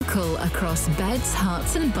local across beds,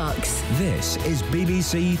 hearts and bucks. This is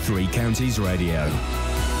BBC Three Counties Radio.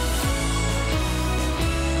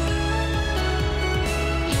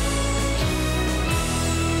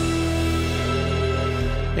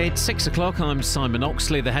 It's 6 o'clock. I'm Simon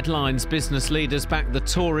Oxley. The headlines: business leaders back the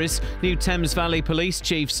Tories. New Thames Valley Police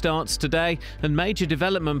Chief starts today, and major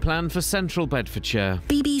development plan for central Bedfordshire.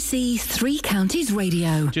 BBC Three Counties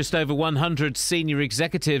Radio. Just over 100 senior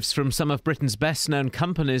executives from some of Britain's best-known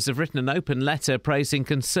companies have written an open letter praising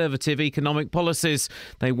Conservative economic policies.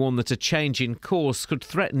 They warn that a change in course could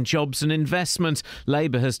threaten jobs and investment.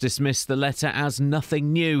 Labour has dismissed the letter as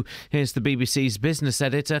nothing new. Here's the BBC's business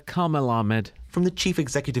editor, Carmel Ahmed. From the chief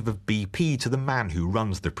executive of BP to the man who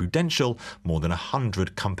runs the Prudential, more than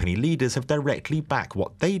 100 company leaders have directly backed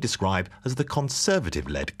what they describe as the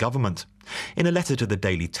Conservative-led government. In a letter to the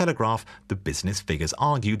Daily Telegraph, the business figures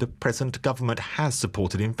argue the present government has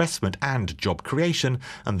supported investment and job creation,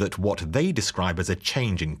 and that what they describe as a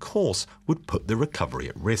change in course would put the recovery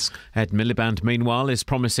at risk. Ed Miliband, meanwhile, is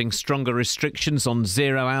promising stronger restrictions on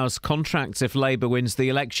zero-hours contracts if Labour wins the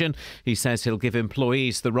election. He says he'll give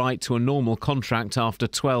employees the right to a normal contract after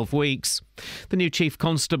 12 weeks. The new Chief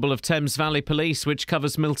Constable of Thames Valley Police, which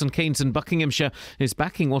covers Milton Keynes and Buckinghamshire, is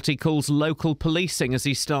backing what he calls local policing as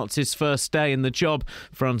he starts his first day in the job.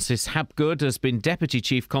 Francis Hapgood has been Deputy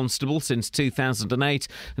Chief Constable since 2008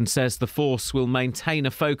 and says the force will maintain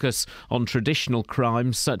a focus on traditional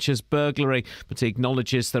crimes such as burglary, but he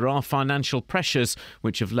acknowledges there are financial pressures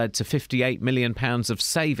which have led to £58 million of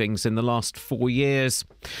savings in the last 4 years.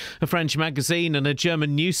 A French magazine and a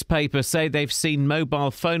German newspaper say they've seen mobile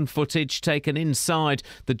phone footage taken inside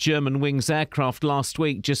the Germanwings aircraft last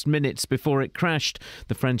week, just minutes before it crashed.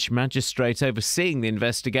 The French magistrate overseeing the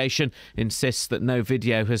investigation insists that no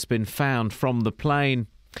video has been found from the plane.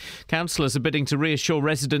 Councillors are bidding to reassure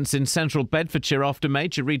residents in central Bedfordshire after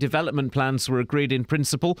major redevelopment plans were agreed in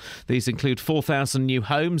principle. These include 4,000 new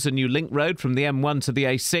homes, a new link road from the M1 to the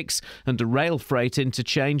A6 and a rail freight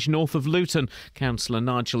interchange north of Luton. Councillor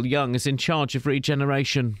Nigel Young is in charge of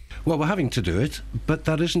regeneration. Well, we're having to do it, but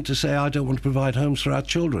that isn't to say I don't want to provide homes for our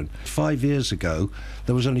children. 5 years ago,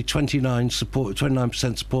 there was only 29%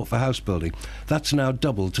 support for house building. That's now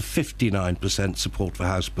doubled to 59% support for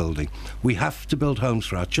house building. We have to build homes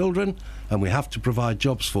for our children, and we have to provide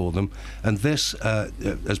jobs for them, and this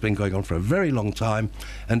has been going on for a very long time,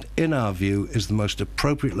 and in our view is the most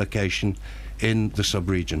appropriate location in the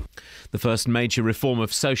sub-region. The first major reform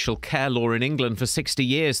of social care law in England for 60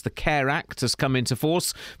 years, the Care Act, has come into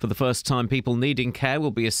force. For the first time, people needing care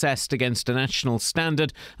will be assessed against a national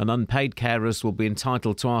standard, and unpaid carers will be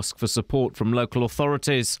entitled to ask for support from local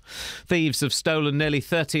authorities. Thieves have stolen nearly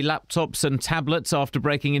 30 laptops and tablets after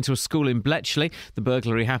breaking into a school in Bletchley. The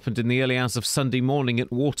burglary happened in the early hours of Sunday morning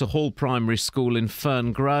at Waterhall Primary School in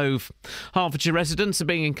Fern Grove. Hertfordshire residents are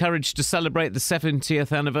being encouraged to celebrate the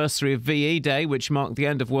 70th anniversary of VE Day, which marked the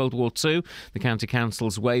end of World War II. The County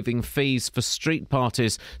Council's waiving fees for street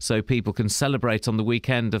parties so people can celebrate on the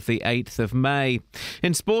weekend of the 8th of May.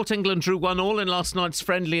 In sport, England drew 1-1 in last night's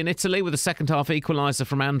friendly in Italy with a second-half equaliser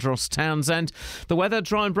from Andros Townsend. The weather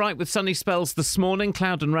dry and bright with sunny spells this morning,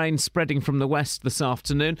 cloud and rain spreading from the west this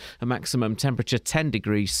afternoon, a maximum temperature 10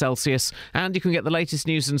 degrees Celsius. And you can get the latest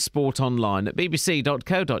news and sport online at bbc.co.uk/3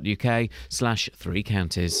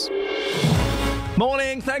 counties.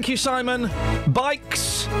 Morning, thank you, Simon.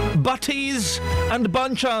 Bikes, butties and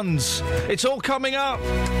bunchuns. It's all coming up.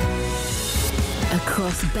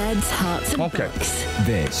 Across beds, hearts and bucks.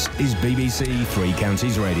 This is BBC Three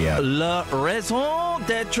Counties Radio. La raison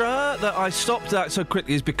d'être that I stopped that so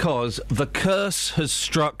quickly is because the curse has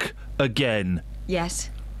struck again. Yes.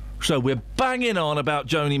 So we're banging on about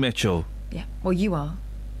Joni Mitchell. Yeah. Well, you are.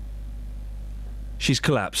 She's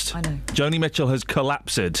collapsed. I know. Joni Mitchell has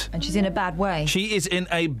collapsed. And she's in a bad way. She is in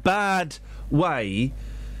a bad way.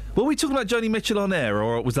 Were we talking about Joni Mitchell on air,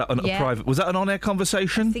 or was that a private? Was that an on-air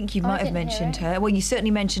conversation? I think you might have mentioned her. Well, you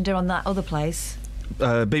certainly mentioned her on that other place.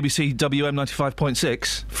 BBC WM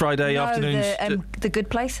 95.6 Friday afternoons. The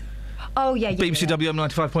Good Place. Oh yeah. BBC WM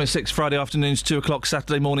 95.6 Friday afternoons 2 o'clock,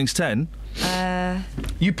 Saturday mornings 10.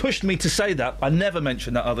 You pushed me to say that. I never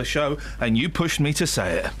mentioned that other show, and you pushed me to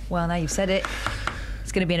say it. Well, now you've said it.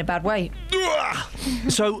 It's going to be in a bad way.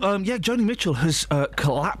 So, Joni Mitchell has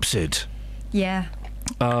collapsed. Yeah.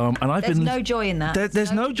 And There's no joy in that.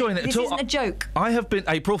 There's no joy in it at all. This isn't a joke. I have been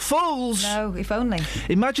April Fools. No, if only.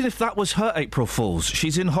 Imagine if that was her April Fools.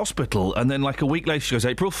 She's in hospital, and then like a week later she goes,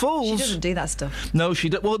 April Fools. She doesn't do that stuff. No, she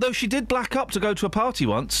did. Well, though she did black up to go to a party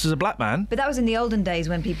once as a black man. But that was in the olden days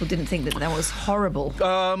when people didn't think that was horrible.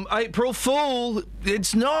 April Fool.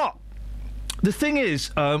 It's not. The thing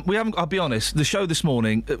is, we haven't. I'll be honest. The show this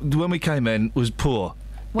morning, when we came in, was poor.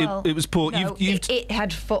 Well, it was poor. No, it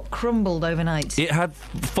had crumbled overnight. It had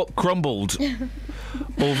crumbled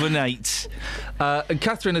overnight. And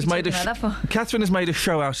Catherine has made a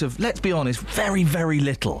show out of, let's be honest, very, very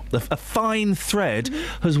little. A fine thread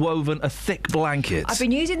has woven a thick blanket. I've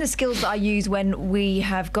been using the skills that I use when we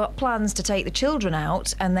have got plans to take the children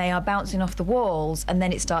out and they are bouncing off the walls and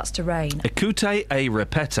then it starts to rain. Écoutez et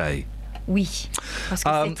répétez. Oui, parce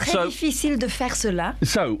que c'est très difficile de faire cela.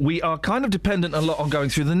 So, we are kind of dependent a lot on going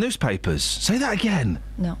through the newspapers. Say that again.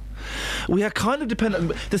 No. We are kind of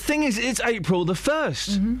dependent. The thing is, it's April the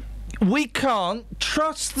 1st. We can't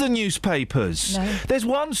trust the newspapers. No. There's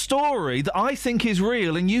one story that I think is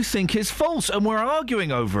real and you think is false, and we're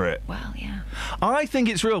arguing over it. Well, yeah. I think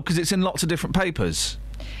it's real because it's in lots of different papers.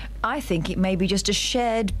 I think it may be just a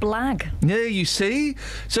shared blag. Yeah, you see?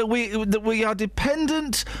 So we are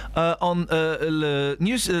dependent on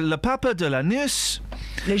le pape de la news.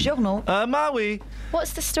 Le journal. Maui.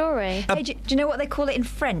 What's the story? Hey, do you know what they call it in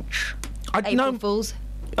French? April Fools.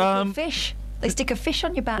 Fish. They stick a fish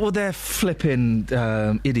on your back. Well, they're flipping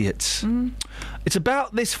idiots. It's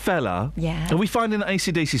about this fella. Yeah. Are we finding an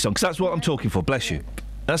AC/DC song? Because that's what I'm talking for. Bless you.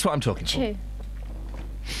 That's what I'm talking for.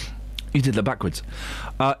 You did that backwards.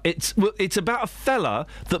 It's about a fella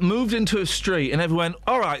that moved into a street and everyone went,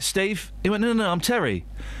 all right, Steve. He went, no, I'm Terry.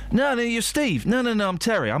 No, you're Steve. No, I'm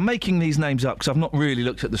Terry. I'm making these names up because I've not really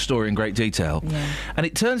looked at the story in great detail. Yeah. And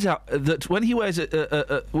it turns out that when he wears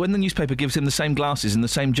when the newspaper gives him the same glasses and the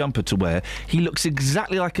same jumper to wear, he looks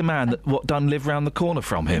exactly like a man that done live round the corner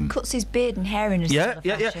from him. Cuts his beard and hair in a similar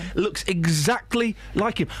fashion. Looks exactly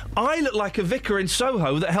like him. I look like a vicar in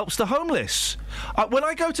Soho that helps the homeless. When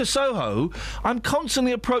I go to Soho, I'm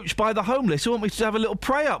constantly approached by the homeless who want me to have a little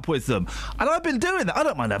pray up with them. And I've been doing that. I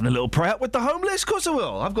don't mind having a little pray up with the homeless. Of course I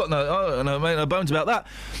will. I've got no bones about that.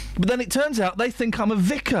 But then it turns out they think I'm a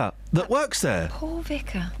vicar that works there. Poor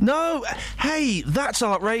vicar. No, hey, that's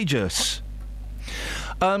outrageous.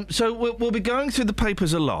 So we'll be going through the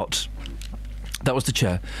papers a lot. That was the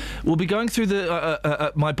chair. We'll be going through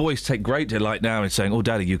the... my boys take great delight now in saying, oh,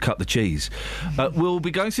 Daddy, you cut the cheese. We'll be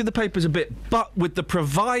going through the papers a bit, but with the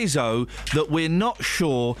proviso that we're not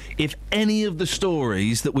sure if any of the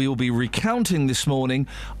stories that we will be recounting this morning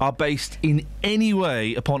are based in any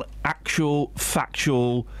way upon actual,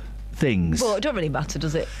 factual things. Well, it don't really matter,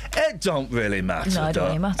 does it? It don't really matter. No, it don't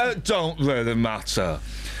really matter. It don't really matter.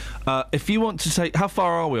 If you want to say... How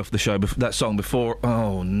far are we off the show, that song, before...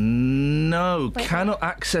 Oh, no. Cannot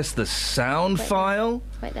access the sound file.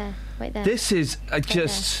 Wait there. This is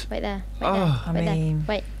just... Wait there.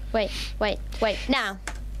 Wait. Now.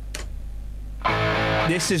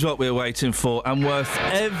 This is what we're waiting for, and worth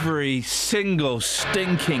every single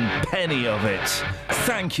stinking penny of it.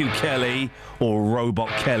 Thank you, Kelly, or Robot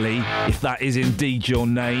Kelly, if that is indeed your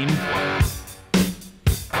name.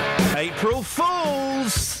 April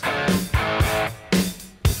Fools!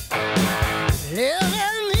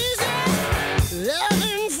 Living easy,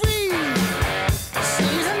 living free.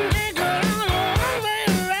 Season ticket on a one-way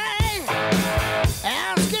ride.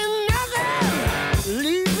 Asking nothing,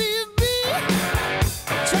 leave me be.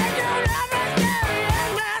 Take your everything in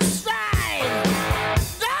my stride.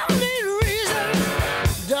 Don't need reason,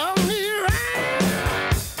 don't need rhyme.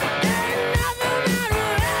 Ain't nothing I'd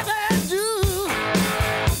rather do.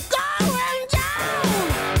 Going down,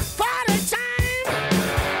 party time.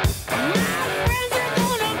 My friends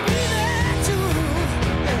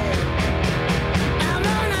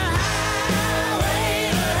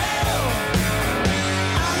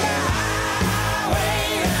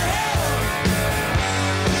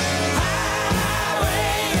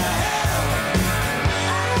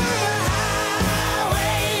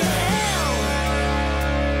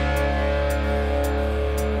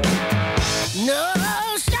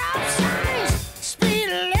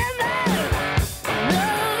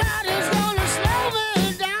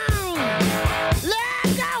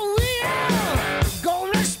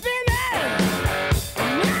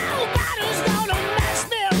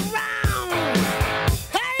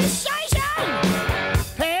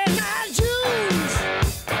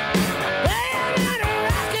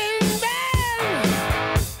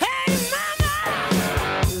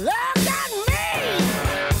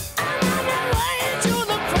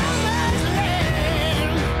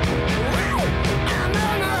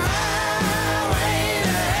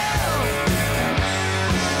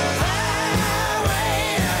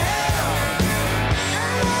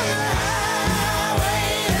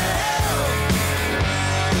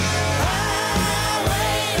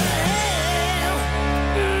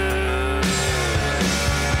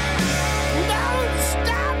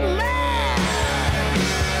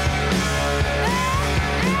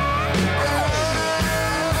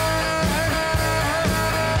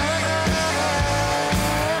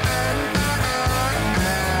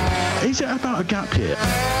gap here.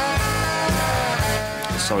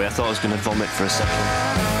 Sorry, I thought I was going to vomit for a second.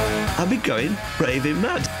 I've been going raving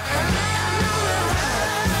mad.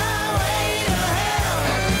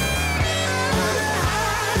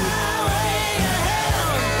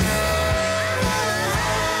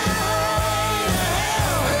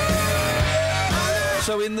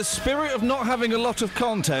 So in the spirit of not having a lot of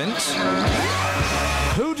content,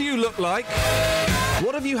 who do you look like?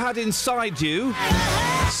 What have you had inside you?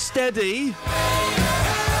 Steady.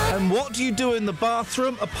 And what do you do in the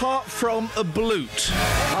bathroom apart from a bloot?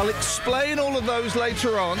 I'll explain all of those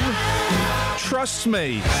later on. Trust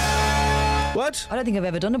me. What? I don't think I've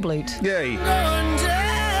ever done a bloot. Yay.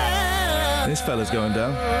 This fella's going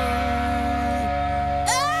down.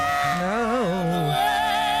 No.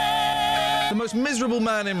 The most miserable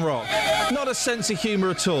man in rock. Not a sense of humour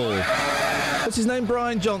at all. What's his name?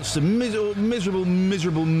 Brian Johnston. Miserable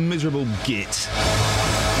git.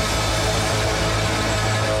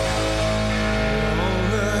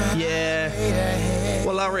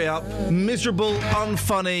 Well, hurry up. Miserable,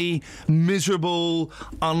 unfunny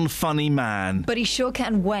man. But he sure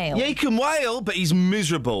can wail. Yeah, he can wail, but he's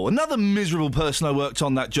miserable. Another miserable person I worked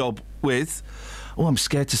on that job with. Oh, I'm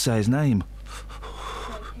scared to say his name.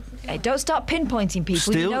 Hey, don't start pinpointing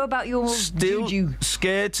people. You know about your juju.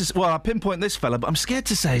 Scared to... Well, I pinpoint this fella, but I'm scared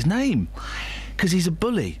to say his name. Because he's a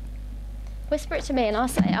bully. Whisper it to me and I'll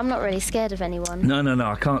say it. I'm not really scared of anyone. No,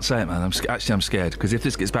 I can't say it, man. I'm scared, because if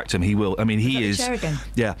this gets back to him, he will. I mean, he is... Chair again?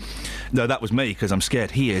 Yeah. No, that was me, because I'm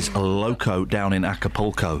scared. He is a loco down in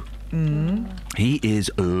Acapulco. He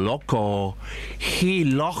is loco. He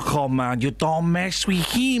loco, man. You don't mess with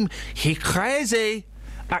him. He crazy.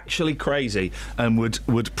 Actually crazy. And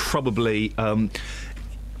would probably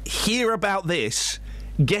hear about this,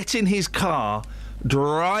 get in his car,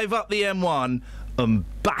 drive up the M1 and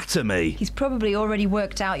batter me. He's probably already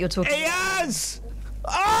worked out you're talking He has!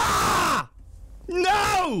 Ah!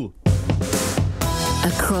 No!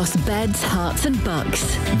 Across beds, hearts and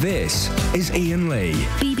bucks. This is Iain Lee.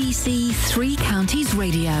 BBC Three Counties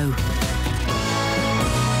Radio.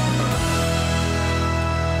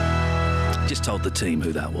 Just told the team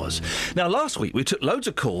who that was. Now, last week we took loads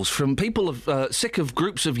of calls from people sick of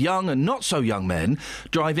groups of young and not so young men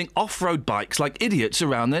driving off-road bikes like idiots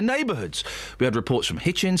around their neighbourhoods. We had reports from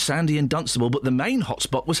Hitchin, Sandy and Dunstable, but the main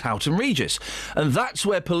hotspot was Houghton Regis. And that's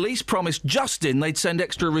where police promised Justin they'd send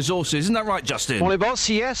extra resources. Isn't that right, Justin? Morning, boss.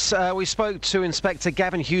 Yes, we spoke to Inspector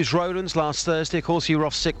Gavin Hughes-Rowlands last Thursday. Of course, you were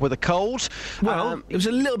off sick with a cold. Well, it was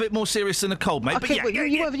a little bit more serious than a cold, mate. Okay, but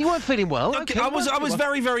you weren't feeling well. Okay, I was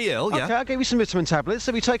very, very ill, yeah. Okay, I gave you some vitamin tablets.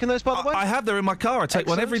 Have you taken those, by the way? I have. They're in my car. I take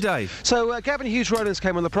one every day. So, Gavin Hughes-Rowlands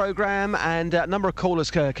came on the programme, and a number of callers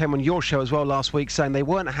came on your show as well last week saying they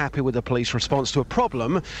weren't happy with the police response to a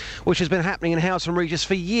problem which has been happening in Houghton Regis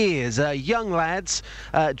for years. Young lads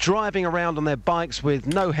driving around on their bikes with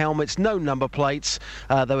no helmets, no number plates.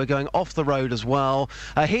 They were going off the road as well.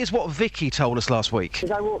 Here's what Vicky told us last week.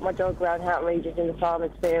 I walk my dog around Houghton Regis in the farmers'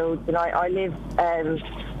 fields, and I live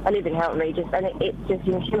in Houghton Regis, and it's just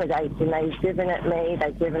intimidating. They've driven at me,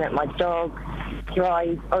 they've driven at my dog,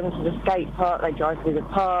 drive onto the skate park, they drive through the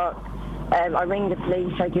park. I ring the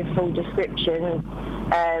police, I give full descriptions.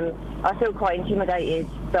 I feel quite intimidated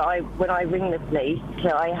that when I ring the police,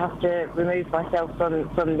 I have to remove myself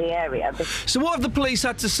from the area. So what have the police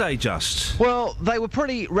had to say, Just? Well, they were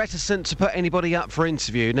pretty reticent to put anybody up for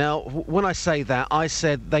interview. Now, when I say that, I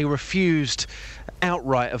said they refused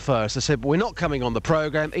outright at first. I said, we're not coming on the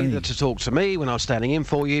programme either to talk to me when I was standing in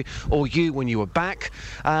for you or you when you were back.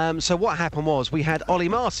 So what happened was we had Ollie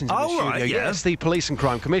Martins in the studio. Right, yeah. Yes, the Police and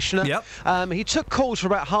Crime Commissioner. Yep. He took calls for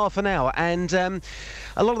about half an hour, and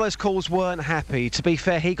a lot of those calls weren't happy. To be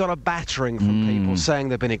fair, he got a battering from people saying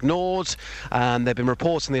they've been ignored, and they've been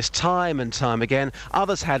reporting this time and time again.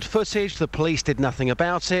 Others had footage, the police did nothing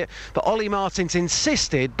about it, but Ollie Martins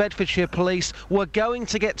insisted Bedfordshire Police were going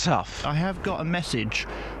to get tough. I have got a message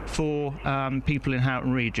for people in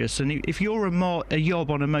Houghton Regis, and if you're a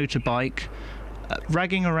yob on a motorbike,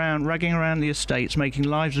 ragging around the estates, making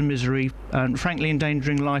lives a misery, and frankly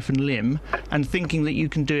endangering life and limb, and thinking that you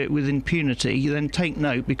can do it with impunity, then take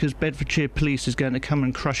note, because Bedfordshire Police is going to come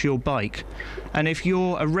and crush your bike. And if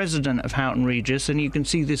you're a resident of Houghton Regis and you can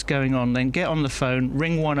see this going on, then get on the phone,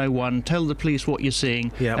 ring 101, tell the police what you're seeing,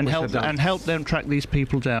 and help them track these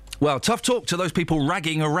people down. Well, tough talk to those people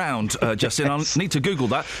ragging around, Justin. I need to Google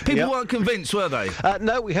that. People weren't convinced, were they?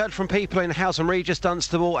 No, we heard from people in Houghton Regis,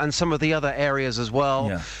 Dunstable, and some of the other areas as well,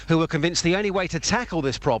 who were convinced the only way to tackle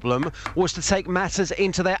this problem was to take matters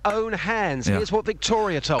into their own hands. Here's what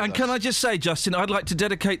Victoria told us. And can I just say, Justin, I'd like to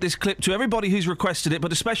dedicate this clip to everybody who's requested it,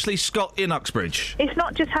 but especially Scott in Uxbridge. It's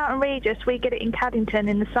not just Houghton Regis. We get it in Caddington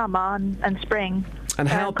in the summer and spring. And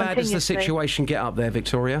how bad does the situation get up there,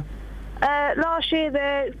 Victoria? Last year,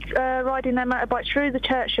 they're riding their motorbike through the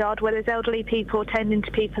churchyard where there's elderly people attending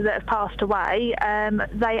to people that have passed away.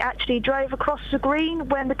 They actually drove across the green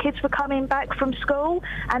when the kids were coming back from school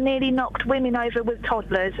and nearly knocked women over with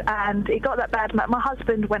toddlers. And it got that bad. My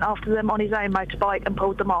husband went after them on his own motorbike and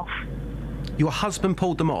pulled them off. Your husband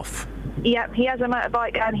pulled them off? Yep, he has a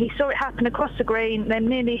motorbike and he saw it happen across the green, them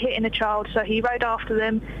nearly hitting a child, so he rode after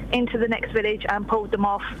them into the next village and pulled them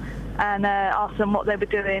off and asked them what they were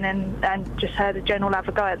doing and just heard a general have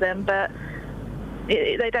a go at them, but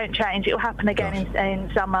they don't change. It'll happen again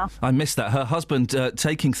in summer. I missed that. Her husband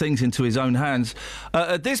taking things into his own hands.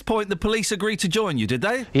 At this point, the police agreed to join you, did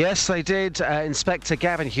they? Yes, they did. Inspector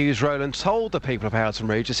Gavin Hughes-Rowland told the people of Houghton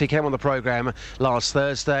Regis, he came on the programme last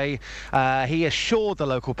Thursday, he assured the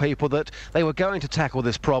local people that they were going to tackle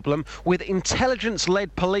this problem with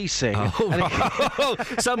intelligence-led policing.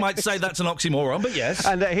 Some might say that's an oxymoron, but yes.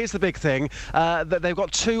 And here's the big thing, that they've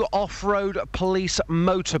got 2 off-road police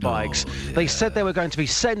motorbikes. They said they were going to be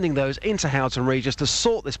sending those into Houghton Regis to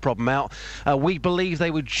sort this problem out. We believe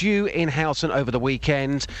they were due in Houghton over the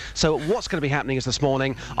weekend. So what's going to be happening is this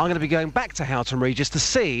morning, I'm going to be going back to Houghton Regis to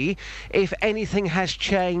see if anything has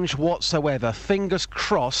changed whatsoever. Fingers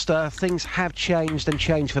crossed, things have changed and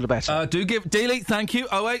changed for the better. Do give Dealey, thank you.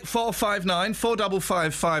 08459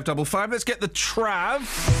 455 555. Let's get the Trav.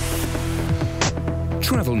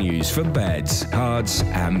 Travel news for beds, cards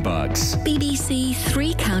and bugs. BBC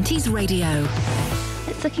Three Counties Radio.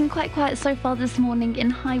 It's looking quite quiet so far this morning in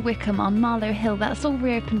High Wycombe on Marlow Hill. That's all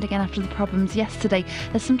reopened again after the problems yesterday.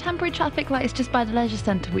 There's some temporary traffic lights just by the leisure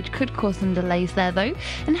centre which could cause some delays there though.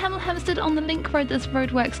 In Hemel Hempstead on the Link Road there's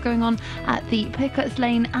roadworks going on at the Pickett's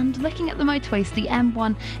Lane, and looking at the motorways, the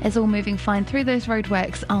M1 is all moving fine through those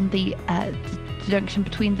roadworks on the junction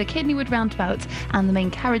between the Kidneywood roundabout and the main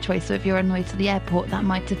carriageway, so if you're on the way to the airport that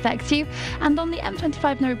might affect you. And on the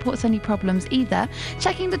M25 no reports any problems either.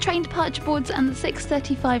 Checking the train departure boards, and the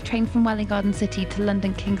 6:35 train from Welwyn Garden City to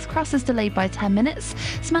London King's Cross is delayed by 10 minutes.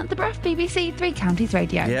 Samantha Bruff, BBC Three Counties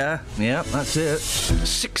Radio. Yeah, that's it.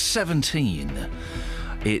 6:17.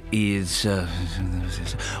 It is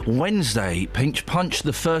Wednesday, Pinch Punch,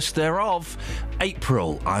 the first thereof,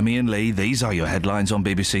 April. I'm Iain Lee. These are your headlines on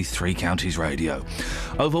BBC Three Counties Radio.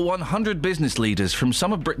 Over 100 business leaders from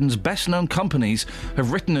some of Britain's best-known companies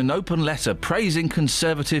have written an open letter praising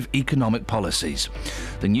Conservative economic policies.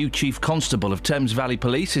 The new Chief Constable of Thames Valley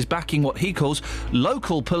Police is backing what he calls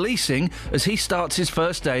local policing as he starts his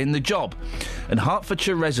first day in the job. And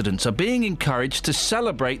Hertfordshire residents are being encouraged to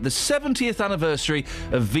celebrate the 70th anniversary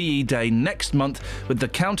of VE Day next month, with the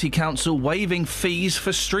County Council waiving fees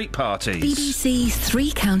for street parties. BBC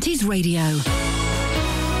Three Counties Radio.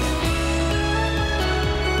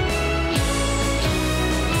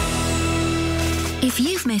 If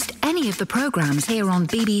you've missed any of the programmes here on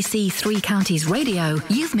BBC Three Counties Radio,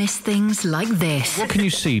 you've missed things like this. What can you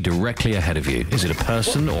see directly ahead of you? Is it a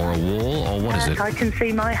person or a wall, or what is it? I can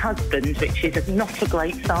see my husband, which is not a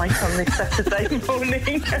great sight on this Saturday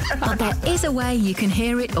morning. But there is a way you can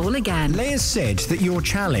hear it all again. Leah said that your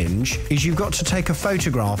challenge is you've got to take a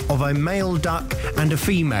photograph of a male duck and a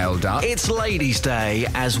female duck. It's Ladies' Day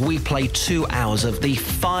as we play 2 hours of the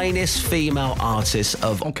finest female artists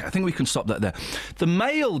of... OK, I think we can stop that there. The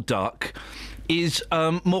male duck is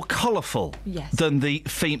more colourful than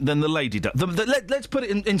the lady duck. Let's put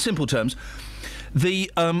it in simple terms.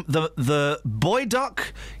 The boy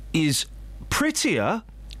duck is prettier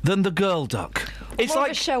than the girl duck. It's more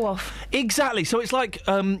like of a show off. Exactly. So it's like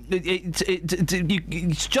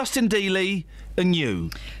it's Justin Dealey and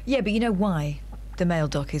you. Yeah, but you know why? The male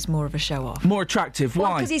duck is more of a show-off. More attractive.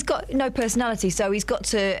 Why? Because he's got no personality, so he's got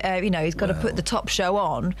to, he's got to put the top show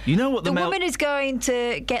on. You know what the woman is going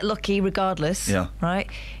to get lucky regardless. Yeah. Right.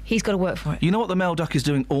 He's got to work for it. You know what the male duck is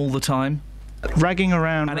doing all the time? Ragging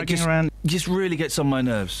around. Just really gets on my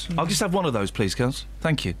nerves. I'll just have one of those, please, Kels.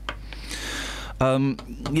 Thank you.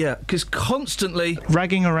 Because constantly...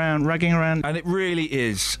 Ragging around. And it really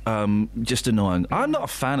is just annoying. I'm not a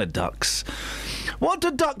fan of ducks. What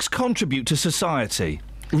do ducks contribute to society?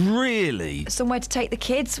 Really? Somewhere to take the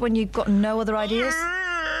kids when you've got no other ideas?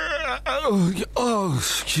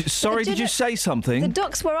 Sorry, did you say something? The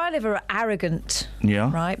ducks where I live are arrogant.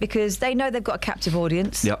 Yeah. Right? Because they know they've got a captive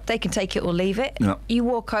audience. Yep. They can take it or leave it. Yep. You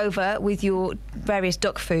walk over with your various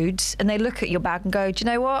duck foods and they look at your bag and go, do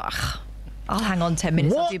you know what? I'll hang on 10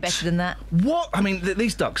 minutes. I'll do better than that. What? I mean,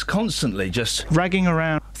 these ducks constantly just... ragging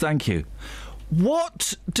around. Thank you.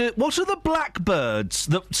 What are the blackbirds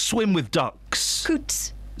that swim with ducks?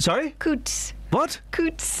 Coots. Sorry? Coots. What?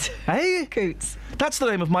 Coots. Hey? Coots. That's the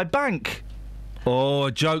name of my bank. Oh,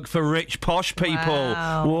 a joke for rich, posh people.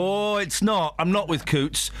 Wow. Whoa, it's not. I'm not with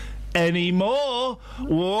Coots anymore.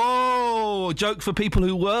 Whoa, joke for people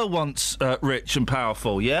who were once rich and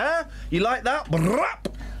powerful, yeah? You like that?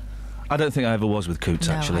 I don't think I ever was with Coots,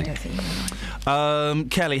 actually. I don't think you are.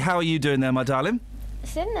 Kelly, how are you doing there, my darling?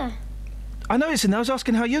 It's in there. I know it's in there. I was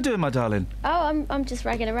asking how you're doing, my darling. Oh, I'm just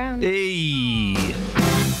ragging around. Eee.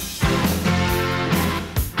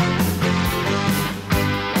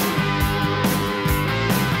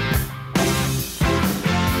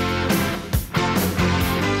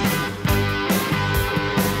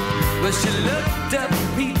 Well, she looked up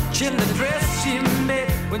peach in the dress she made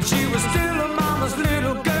when she was still a mama's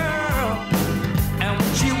little girl. And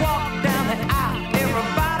when she walked down the aisle,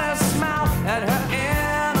 everybody smiled at her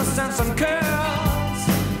innocence and curls.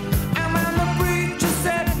 And when the preacher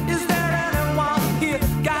said, "Is there anyone here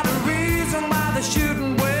got a reason why they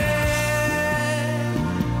shouldn't wear?"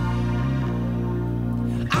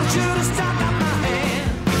 I should have stuck up my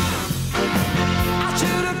hand. I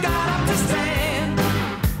should have got up to stand.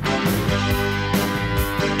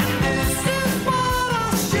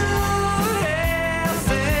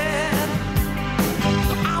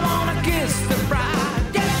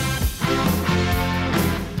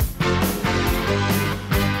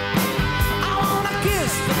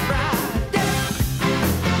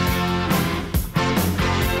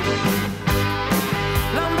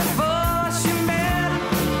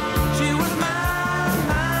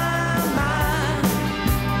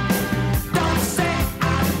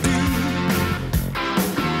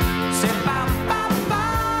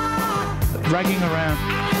 Ragging around.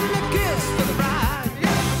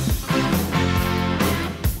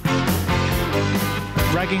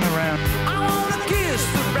 Ragging around. I wanna kiss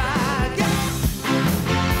the bride, yeah.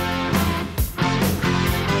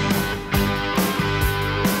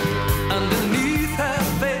 Underneath her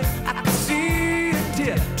face, I could see a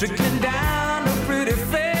tear trickling down her pretty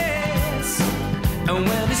face. And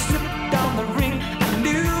when he slipped on the ring, I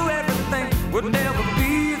knew everything would never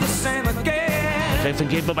be the same again. Don't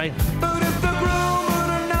forget, bye-bye. But if the groom would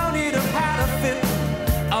have known, he'd have had a fit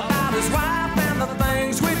about his wife and the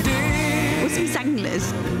things we did. Was he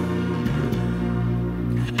Zanglers?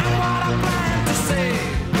 And what I plan to say,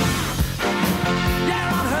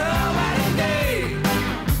 yeah, on her wedding day.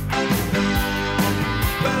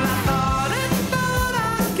 Well, I thought it, but I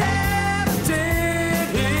kept it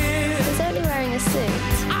here. He's only wearing a suit.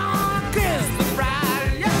 I wanna kiss the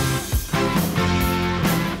bride, yeah.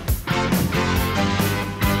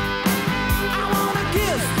 I wanna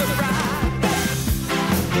kiss the bride, yeah.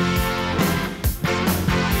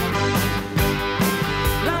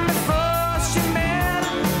 Long before she met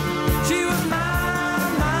him, she was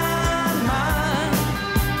mine, mine, mine.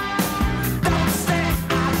 Don't say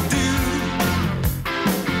I do.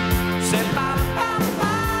 Say bye, bye,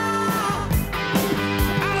 bye.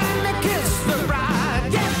 And let me kiss the bride,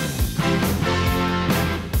 yeah.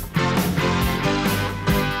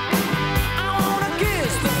 I wanna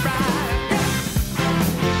kiss the bride, yeah.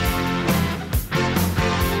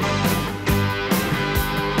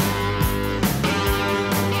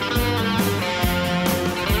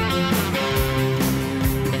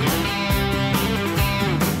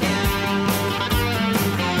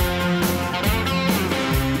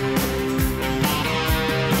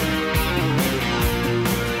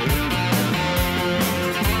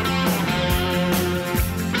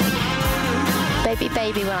 Baby,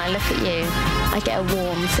 baby, when I look at you, I get a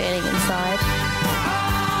warm feeling inside. I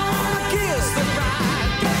wanna kiss the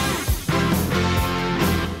bride, yeah.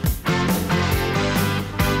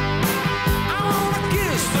 I wanna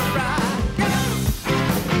kiss the bride,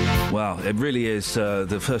 yeah. Wow, it really is.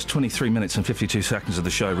 The first 23 minutes and 52 seconds of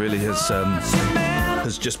the show really has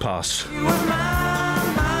just passed.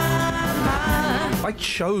 I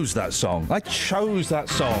chose that song.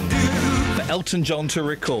 For Elton John to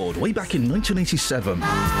record way back in 1987.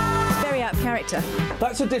 Very out of character.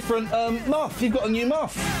 That's a different muff. You've got a new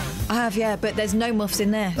muff. I have, yeah, but there's no muffs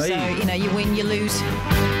in there. Hey. So, you know, you win, you lose.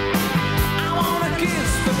 I wanna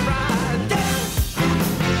kiss the bride,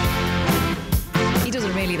 yeah. He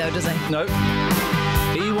doesn't really, though, does he? No.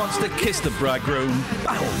 He wants to kiss the bridegroom.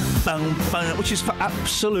 Bow, bow, bow, which is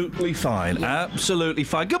absolutely fine. Absolutely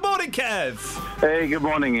fine. Good morning, Kev. Hey, good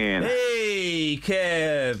morning, Ian. Hey,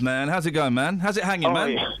 Kev, man. How's it going, man? How's it hanging,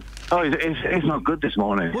 man? Yeah. Oh, it's not good this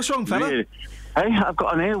morning. What's wrong, fella? Really. Hey, I've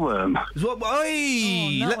got an earworm.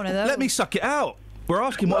 Let me suck it out. We're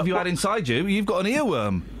asking what have you had inside you. You've got an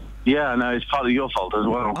earworm. Yeah, no, it's partly your fault as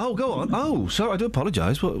well. Oh, go on. Oh, sorry, I do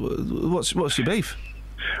apologise. What's your beef?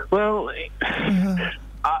 Well,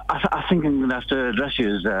 I think I'm going to have to address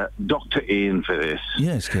you as Dr. Iain for this.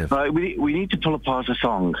 Yes, Kev. Right, we need to pull apart a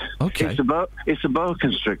song. Okay. It's a boa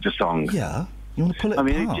constrictor song. Yeah. You want to pull it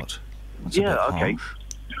apart? Yeah, okay.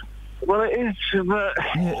 Well, it is, but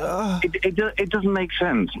it doesn't make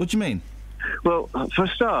sense. What do you mean? Well, for a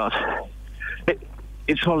start,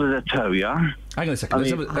 it swallowed a toe, yeah? Hang on a second.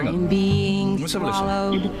 Hang on. I'm being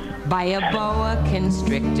swallowed by a boa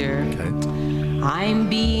constrictor. Okay. I'm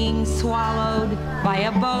being swallowed by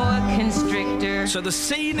a boa constrictor. So the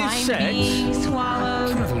scene is set. I'm being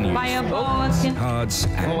swallowed by a boa constrictor. Cards.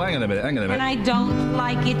 Hang on a minute. And I don't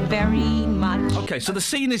like it very much. Okay, so the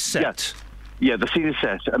scene is set. Yeah, the scene is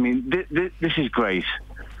set. I mean, this is great.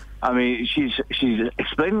 I mean, she's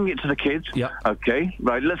explaining it to the kids. Yeah. Okay,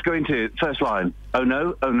 right, let's go into it. First line. Oh,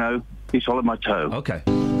 no, he swallowed my toe. Okay.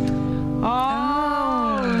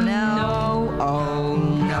 Oh, no. Oh,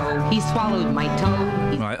 no. He swallowed my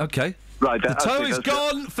toe. Right, okay. Right, the toe is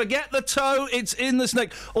gone. Forget the toe. It's in the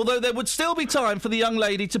snake. Although there would still be time for the young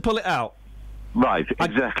lady to pull it out. Right,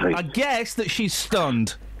 exactly. I guess that she's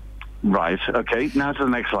stunned. Right, okay. Now to the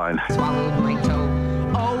next line. Swallowed my toe.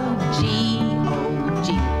 Oh, gee.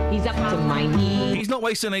 He's up to my knee. He's not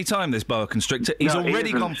wasting any time, this boa constrictor. He's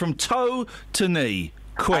already gone from toe to knee.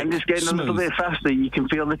 Quick, and it's getting smooth. a little bit faster. You can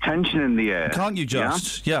feel the tension in the air. Can't you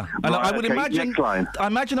just? Yeah. And right, I would imagine. Next line. I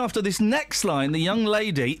imagine after this next line, the young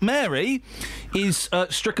lady, Mary, is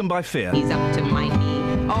stricken by fear. He's up to my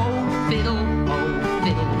knee. Oh,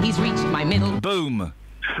 fiddle. He's reached my middle. Boom.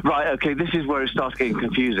 Right, okay, this is where it starts getting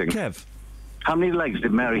confusing. Kev. How many legs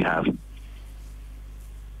did Mary have?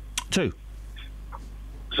 2.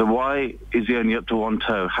 So why is he only up to one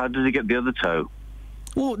toe? How did he get the other toe?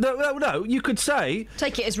 Well, no. You could say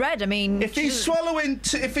take it as read. I mean, if he's swallowing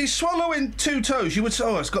 2 toes, you would say,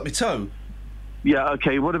 "Oh, it's got my toe." Yeah.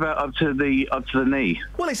 Okay. What about up to the knee?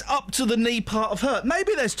 Well, it's up to the knee part of her.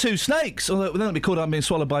 Maybe there's 2 snakes. Although then it'd be called I'm being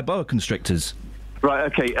swallowed by boa constrictors.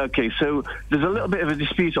 Right. Okay. So there's a little bit of a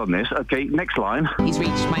dispute on this. Okay. Next line. He's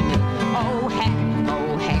reached my middle. Oh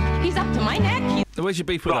heck. He's up to my neck. Where's your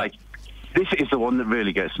beef with that? This is the one that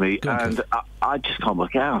really gets me, and I just can't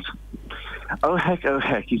work it out. Oh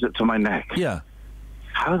heck, he's up to my neck. Yeah.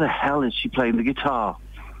 How the hell is she playing the guitar?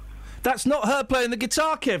 That's not her playing the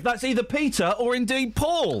guitar, Kev. That's either Peter or indeed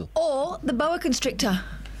Paul. Or the boa constrictor.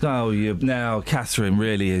 Oh, now Catherine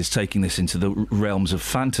really is taking this into the realms of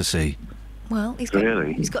fantasy. Well, he's got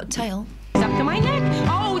a tail. He's up to my neck.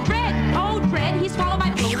 Oh, dread. He swallowed my...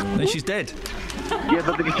 Then she's dead. Yeah,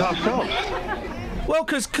 but the guitar stops. Well,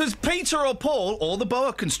 because Peter or Paul or the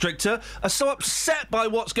boa constrictor are so upset by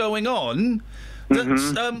what's going on that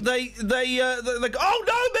they go, oh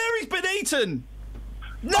no, Mary's been eaten.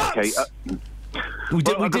 Nuts. Okay, we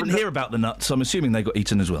didn't hear about the nuts. I'm assuming they got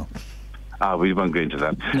eaten as well. We won't go into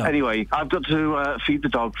that. No. Anyway, I've got to feed the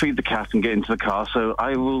dog, feed the cat, and get into the car. So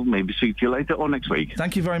I will maybe speak to you later or next week.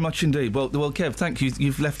 Thank you very much indeed. Well, Kev, thank you.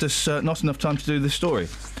 You've left us not enough time to do this story.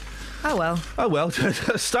 Oh well.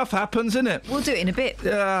 Stuff happens, innit? We'll do it in a bit. Briefly.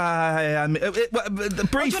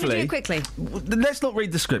 Do you want to do it quickly? Let's not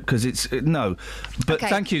read the script because it's no. But okay.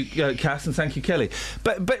 Thank you, Cass, and thank you, Kelly.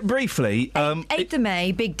 But briefly, 8th of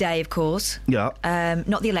May, big day, of course. Yeah.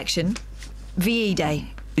 Not the election. VE Day.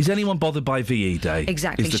 Is anyone bothered by VE Day?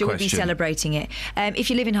 Exactly. Should we be celebrating it? If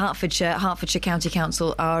you live in Hertfordshire County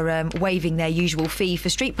Council are waiving their usual fee for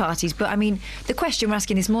street parties. But I mean, the question we're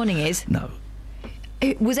asking this morning is no.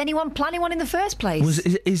 Was anyone planning one in the first place?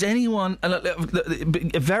 Is anyone...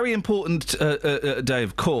 a very important day,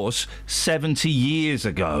 of course, 70 years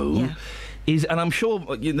ago... Yeah. And I'm sure,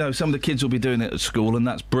 some of the kids will be doing it at school, and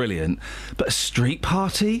that's brilliant. But a street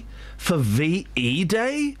party for VE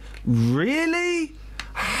Day? Really?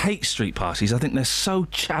 I hate street parties. I think they're so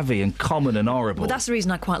chavvy and common and horrible. Well, that's the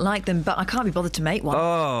reason I quite like them, but I can't be bothered to make one.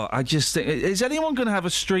 Oh, I just think... Is anyone going to have a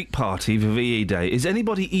street party for VE Day? Is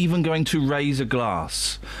anybody even going to raise a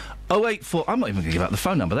glass? 084... I'm not even going to give out the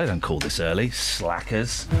phone number. They don't call this early.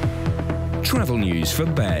 Slackers. Travel news for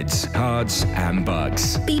beds, cards and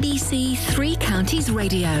bugs. BBC Three Counties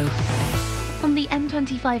Radio. On the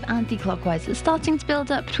M25 anti-clockwise, it's starting to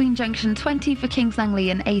build up between junction 20 for Kings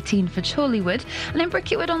Langley and 18 for Chorleywood. And in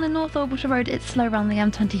Bricketwood on the North Orbital Road, it's slow around the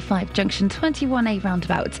M25 junction 21A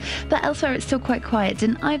roundabout. But elsewhere, it's still quite quiet.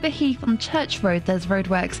 In Ivor Heath on Church Road, there's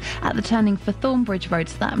roadworks at the turning for Thornbridge Road,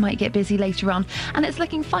 so that might get busy later on. And it's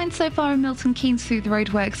looking fine so far in Milton Keynes through the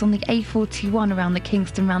roadworks on the A41 around the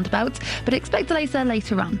Kingston roundabout, but expect delays there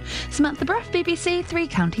later on. Samantha Bruff, BBC Three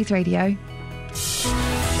Counties Radio.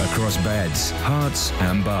 Across beds, hearts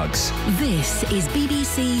and bugs. This is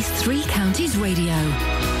BBC Three Counties Radio.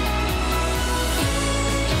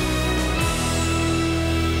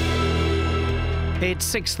 It's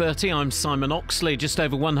 6:30, I'm Simon Oxley. Just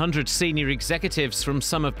over 100 senior executives from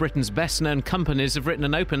some of Britain's best-known companies have written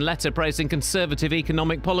an open letter praising Conservative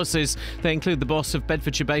economic policies. They include the boss of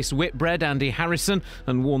Bedfordshire-based Whitbread, Andy Harrison,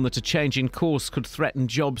 and warn that a change in course could threaten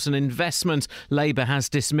jobs and investment. Labour has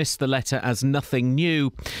dismissed the letter as nothing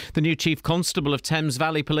new. The new Chief Constable of Thames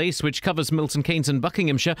Valley Police, which covers Milton Keynes and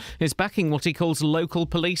Buckinghamshire, is backing what he calls local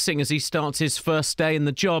policing as he starts his first day in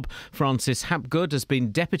the job. Francis Hapgood has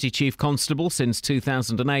been Deputy Chief Constable since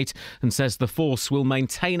 2008 and says the force will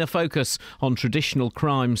maintain a focus on traditional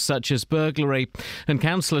crimes such as burglary. And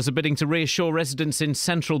councillors are bidding to reassure residents in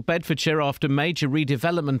central Bedfordshire after major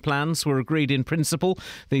redevelopment plans were agreed in principle.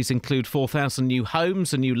 These include 4,000 new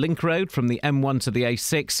homes, a new link road from the M1 to the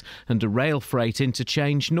A6 and a rail freight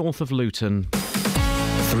interchange north of Luton.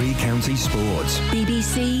 Three Counties Sports.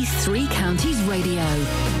 BBC Three Counties Radio.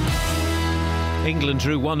 England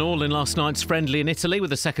drew 1-1 in last night's friendly in Italy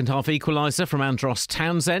with a second-half equaliser from Andros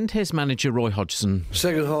Townsend. Here's manager Roy Hodgson.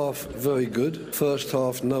 Second half, very good. First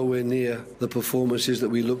half, nowhere near the performances that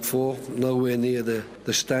we look for, nowhere near the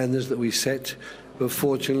standards that we set. But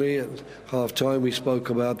fortunately, at half-time, we spoke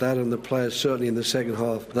about that, and the players, certainly in the second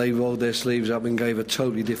half, they rolled their sleeves up and gave a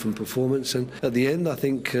totally different performance. And at the end, I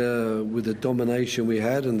think with the domination we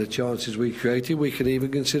had and the chances we created, we can even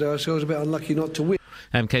consider ourselves a bit unlucky not to win.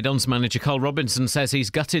 MK Dons manager Carl Robinson says he's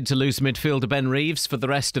gutted to lose midfielder Ben Reeves for the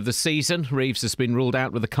rest of the season. Reeves has been ruled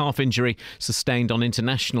out with a calf injury sustained on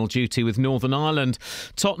international duty with Northern Ireland.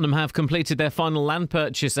 Tottenham have completed their final land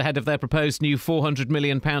purchase ahead of their proposed new £400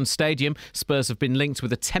 million stadium. Spurs have been linked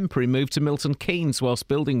with a temporary move to Milton Keynes whilst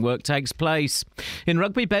building work takes place. In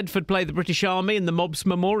rugby, Bedford play the British Army in the Mobs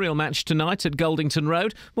Memorial match tonight at Goldington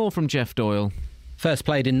Road. More from Jeff Doyle. First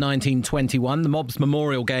played in 1921, the Mobs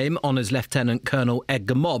Memorial Game honours Lieutenant Colonel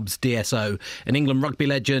Edgar Mobbs, DSO, an England rugby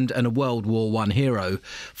legend and a World War I hero.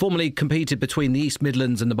 Formerly competed between the East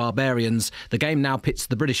Midlands and the Barbarians, the game now pits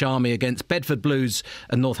the British Army against Bedford Blues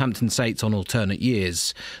and Northampton Saints on alternate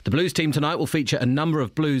years. The Blues team tonight will feature a number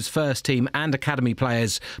of Blues first team and academy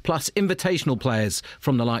players, plus invitational players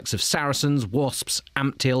from the likes of Saracens, Wasps,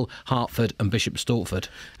 Ampthill, Hertford and Bishop Stortford.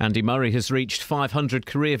 Andy Murray has reached 500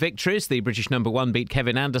 career victories. The British number one beat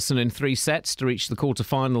Kevin Anderson in 3 sets to reach the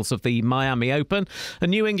quarter-finals of the Miami Open.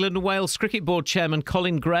 And New England and Wales Cricket Board Chairman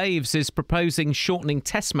Colin Graves is proposing shortening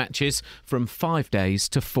test matches from 5 days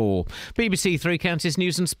to 4. BBC Three Counties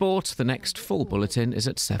News and Sport. The next full bulletin is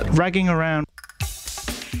at 7. Ragging around.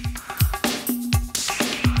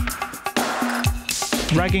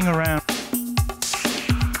 Ragging around.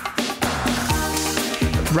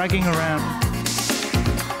 Ragging around.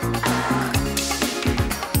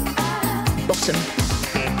 Bottom.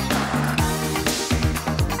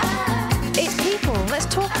 It's people. Let's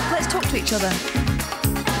talk to each other.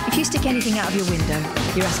 If you stick anything out of your window,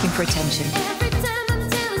 you're asking for attention.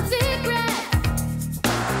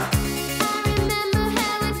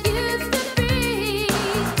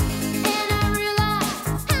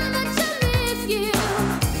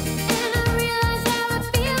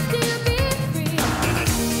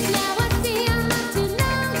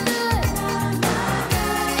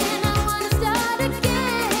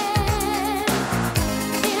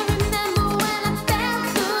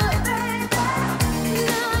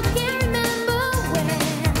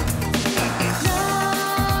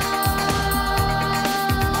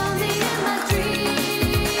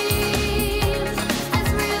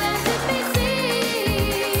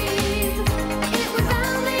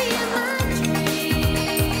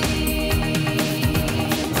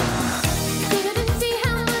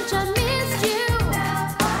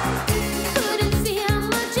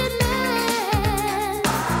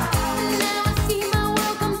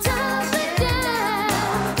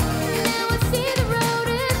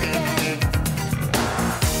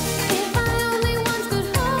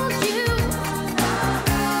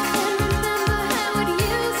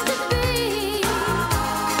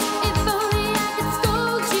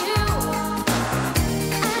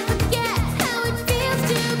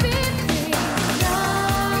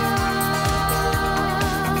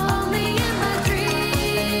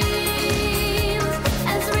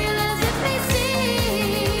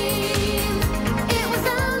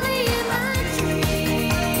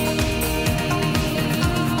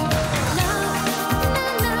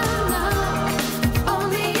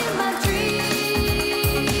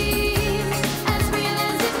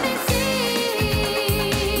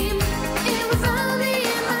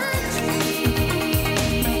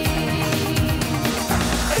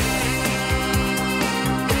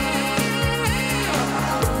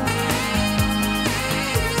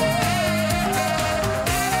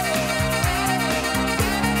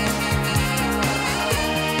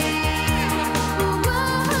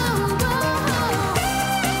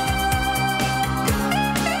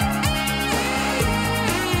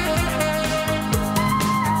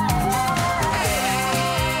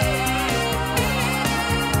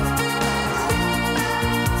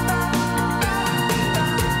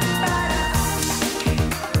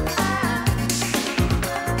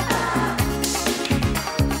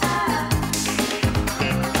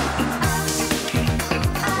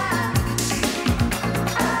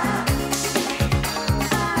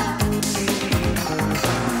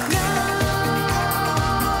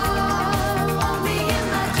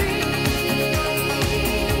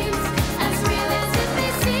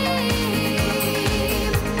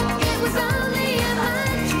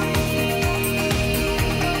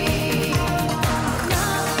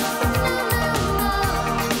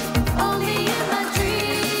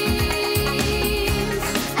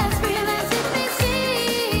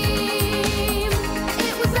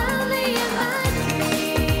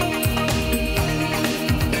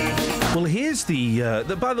 is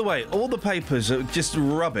the by the way, all the papers are just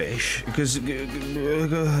rubbish because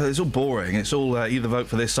it's all boring. It's all either vote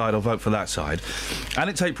for this side or vote for that side. And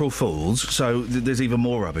it's April Fool's, so there's even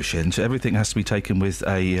more rubbish in. So everything has to be taken with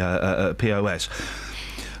a POS.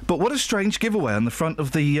 But what a strange giveaway on the front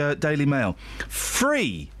of the Daily Mail.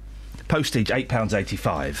 Free postage,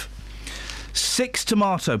 £8.85. 6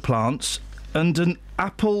 tomato plants and an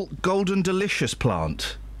apple golden delicious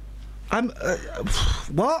plant.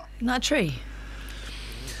 What? Not a tree.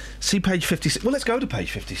 See page 56. Well, let's go to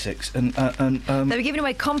page 56. And they were giving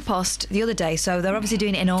away compost the other day, so they're obviously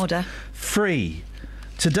doing it in order. Free.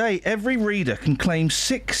 Today, every reader can claim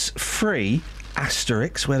 6 free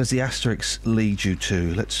asterisks. Where does the asterisk lead you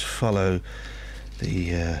to? Let's follow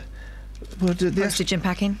the... postage and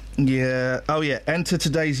packing? Yeah. Oh, yeah. Enter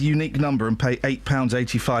today's unique number and pay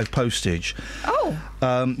 £8.85 postage. Oh.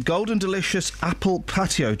 Golden delicious apple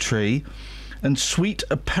patio tree and sweet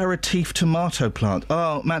aperitif tomato plant.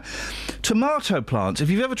 Oh, man. Tomato plants, if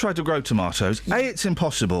you've ever tried to grow tomatoes, A, it's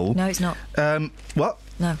impossible. No, it's not. What?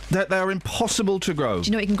 No. They are impossible to grow. Do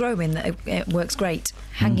you know what you can grow in that it works great?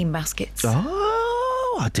 Hanging baskets.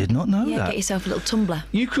 Oh, I did not know that. Yeah, get yourself a little tumbler.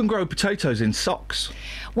 You can grow potatoes in socks.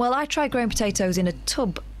 Well, I tried growing potatoes in a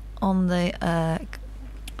tub on the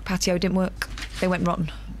patio. Didn't work. They went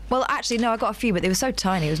rotten. Well, actually, no, I got a few, but they were so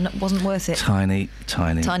tiny, it wasn't worth it. Tiny.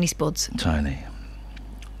 Tiny spuds. Tiny.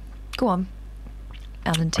 Go on,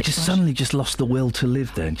 Alan. I just suddenly just lost the will to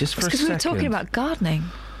live then, just for a second. Because we were talking about gardening.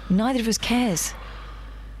 Neither of us cares.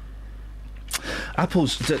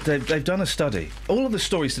 Apples, they've done a study. All of the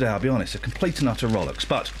stories today, I'll be honest, are complete and utter rollocks,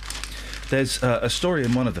 but there's a story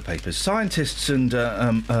in one of the papers. Scientists and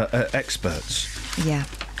experts. Yeah.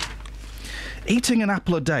 Eating an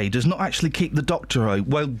apple a day does not actually keep the doctor away.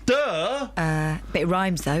 Well, duh! But it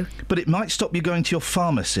rhymes, though. But it might stop you going to your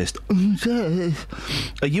pharmacist. A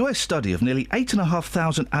US study of nearly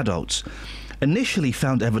 8,500 adults initially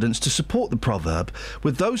found evidence to support the proverb,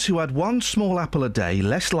 with those who had one small apple a day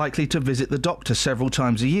less likely to visit the doctor several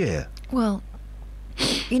times a year. Well,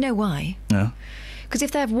 you know why? Yeah. Because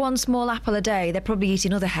if they have one small apple a day, they're probably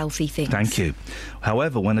eating other healthy things. Thank you.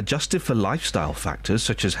 However, when adjusted for lifestyle factors,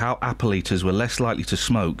 such as how apple eaters were less likely to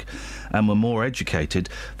smoke and were more educated,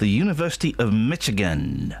 the University of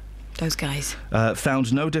Michigan... Those guys.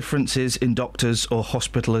 ...found no differences in doctors or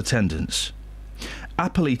hospital attendance.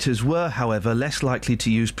 Apple eaters were, however, less likely to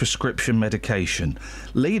use prescription medication.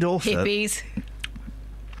 Lead author... Hippies.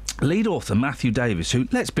 Lead author Matthew Davis, who,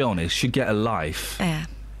 let's be honest, should get a life... Yeah.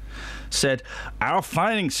 said, our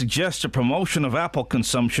findings suggest a promotion of apple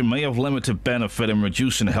consumption may have limited benefit in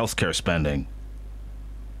reducing healthcare spending.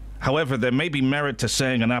 However, there may be merit to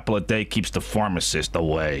saying an apple a day keeps the pharmacist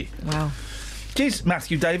away. Wow. Jeez,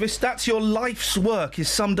 Matthew Davis, that's your life's work is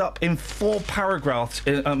summed up in 4 paragraphs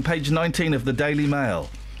on page 19 of the Daily Mail,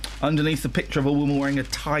 underneath the picture of a woman wearing a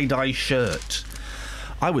tie-dye shirt.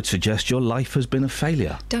 I would suggest your life has been a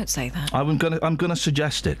failure. Don't say that. I'm gonna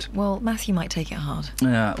suggest it. Well, Matthew might take it hard.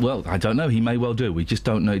 Yeah, well, I don't know. He may well do. We just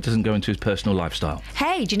don't know. It doesn't go into his personal lifestyle.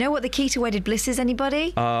 Hey, do you know what the key to wedded bliss is,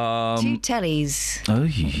 anybody? 2 tellies. Oh,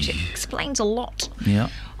 which explains a lot. Yeah.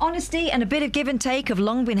 Honesty and a bit of give and take have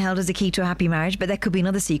long been held as a key to a happy marriage, but there could be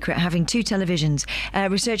another secret, having 2 televisions.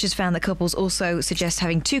 Researchers found that couples also suggest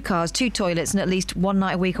having 2 cars, 2 toilets, and at least 1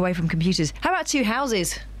 night a week away from computers. How about 2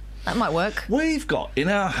 houses? That might work. We've got, in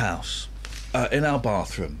our house, in our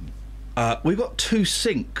bathroom, we've got 2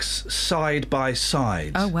 sinks side by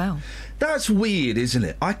side. Oh, wow. That's weird, isn't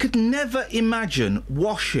it? I could never imagine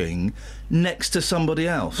washing next to somebody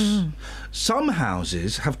else. Some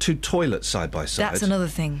houses have 2 toilets side by side. That's another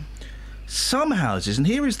thing. Some houses, and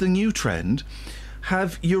here is the new trend,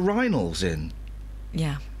 have urinals in.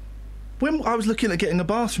 Yeah. When I was looking at getting a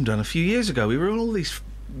bathroom done a few years ago, we were in all these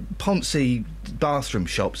poncy bathroom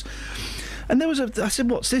shops, and there was I said,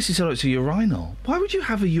 what's this? He said, oh, it's a urinal. Why would you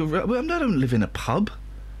have a urinal? Well, I don't live in a pub.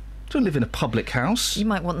 I don't live in a public house. You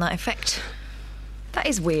might want that effect. That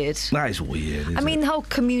is weird. That is weird, isn't I mean, it? the whole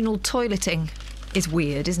communal toileting is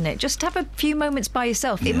weird, isn't it? Just have a few moments by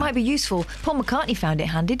yourself. It might be useful. Paul McCartney found it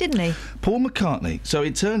handy, didn't he? Paul McCartney. So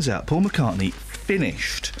it turns out Paul McCartney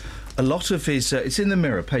finished a lot of his... it's in the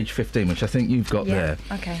Mirror, page 15, which I think you've got there.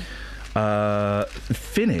 Okay.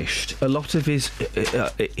 Finished a lot of his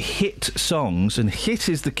hit songs, and hit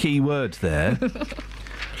is the key word there.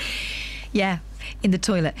 Yeah, in the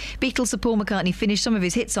toilet. Beatles Paul McCartney finished some of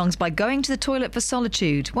his hit songs by going to the toilet for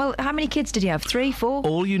solitude. Well, how many kids did he have? 3, 4?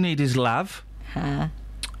 All You Need Is Love.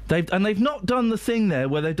 They've not done the thing there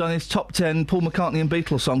where they've done his top 10 Paul McCartney and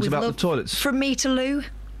Beatles songs about the toilets. From Me to Lou.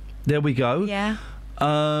 There we go. Yeah.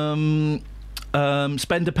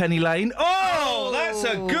 Spend a Penny Lane. Oh, that's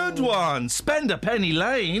That's a good one. Spend a Penny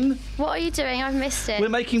Lane. What are you doing? I've missed it. We're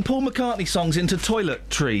making Paul McCartney songs into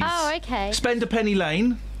toiletries. Oh, okay. Spend a Penny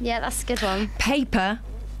Lane. Yeah, that's a good one. Paper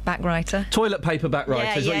backwriter. Toilet paper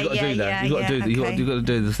backwriter is what you've got to do there. You've got to do you've got to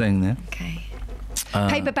do the thing there. Okay.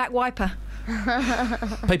 Paperback wiper.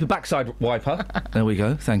 Paper backside wiper. There we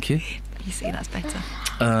go. Thank you. You see, that's better.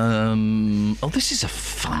 This is a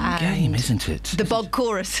fun game, isn't it? The bog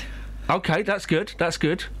chorus. Okay, that's good. That's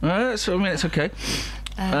good. It's okay.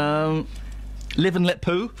 Live and let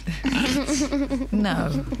poo. No.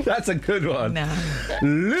 That's a good one. No.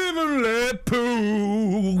 Live and let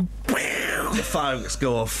poo. The fireworks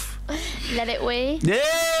go off. Let it wee.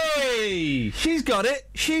 Yay! She's got it.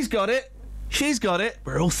 She's got it. She's got it.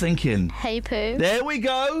 We're all thinking. Hey poo. There we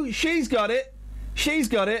go. She's got it. She's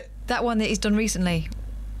got it. That one that he's done recently,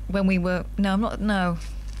 when we were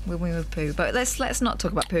when we were poo. But let's not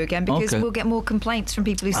talk about poo again because we'll get more complaints from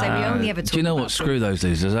people who say we only ever talk. Do you know about what? Screw those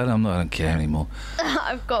losers. I don't care anymore.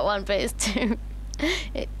 I've got one, but it's too.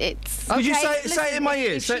 It's. Could you say it in my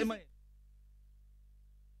ear? Say it in my ear.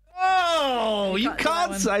 Oh, you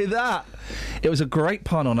can't say that. It was a great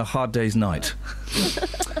pun on a hard day's night.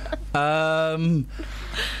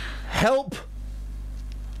 Help.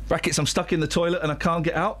 Brackets, I'm stuck in the toilet and I can't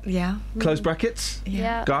get out. Yeah. Close brackets.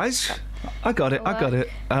 Yeah. Guys, I got it.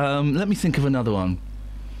 Let me think of another one.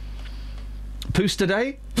 Poos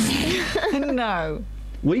today? No.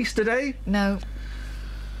 Weeks today? No.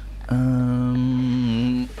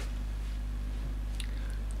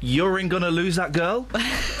 You're gonna lose that girl?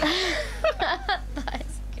 That's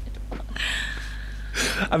good.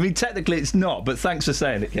 I mean, technically it's not, but thanks for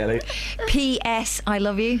saying it, Kelly. P.S. I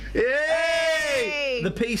love you. Yay! The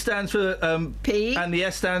P stands for P, and the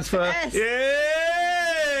S stands for S. Yay!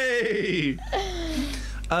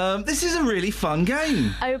 This is a really fun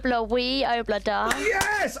game. Obla wee, obla da.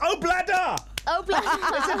 Yes! Oblada! Obla.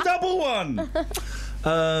 It's a double one.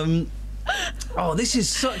 This is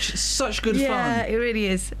such good fun. Yeah, it really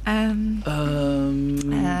is.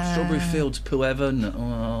 Strawberry Fields, whoever.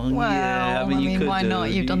 No, yeah, I mean, you could why do.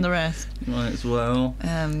 not? You've done the rest. Might as well.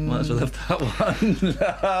 Might as well have that one.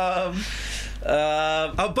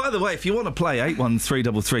 By the way, if you want to play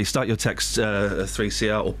 81333, start your text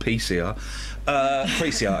 3CR or PCR.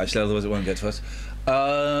 3CR actually, otherwise it won't get to us.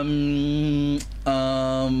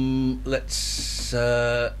 Let's.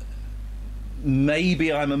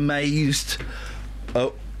 Maybe I'm amazed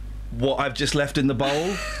at what I've just left in the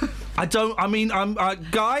bowl.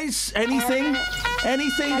 Guys, anything,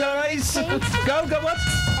 guys? Go, what?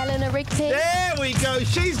 Eleanor Rigby. There we go.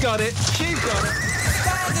 She's got it. Stand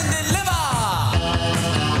and deliver.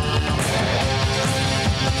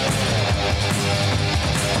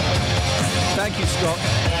 Thank you, Scott.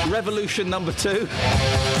 Revolution number 2.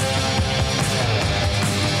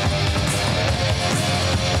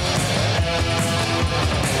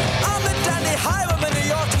 Highwayman who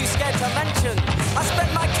you're too scared to mention. I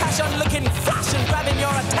spent my cash on looking flash and grabbing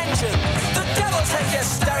your attention. The devil sent your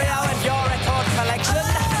stereo and your record collection.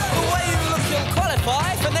 The way you look, you'll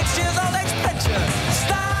qualify for next year's old age pension.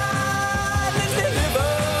 Stand and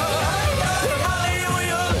deliver the money of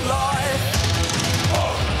your life.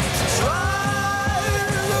 Try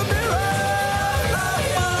the mirror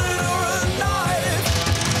like a little knife.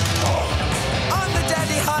 I'm the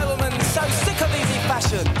dandy highwayman, so sick of easy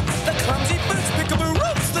fashion. The clumsy boots, pickable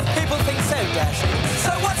ropes that people think so dashing.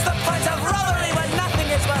 So what's the point of robbery when nothing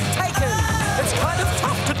is worth taking? It's kind of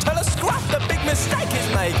tough to tell a scrap the big mistake is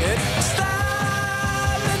making.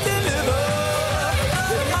 Stand and deliver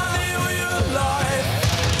the money of your life.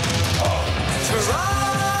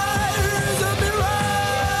 Try the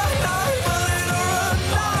mirror, like a little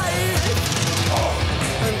knife.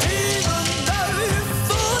 And even though you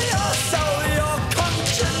fool your soul, your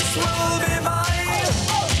conscience will be mine.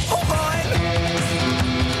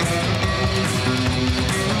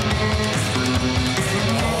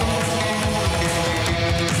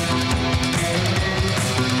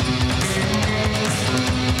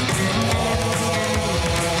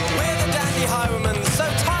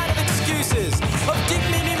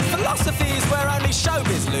 Philosophies where only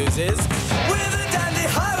showbiz loses. We're the dandy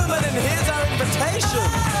highwaymen and here's our invitation.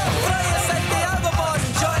 Throw your safety overboard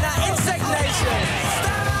and join our insect nation.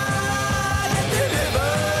 Stand and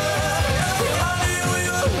deliver the money of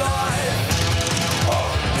your life.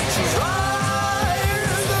 Try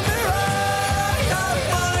the mirror, not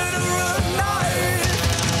a little knife.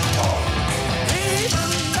 Even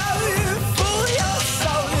though you fool your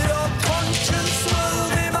soul, your conscience will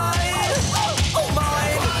be mine. Oh,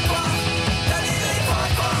 mine.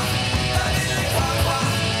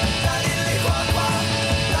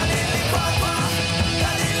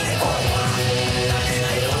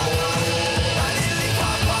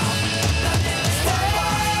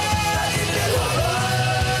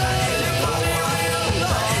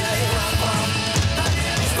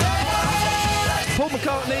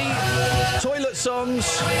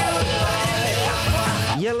 songs.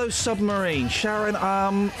 Yellow Submarine. Sharon,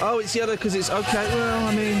 it's yellow because it's... OK, well,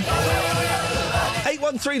 I mean...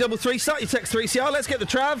 81333, start your text 3CR. Let's get the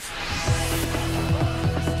Trav.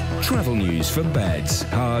 Travel news for beds,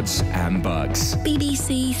 cards and bugs.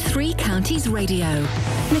 BBC Three Counties Radio.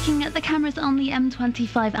 Looking at the cameras on the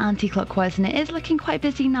M25 anti-clockwise, and it is looking quite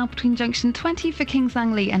busy now between junction 20 for Kings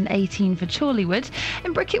Langley and 18 for Chorleywood.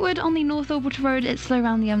 In Bricketwood on the North Orbital Road, it's slow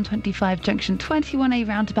around the M25 junction 21A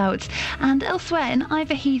roundabout, and elsewhere in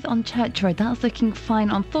Ivor Heath on Church Road, that's looking fine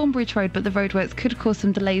on Thornbridge Road, but the roadworks could cause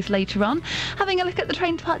some delays later on. Having a look at the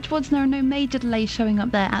train departure boards, there are no major delays showing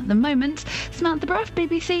up there at the moment. Samantha Bruff,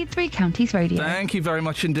 BBC Three Counties Radio. Thank you very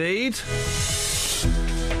much indeed.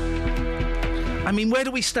 I mean, where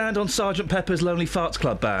do we stand on Sergeant Pepper's Lonely Farts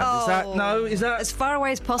Club Band? Oh, is that... No, is that... As far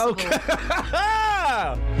away as possible. Okay.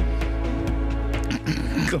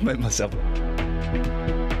 Can't make myself...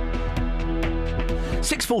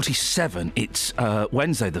 6:47, it's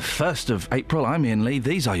Wednesday, the 1st of April. I'm Iain Lee.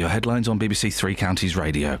 These are your headlines on BBC Three Counties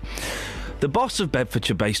Radio. The boss of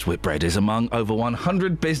Bedfordshire-based Whitbread is among over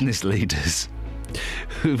 100 business leaders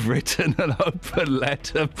who've written an open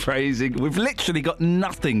letter praising... We've literally got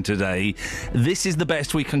nothing today. This is the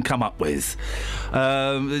best we can come up with.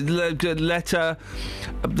 Letter...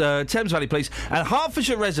 Thames Valley Police and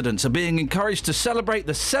Hertfordshire residents are being encouraged to celebrate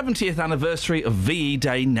the 70th anniversary of VE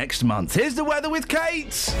Day next month. Here's the weather with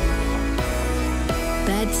Kate.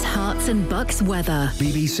 Beds, hearts and bucks weather.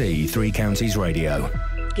 BBC Three Counties Radio.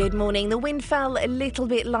 Good morning. The wind fell a little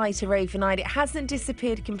bit lighter overnight. It hasn't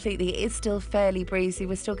disappeared completely. It is still fairly breezy.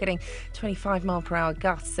 We're still getting 25 mile per hour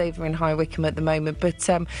gusts over in High Wycombe at the moment, but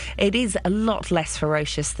it is a lot less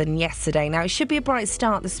ferocious than yesterday. Now, it should be a bright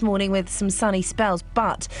start this morning with some sunny spells,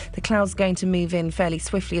 but the clouds are going to move in fairly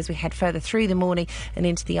swiftly as we head further through the morning and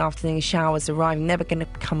into the afternoon. Showers arriving, never going to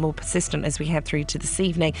become more persistent as we head through to this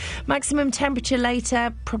evening. Maximum temperature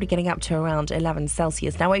later, probably getting up to around 11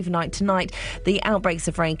 Celsius. Now, overnight tonight, the outbreaks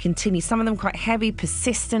of rain continue. Some of them quite heavy,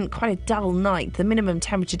 persistent, quite a dull night. The minimum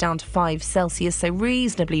temperature down to 5 Celsius, so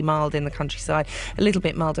reasonably mild in the countryside, a little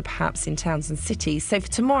bit milder perhaps in towns and cities. So for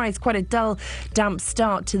tomorrow, it's quite a dull, damp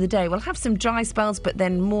start to the day. We'll have some dry spells, but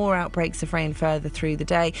then more outbreaks of rain further through the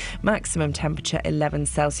day. Maximum temperature 11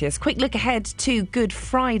 Celsius. Quick look ahead to Good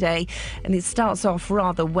Friday, and it starts off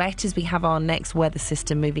rather wet as we have our next weather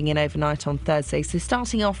system moving in overnight on Thursday. So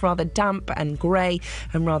starting off rather damp and grey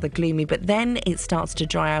and rather gloomy, but then it starts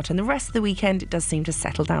to dry out, and the rest of the weekend it does seem to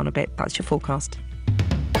settle down a bit. That's your forecast.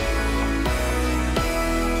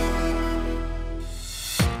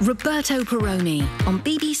 Roberto Perroni on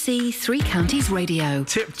BBC Three Counties Radio.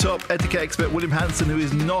 Tip-top etiquette expert William Hanson, who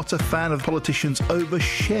is not a fan of politicians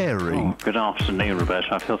oversharing. Oh, good afternoon, Roberto.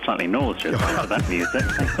 I feel slightly nauseous after that music.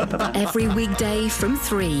 Every weekday from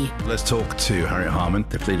 3. Let's talk to Harriet Harman,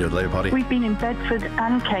 the leader of the Labour Party. We've been in Bedford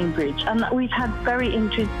and Cambridge, and we've had very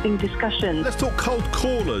interesting discussions. Let's talk cold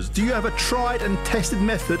callers. Do you have a tried and tested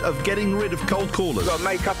method of getting rid of cold callers? You've got to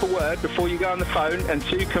make up a word before you go on the phone, and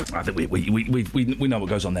so you can... I think we know what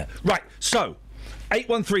goes on there. Right, so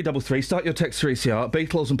 81333, start your text 3CR.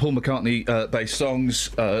 Beatles and Paul McCartney based songs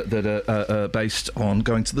that are based on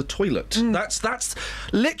going to the toilet. That's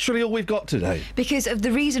literally all we've got today. Because of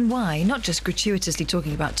the reason why, not just gratuitously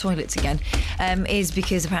talking about toilets again, is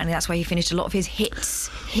because apparently that's where he finished a lot of his hits.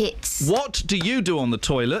 What do you do on the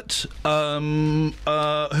toilet?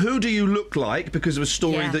 Who do you look like because of a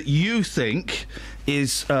story that you think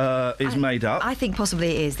is made up? I think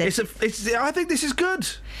possibly it is. I think this is good.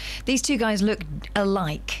 These two guys look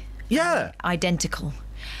alike. Yeah. Identical.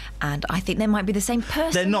 And I think they might be the same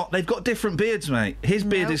person. They're not. They've got different beards, mate. His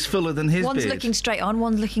beard is fuller than his beard. One's looking straight on,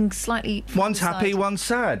 one's looking slightly... One's happy, one's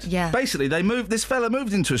sad. Yeah. Basically, this fella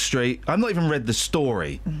moved into a street. I've not even read the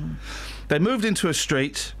story. They moved into a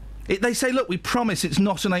street. They say, look, we promise it's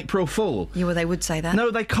not an April Fool. Yeah, well, they would say that.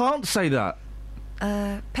 No, they can't say that.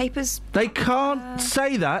 Papers? They can't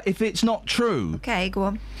say that if it's not true. OK, go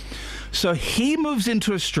on. So he moves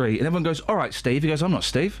into a street and everyone goes, all right, Steve. He goes, I'm not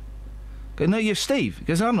Steve. I go, no, you're Steve. He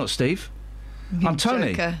goes, I'm not Steve. I'm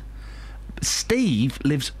Tony. Joker. Steve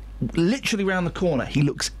lives literally round the corner. He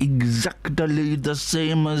looks exactly the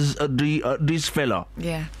same as this fella.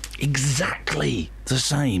 Yeah. Exactly the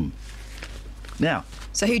same. Now...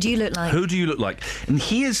 So who do you look like? Who do you look like? And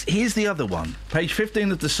here's the other one. Page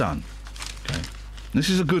 15 of The Sun. Okay. This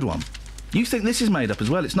is a good one. You think this is made up as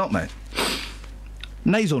well? It's not, mate.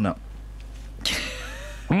 Nasal nut.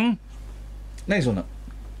 Nasal nut.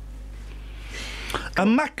 A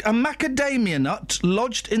macadamia nut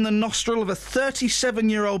lodged in the nostril of a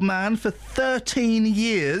 37-year-old man for 13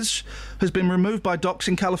 years has been removed by docs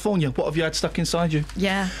in California. What have you had stuck inside you?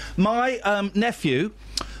 Yeah. My nephew,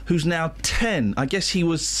 who's now 10, I guess he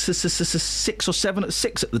was 6 or 7 at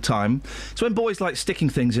 6 at the time. It's when boys like sticking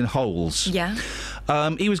things in holes. Yeah.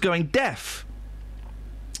 He was going deaf.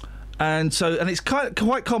 And it's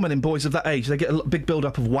quite common in boys of that age. They get a big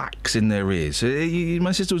build-up of wax in their ears.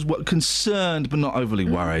 My sister was concerned but not overly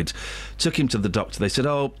worried. Took him to the doctor. They said,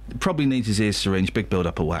 probably needs his ears syringed, big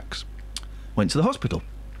build-up of wax. Went to the hospital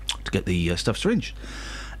to get the stuff syringed.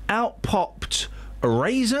 Out popped a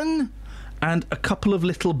raisin and a couple of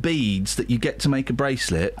little beads that you get to make a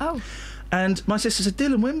bracelet. Oh. And my sister said,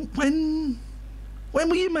 Dylan, when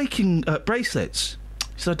were you making bracelets?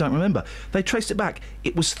 He said, I don't remember. They traced it back.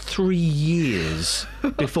 It was 3 years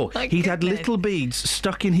before. He'd had little beads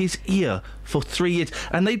stuck in his ear for 3 years,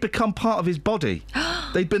 and they'd become part of his body.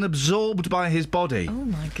 They'd been absorbed by his body. Oh,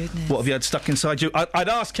 my goodness. What have you had stuck inside you? I'd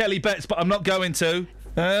ask Kelly Betts, but I'm not going to.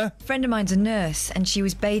 A friend of mine's a nurse, and she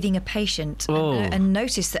was bathing a patient and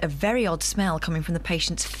noticed that a very odd smell coming from the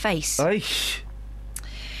patient's face.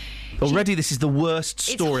 Already, this is the worst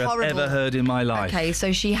story I've ever heard in my life. OK,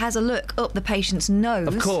 so she has a look up the patient's nose.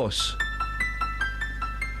 Of course.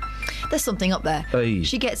 There's something up there.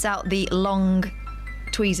 She gets out the long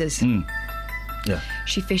tweezers. Yeah.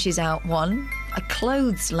 She fishes out 1, a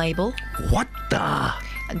clothes label. What the?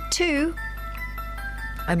 And 2,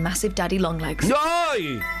 a massive daddy long legs.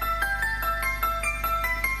 Aye!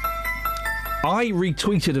 I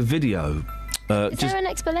retweeted a video. Is there an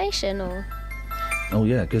explanation or...? Oh,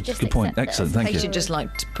 yeah, good point. Excellent, thank you. Patient just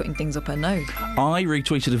liked putting things up her nose. I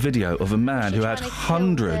retweeted a video of a man who had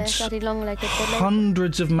hundreds of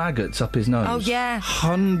maggots up his nose. Oh, yeah.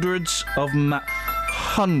 Hundreds of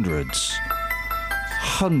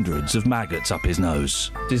maggots up his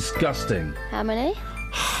nose. Disgusting. How many?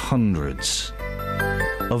 Hundreds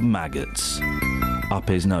of maggots up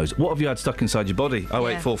his nose. What have you had stuck inside your body?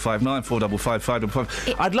 08459 455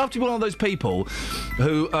 555. I'd love to be one of those people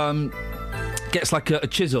who gets like a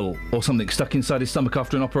chisel or something stuck inside his stomach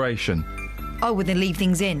after an operation. Oh, when they leave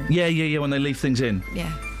things in? Yeah, when they leave things in. Yeah.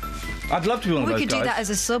 I'd love to be one of those guys. We could do that as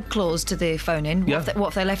a sub-clause to the phone-in. Yeah. What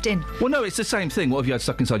if they're left in? Well, no, it's the same thing. What have you had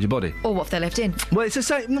stuck inside your body? Or what if they're left in? Well, it's the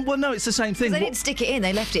same... Well, no, it's the same thing. They didn't stick it in,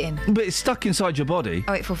 they left it in. But it's stuck inside your body.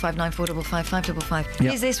 08459 455 555.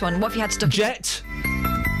 Yeah. Here's this one. What have you had stuck Jet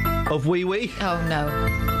of wee-wee. Oh, no.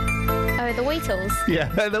 Oh, the Weetles. Yeah,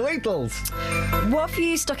 the Weetles. What have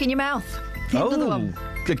you stuck in your mouth? Another one.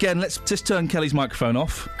 Again, let's just turn Kelly's microphone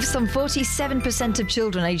off. Some 47% of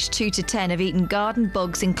children aged 2 to 10 have eaten garden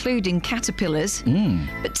bugs, including caterpillars,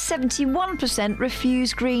 but 71%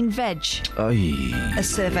 refuse green veg, a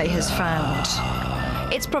survey has found.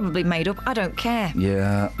 It's probably made up, I don't care.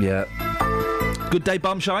 Yeah. Good day,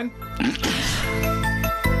 Bumshine.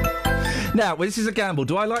 Now, this is a gamble.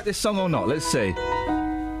 Do I like this song or not? Let's see.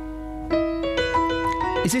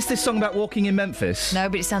 Is this song about walking in Memphis? No,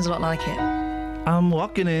 but it sounds a lot like it. I'm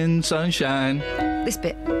walking in sunshine. This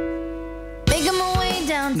bit. Making my way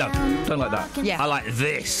downtown. No, don't like that. Yeah. I like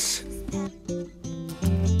this.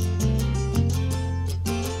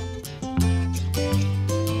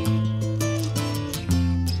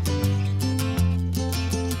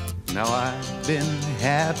 Now I've been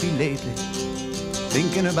happy lately,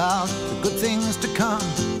 thinking about the good things to come,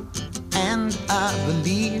 and I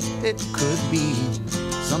believe it could be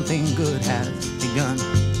something good has begun.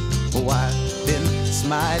 Oh, I've been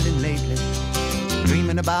smiling lately,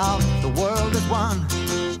 dreaming about the world as one,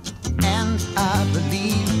 and I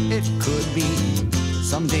believe it could be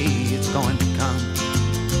someday it's going to come.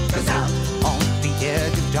 'Cause out on the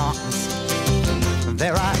edge of darkness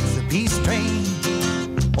there rides a peace train.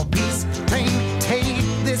 Oh, peace train, take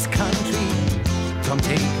this country, come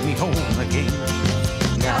take me home again.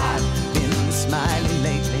 Now I've been smiling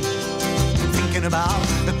lately, thinking about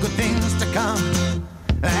the good things to come,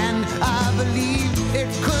 and I believe it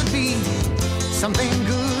could be something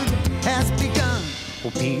good has begun.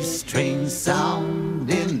 Oh, peace train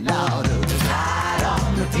sounding louder, ride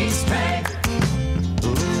on the peace train.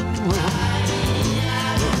 Ooh,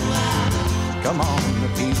 come on, the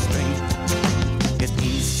peace train. It's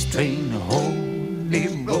peace train, holy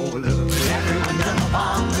roller. Everyone jump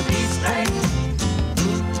on the peace train.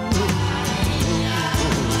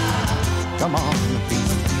 Come on, the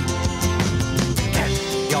peace train. Get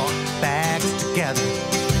your bags together.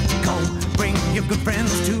 Go bring your good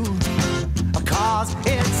friends too. 'Cause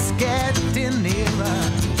it's getting nearer.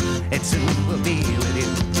 It soon will be with you.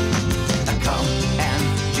 Come and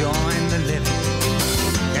join the living.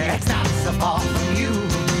 It's not so far from you.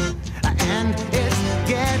 And it's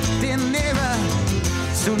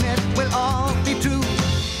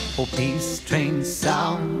train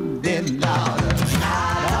sounding louder.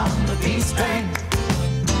 Ride on the peace train.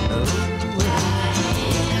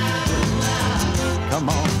 Come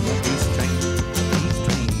on, the peace train, peace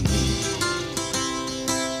train.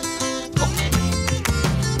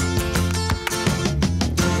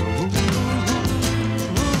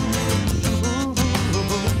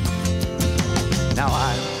 Now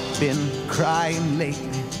I've been crying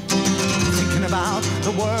lately, thinking about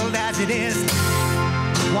the world as it is.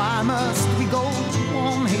 Why must we go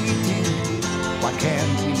on hating? Why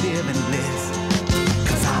can't we live in bliss?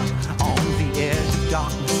 'Cause out on the edge of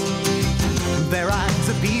darkness there rides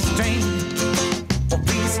a peace train. Oh,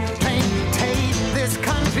 peace train, take this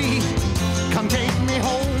country, come take me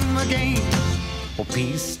home again. Oh,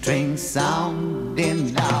 peace train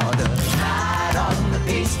sounding louder. Ride on the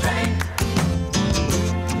peace train.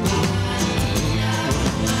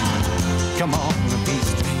 Come on, the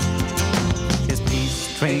peace train. It's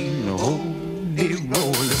peace train, holy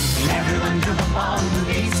roller. Everyone jump on the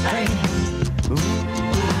peace train. Ooh.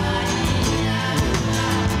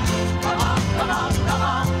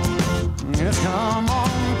 Yes, come on,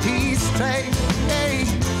 peace train. Hey,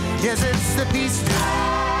 yes, it's the peace train.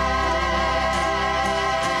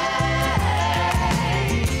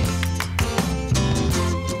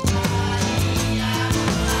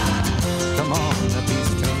 Come on, the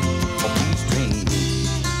peace train, oh, peace train.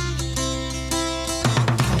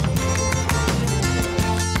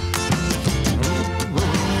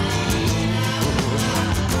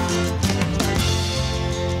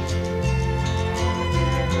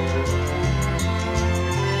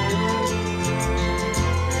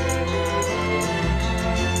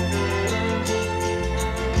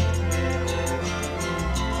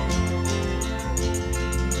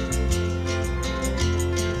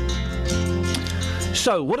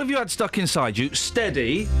 So, what have you had stuck inside you?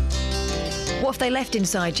 Steady. What have they left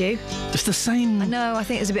inside you? It's the same. I know, I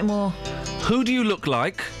think there's a bit more. Who do you look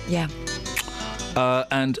like? Yeah.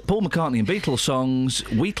 And Paul McCartney and Beatles songs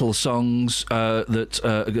that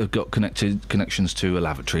have got connections to a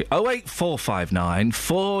lavatory. 08459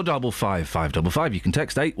 455 555. You can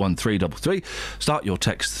text 81333. Start your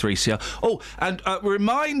text 3CR. Oh, and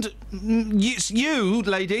remind you,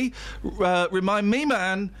 lady, remind me,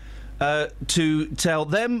 man, to tell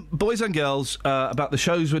them, boys and girls, about the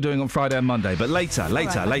shows we're doing on Friday and Monday. But later.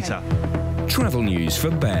 Travel news for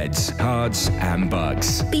beds, cards and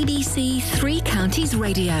bugs. BBC Three Counties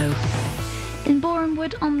Radio. In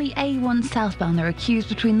Borehamwood on the A1 southbound, there are queues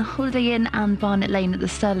between the Holiday Inn and Barnet Lane at the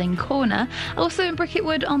Stirling corner. Also in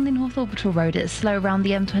Bricketwood on the North Orbital Road, it's slow around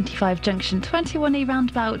the M25 junction 21E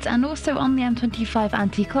roundabout, and also on the M25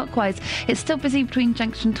 anti-clockwise, it's still busy between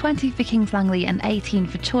junction 20 for Kings Langley and 18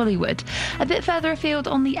 for Chorleywood. A bit further afield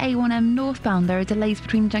on the A1M northbound, there are delays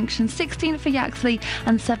between junction 16 for Yaxley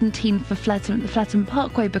and 17 for Fletton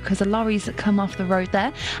Parkway because of lorries that come off the road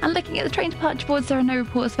there. And looking at the train departure boards, there are no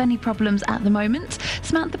reports of any problems at the moment.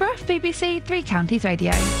 Samantha Bruff, BBC Three Counties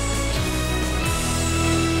Radio.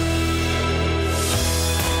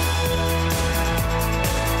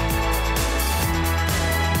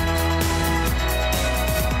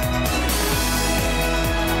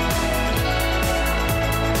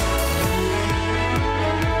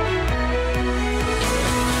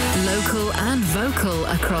 Local and vocal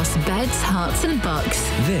across beds, hearts and bucks.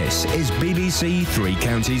 This is BBC Three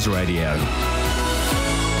Counties Radio.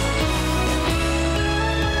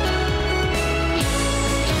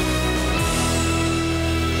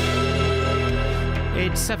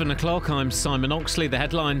 It's 7 o'clock. I'm Simon Oxley. The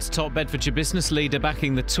headlines: top Bedfordshire business leader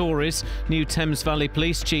backing the Tories. New Thames Valley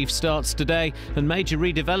Police Chief starts today, and major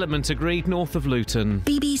redevelopment agreed north of Luton.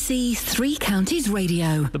 BBC Three Counties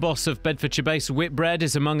Radio. The boss of Bedfordshire-based Whitbread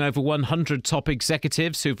is among over 100 top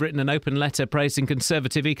executives who've written an open letter praising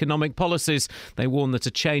Conservative economic policies. They warn that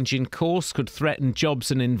a change in course could threaten jobs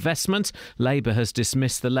and investment. Labour has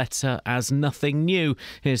dismissed the letter as nothing new.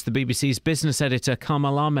 Here's the BBC's business editor,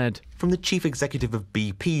 Kamal Ahmed. From the chief executive of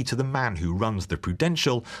BP to the man who runs the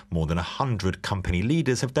Prudential, more than 100 company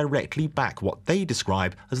leaders have directly backed what they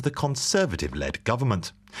describe as the Conservative-led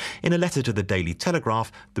government. In a letter to the Daily Telegraph,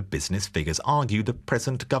 the business figures argue the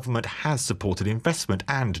present government has supported investment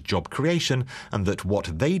and job creation, and that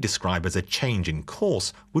what they describe as a change in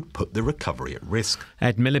course would put the recovery at risk.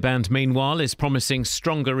 Ed Miliband, meanwhile, is promising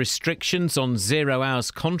stronger restrictions on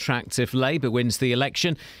zero-hours contracts if Labour wins the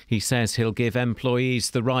election. He says he'll give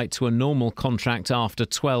employees the right to a normal contract after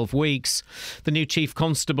 12 weeks. The new Chief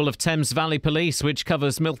Constable of Thames Valley Police, which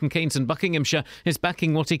covers Milton Keynes and Buckinghamshire, is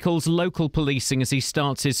backing what he calls local policing as he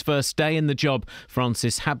starts It's his first day in the job.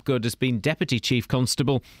 Francis Habgood has been Deputy Chief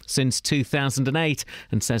Constable since 2008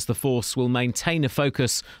 and says the force will maintain a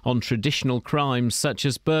focus on traditional crimes such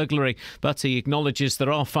as burglary. But he acknowledges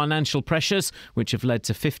there are financial pressures which have led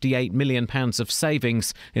to £58 million of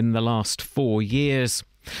savings in the last 4 years.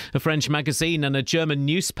 A French magazine and a German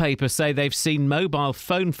newspaper say they've seen mobile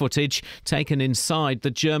phone footage taken inside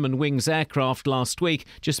the Germanwings aircraft last week,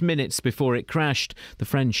 just minutes before it crashed. The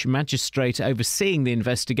French magistrate overseeing the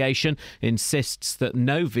investigation insists that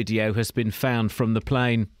no video has been found from the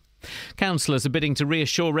plane. Councillors are bidding to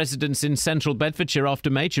reassure residents in central Bedfordshire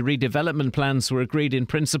after major redevelopment plans were agreed in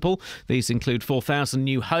principle. These include 4,000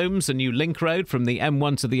 new homes, a new link road from the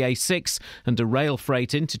M1 to the A6 and a rail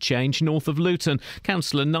freight interchange north of Luton.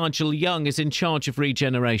 Councillor Nigel Young is in charge of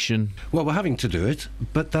regeneration. Well, we're having to do it,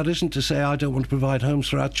 but that isn't to say I don't want to provide homes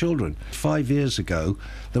for our children. 5 years ago,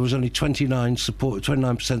 there was only 29% support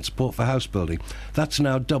for house building. That's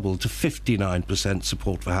now doubled to 59%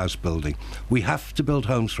 support for house building. We have to build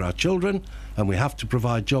homes for our children, and we have to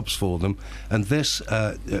provide jobs for them, and this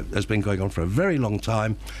has been going on for a very long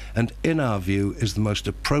time, and in our view is the most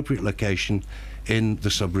appropriate location in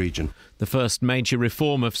the sub-region. The first major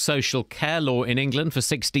reform of social care law in England for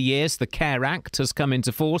 60 years, the Care Act, has come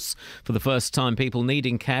into force. For the first time, people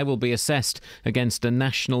needing care will be assessed against a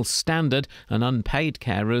national standard, and unpaid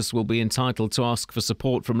carers will be entitled to ask for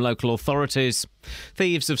support from local authorities.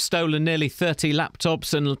 Thieves have stolen nearly 30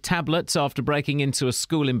 laptops and tablets after breaking into a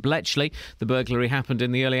school in Bletchley. The burglary happened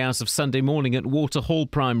in the early hours of Sunday morning at Waterhall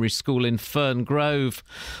Primary School in Fern Grove.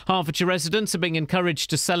 Hertfordshire residents are being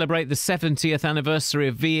encouraged to celebrate the 70th anniversary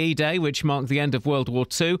of VE Day, which marked the end of World War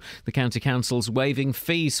II. The County Council's waiving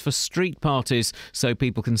fees for street parties so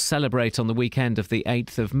people can celebrate on the weekend of the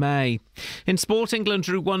 8th of May. In sport, England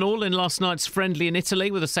drew 1-1 in last night's friendly in Italy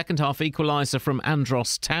with a second-half equaliser from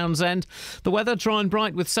Andros Townsend. The weather dry and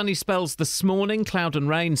bright with sunny spells this morning, cloud and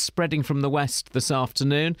rain spreading from the west this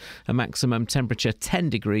afternoon, a maximum temperature 10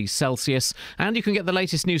 degrees Celsius. And you can get the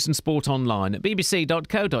latest news and sport online at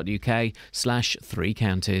bbc.co.uk/3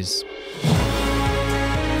 counties.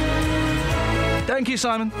 Thank you,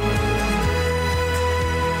 Simon.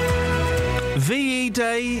 VE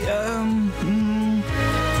Day,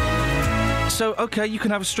 so, OK, you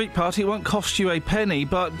can have a street party. It won't cost you a penny,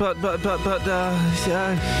 but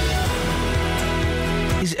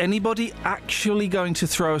is anybody actually going to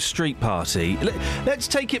throw a street party? Let's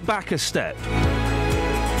take it back a step.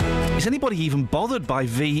 Is anybody even bothered by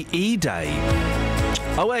VE Day?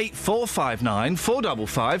 08459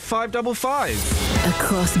 455 555.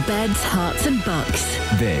 Across beds, hearts and bucks.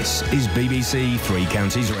 This is BBC Three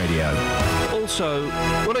Counties Radio. Also,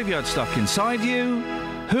 what have you had stuck inside you?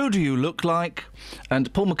 Who do you look like?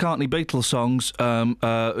 And Paul McCartney Beatles songs,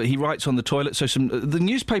 he writes on the toilet. So the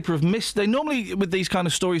newspaper have missed... They normally, with these kind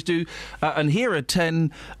of stories, do... and here are 10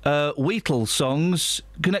 Beatles songs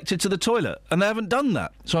connected to the toilet. And they haven't done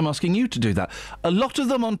that. So I'm asking you to do that. A lot of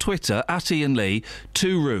them on Twitter, at Iain Lee,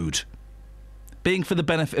 too rude. Being for the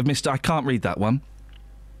benefit of Mr... I can't read that one.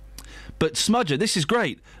 But Smudger, this is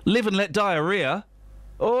great. Live and let diarrhea...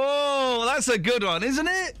 Oh, that's a good one, isn't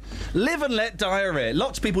it? Live and let diarrhea.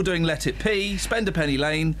 Lots of people doing Let It Pee, Spend a Penny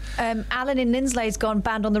Lane. Alan in Linslay's gone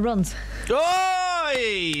banned on the runs.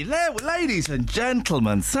 Oi! Ladies and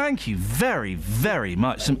gentlemen, thank you very, very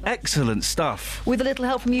much. Some excellent stuff. With a little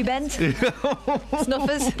help from you, Ben.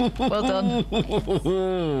 Snuffers. Well done.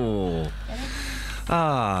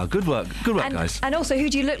 Ah, good work. Good work, guys. And also, who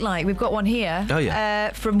do you look like? We've got one here. Oh,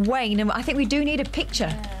 yeah. From Wayne, and I think we do need a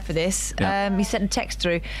picture for this. Yeah. He sent a text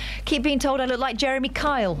through. Keep being told I look like Jeremy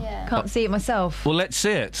Kyle. Yeah. Can't see it myself. Well, let's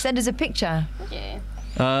see it. Send us a picture. Yeah.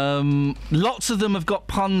 Lots of them have got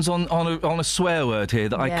puns on a swear word here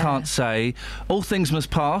that I can't say. All Things Must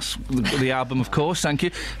Pass, the album, of course, thank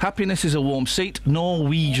you. Happiness is a Warm Seat,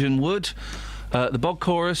 Norwegian Wood, the Bog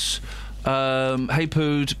Chorus, Hey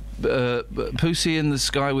Pood, Pussy in the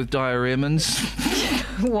Sky with Diarrheamans.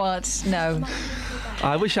 What? No.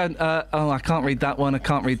 I wish I can't read that one, I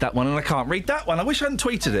can't read that one, and I can't read that one. I wish I hadn't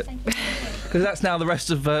tweeted it. Because that's now the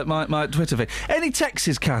rest of my Twitter feed. Any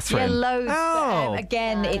texts, Catherine? Yeah, loads. Oh.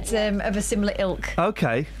 Again, it's of a similar ilk.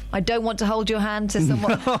 OK. I don't want to hold your hand to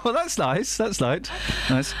someone. Oh, that's nice. That's nice.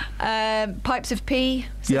 Pipes of Pea,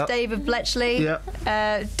 says Dave of Bletchley.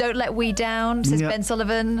 Don't Let We Down, says Ben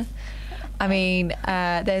Sullivan. I mean,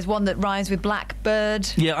 there's one that rhymes with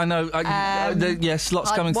Blackbird. Yeah, I know. Yes,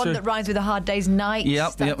 lots coming through. One that rhymes with A Hard Day's Night.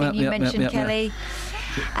 Yep, you mentioned, Kelly.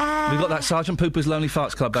 We've got that Sergeant Pooper's Lonely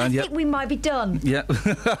Farts Club band. I think we might be done. Yeah.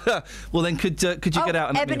 Well, then could you get out?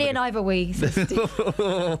 And Ebony and Ivory. It's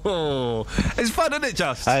fun, isn't it,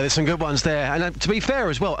 Just? There's some good ones there. And to be fair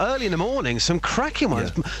as well, early in the morning, some cracking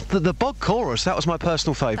ones. Yeah. The Bog Chorus, that was my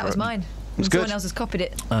personal favourite. That was mine. It's good. Someone else has copied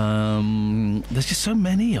it. There's just so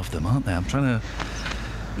many of them, aren't there? I'm trying to...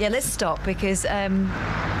 Yeah, let's stop because...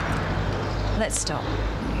 let's stop.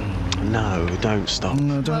 No, don't stop.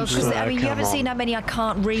 No, don't stop. I mean, you haven't seen how many I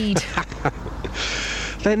can't read.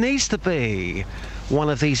 There needs to be one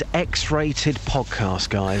of these X-rated podcasts,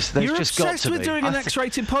 guys. There's You're just got to be. obsessed with doing an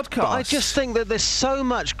X-rated podcast. But I just think that there's so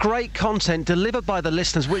much great content delivered by the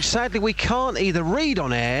listeners, which sadly we can't either read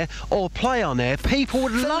on air or play on air. People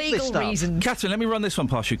would love this stuff. Reasons. Catherine, let me run this one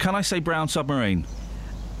past you. Can I say Brown Submarine?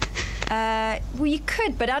 Well, you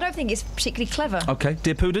could, but I don't think it's particularly clever. OK.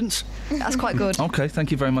 Dear Prudence? That's quite good. OK,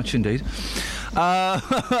 thank you very much indeed.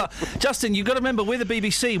 Justin, you've got to remember, we're the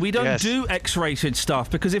BBC. We don't do X-rated stuff,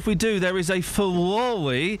 because if we do, there is a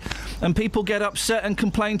furore and people get upset and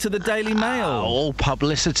complain to the Daily Mail. All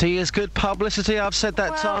publicity is good publicity. I've said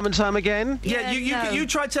that time and time again. Yeah, you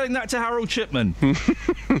try telling that to Harold Shipman.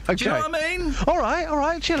 Okay. Do you know what I mean? All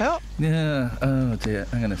right, chill out. Yeah, oh dear,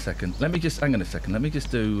 hang on a second. Let me just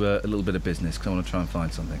do a little bit of business, because I want to try and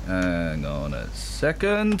find something. Hang on a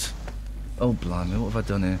second. Oh, blimey, what have I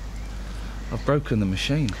done here? I've broken the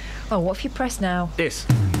machine. Oh, what have you pressed now? Yes.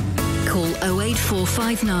 Call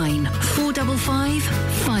 08459 455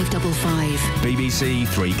 555. BBC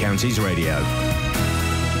Three Counties Radio.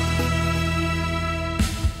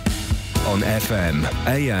 On FM,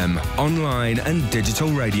 AM, online and digital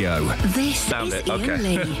radio. This is Iain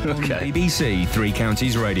Lee. Okay. BBC Three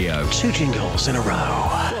Counties Radio. 2 jingles in a row.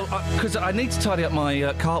 Well, because I need to tidy up my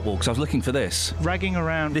cartwalk, because I was looking for this. Ragging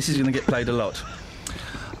around. This is going to get played a lot.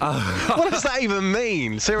 What does that even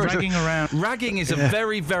mean? Seriously. Ragging around. Ragging is a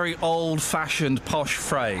very, very old-fashioned, posh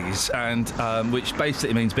phrase, and which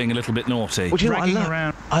basically means being a little bit naughty. Well, you know,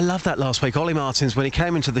 around. I love that last week. Ollie Martins, when he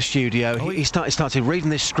came into the studio, he started reading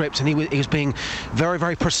this script, and he was being very,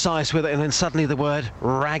 very precise with it, and then suddenly the word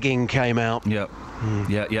ragging came out. Yep.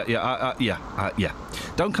 Yeah.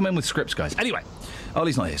 Don't come in with scripts, guys. Anyway.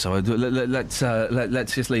 Ollie's not here, so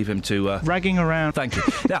let's just leave him to... Ragging around. Thank you.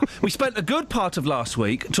 Now, we spent a good part of last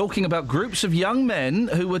week talking about groups of young men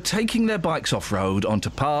who were taking their bikes off-road onto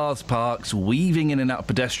paths, parks, weaving in and out of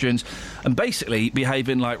pedestrians, and basically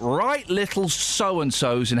behaving like right little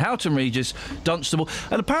so-and-sos in Houghton Regis, Dunstable,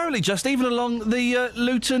 and apparently just even along the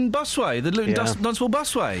Luton busway, the Dunstable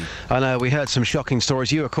busway. I know, we heard some shocking stories.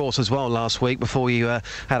 You, of course, as well, last week, before you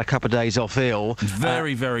had a couple of days off ill.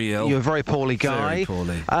 Very, very ill. You were a very poorly guy.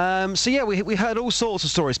 Poorly. So yeah, we heard all sorts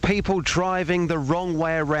of stories. People driving the wrong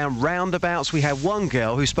way around roundabouts. We had one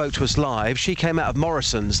girl who spoke to us live. She came out of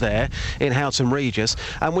Morrison's there in Houghton Regis,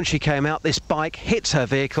 and when she came out, this bike hit her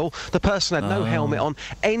vehicle. The person had no helmet on,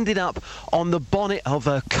 ended up on the bonnet of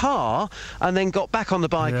a car, and then got back on the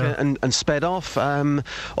bike and sped off.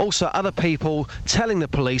 Also, other people telling the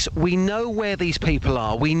police, we know where these people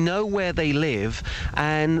are, we know where they live,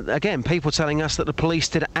 and again, people telling us that the police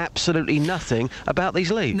did absolutely nothing about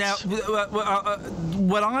these leads. Now,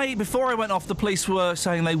 before I went off, the police were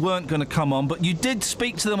saying they weren't going to come on, but you did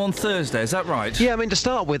speak to them on Thursday, is that right? Yeah, I mean, to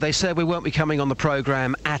start with, they said we won't be coming on the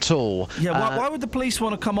programme at all. Yeah, why would the police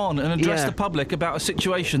want to come on and address the public about a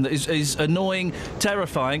situation that is annoying,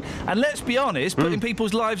 terrifying, and let's be honest, putting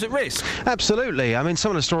people's lives at risk? Absolutely. I mean,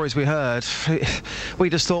 some of the stories we heard, we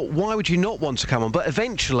just thought, why would you not want to come on? But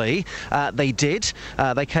eventually, they did.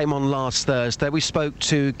 They came on last Thursday. We spoke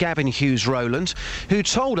to Gavin Hughes-Rowland, who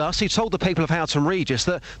told the people of Houghton Regis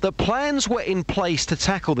that plans were in place to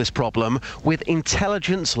tackle this problem with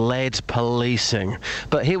intelligence-led policing.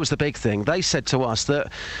 But here was the big thing. They said to us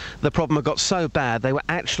that the problem had got so bad they were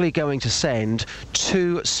actually going to send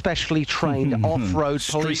 2 specially trained off-road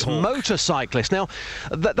police motorcyclists. Now,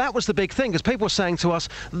 that was the big thing, because people were saying to us,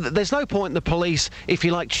 there's no point in the police, if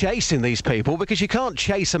you like, chasing these people, because you can't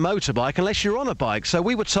chase a motorbike unless you're on a bike. So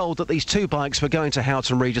we were told that these 2 bikes were going to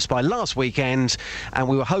Houghton Regis by last weekend, and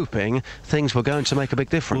we were hoping things were going to make a big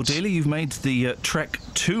difference. Well, Dealey, you've made the trek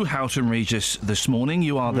to Houghton Regis this morning.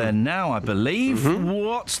 You are there now, I believe.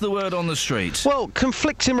 What's the word on the street? Well,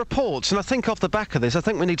 conflicting reports, and I think off the back of this, I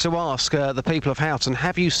think we need to ask the people of Houghton,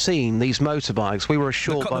 have you seen these motorbikes? We were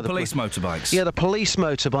assured by the police motorbikes. Yeah, the police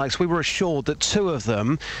motorbikes. We were assured that 2 of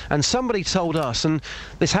them, and somebody told us, and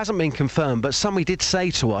this hasn't been confirmed, but somebody did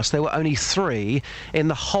say to us there were only 3 in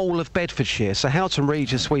the whole of Bedfordshire. So Houghton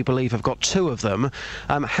Regis, we believe, have got 2 of of them.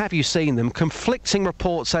 Have you seen them? Conflicting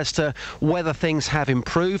reports as to whether things have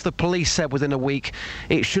improved. The police said within a week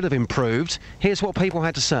it should have improved. Here's what people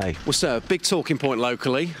had to say. Well, sir, big talking point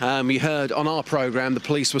locally. You heard on our programme the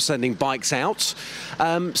police were sending bikes out.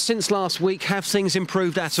 Since last week, have things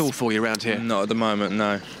improved at all for you around here? Not at the moment,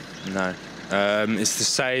 no. It's the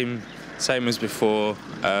same as before.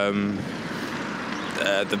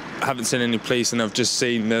 Haven't seen any police, and I've just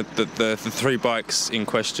seen the 3 bikes in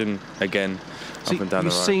question again. So up and down the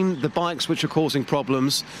road. You've seen the bikes which are causing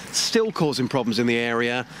problems, still causing problems in the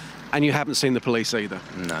area, and you haven't seen the police either?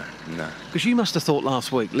 No. Because you must have thought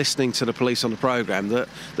last week, listening to the police on the programme, that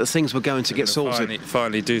things were going to get sorted.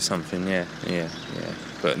 Finally do something, yeah.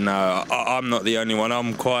 But no, I'm not the only one.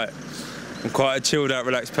 I'm quite a chilled out,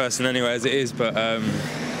 relaxed person anyway, as it is. But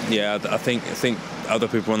yeah, I think other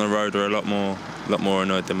people on the road are a lot more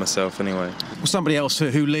annoyed than myself anyway. Well, somebody else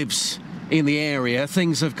who lives in the area,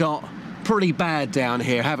 things have got pretty bad down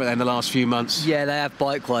here, haven't they, in the last few months? Yeah, they have,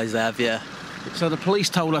 bike-wise, they have, yeah. So the police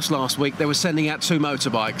told us last week they were sending out 2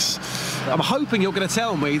 motorbikes. I'm hoping you're going to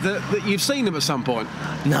tell me that you've seen them at some point.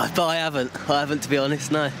 No, but I haven't, to be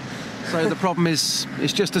honest, no. So the problem is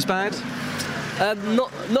just as bad?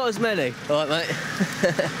 Not as many, all right, mate.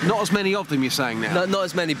 Not as many of them, you're saying now? No, not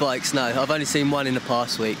as many bikes, no. I've only seen one in the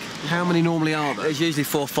past week. How many normally are there? There's usually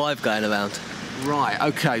 4 or 5 going around. Right,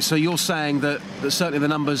 OK, so you're saying that certainly the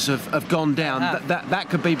numbers have gone down. That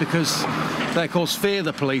could be because they, of course, fear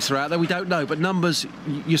the police are out there. We don't know, but numbers,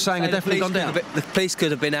 you're saying, are definitely gone down? The police could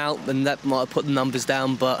have been out and that might have put the numbers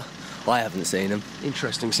down, but I haven't seen them.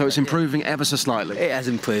 Interesting, so it's improving ever so slightly? It has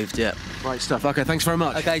improved, yeah. Right stuff. OK, thanks very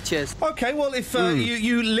much. OK, cheers. OK, well, if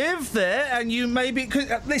you live there and you maybe...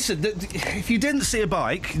 Listen, if you didn't see a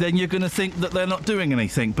bike, then you're going to think that they're not doing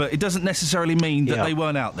anything, but it doesn't necessarily mean that they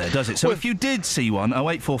weren't out there, does it? So if you did see one,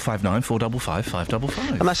 08459 455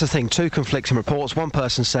 555. And that's the thing, 2 conflicting reports. One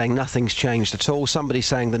person saying nothing's changed at all, somebody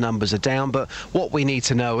saying the numbers are down, but what we need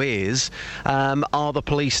to know is, are the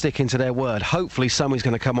police sticking to their word? Hopefully somebody's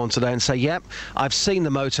going to come on today and say, yep, I've seen the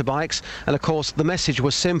motorbikes, and of course the message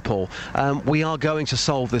was simple. We are going to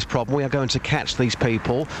solve this problem. We are going to catch these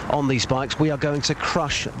people on these bikes. We are going to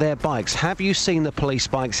crush their bikes. Have you seen the police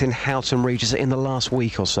bikes in Houghton Regis in the last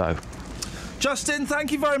week or so? Justin,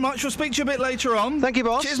 thank you very much. We'll speak to you a bit later on. Thank you,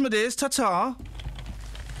 boss. Cheers, my dears. Ta-ta.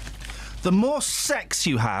 The more sex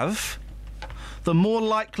you have, the more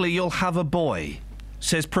likely you'll have a boy,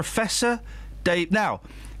 says Professor Dave... Now,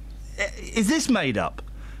 is this made up?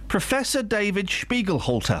 Professor David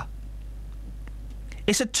Spiegelhalter.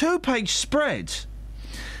 It's a 2-page spread.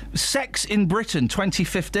 Sex in Britain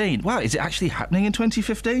 2015. Wow, is it actually happening in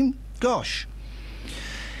 2015? Gosh.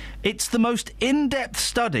 It's the most in-depth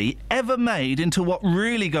study ever made into what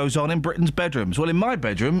really goes on in Britain's bedrooms. Well, in my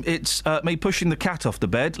bedroom, it's me pushing the cat off the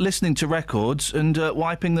bed, listening to records and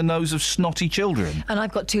wiping the nose of snotty children. And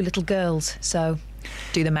I've got 2 little girls, so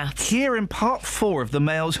do the maths. Here in part 4 of the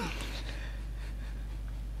males...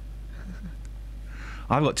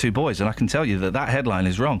 I've got 2 boys, and I can tell you that headline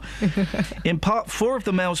is wrong. In part 4 of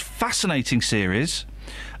the Mail's fascinating series,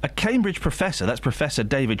 a Cambridge professor, that's Professor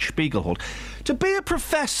David Spiegelhalter. To be a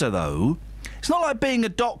professor, though, it's not like being a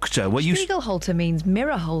doctor where you... Spiegelhalter means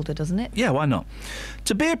mirror holder, doesn't it? Yeah, why not?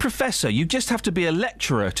 To be a professor, you just have to be a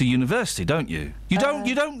lecturer to university, don't you? You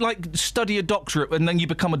don't like study a doctorate and then you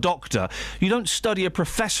become a doctor. You don't study a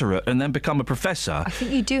professorate and then become a professor. I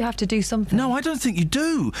think you do have to do something. No, I don't think you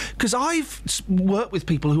do, because I've worked with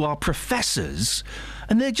people who are professors,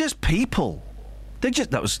 and they're just people. They're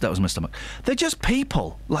just that was my stomach. They're just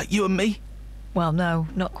people like you and me. Well, no,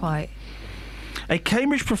 not quite. A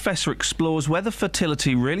Cambridge professor explores whether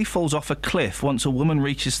fertility really falls off a cliff once a woman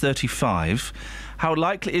reaches 35, how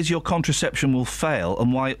likely is your contraception will fail,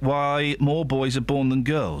 and why more boys are born than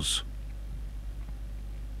girls.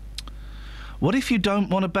 What if you don't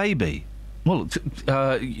want a baby? Well,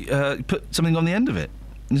 put something on the end of it,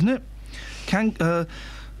 isn't it?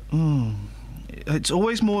 It's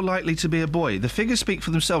always more likely to be a boy. The figures speak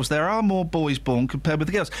for themselves. There are more boys born compared with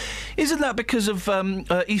the girls. Isn't that because of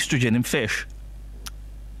oestrogen in fish?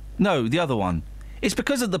 No, the other one. It's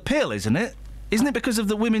because of the pill, isn't it? Isn't it because of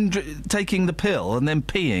the women taking the pill and then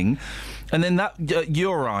peeing, and then that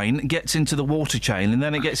urine gets into the water chain, and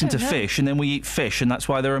then it gets into fish, and then we eat fish, and that's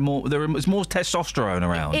why there's more testosterone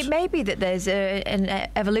around? It may be that there's an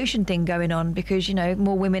evolution thing going on because, you know,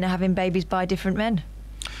 more women are having babies by different men.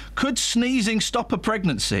 Could sneezing stop a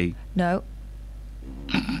pregnancy? No.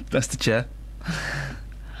 That's the chair.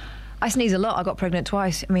 I sneeze a lot. I got pregnant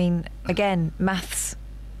twice. I mean, again, maths.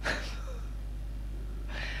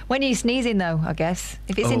 When are you sneezing, though, I guess?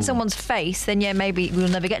 If it's in someone's face, then, yeah, maybe we'll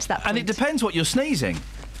never get to that point. And it depends what you're sneezing.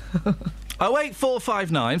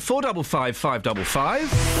 08459 455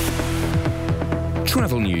 555.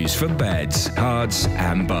 Travel news for beds, cards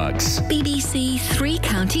and bugs. BBC Three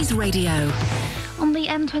Counties Radio. On the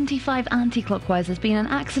M25 anti-clockwise, there's been an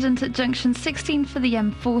accident at junction 16 for the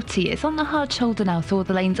M40. It's on the hard shoulder now, so all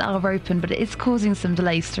the lanes are open, but it is causing some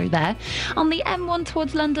delays through there. On the M1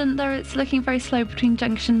 towards London, there it's looking very slow between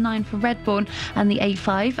junction 9 for Redbourne and the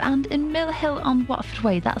A5. And in Mill Hill on Watford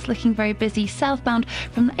Way, that's looking very busy southbound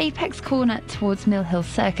from the Apex corner towards Mill Hill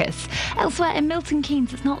Circus. Elsewhere in Milton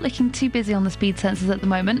Keynes, it's not looking too busy on the speed sensors at the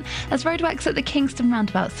moment. There's roadworks at the Kingston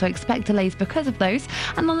roundabout, so expect delays because of those.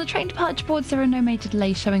 And on the train departure boards, there are no major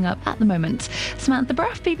delays showing up at the moment. Samantha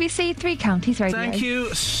Bruff, BBC Three Counties Radio. Thank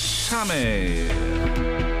you, Sammy.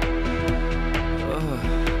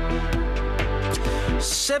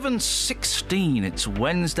 7:16. It's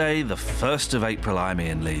Wednesday, the 1st of April. I'm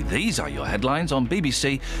Iain Lee. These are your headlines on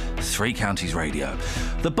BBC Three Counties Radio.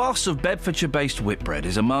 The boss of Bedfordshire-based Whitbread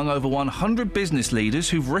is among over 100 business leaders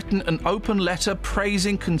who've written an open letter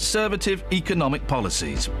praising Conservative economic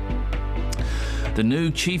policies. The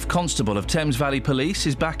new Chief Constable of Thames Valley Police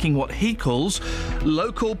is backing what he calls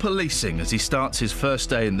local policing as he starts his first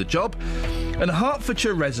day in the job. And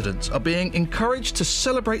Hertfordshire residents are being encouraged to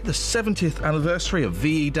celebrate the 70th anniversary of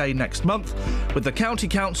VE Day next month, with the County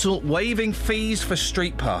Council waiving fees for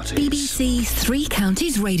street parties. BBC Three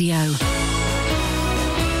Counties Radio.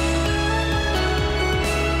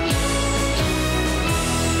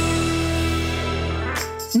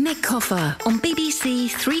 Nick Coffer on BBC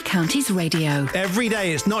Three Counties Radio. Every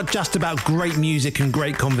day it's not just about great music and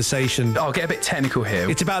great conversation. I'll get a bit technical here.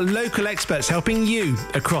 It's about local experts helping you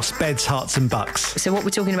across beds, hearts and bucks. So what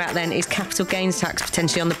we're talking about then is capital gains tax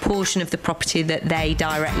potentially on the portion of the property that they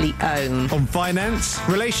directly own. On finance,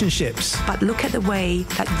 relationships. But look at the way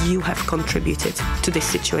that you have contributed to this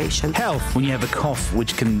situation. Health. When you have a cough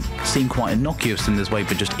which can seem quite innocuous in this way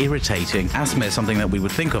but just irritating, asthma is something that we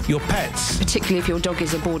would think of. Your pets. Particularly if your dog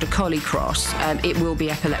is a border collie cross, it will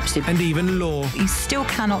be epilepsy. And even law. You still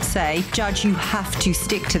cannot say, Judge, you have to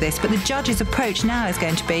stick to this. But the judge's approach now is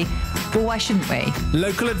going to be, well, why shouldn't we?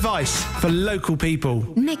 Local advice for local people.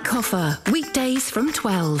 Nick Coffer, weekdays from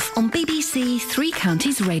 12 on BBC Three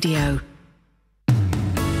Counties Radio.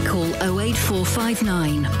 Call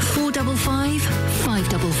 08459 455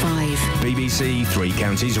 555. BBC Three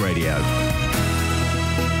Counties Radio.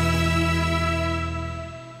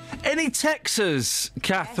 Any Texas,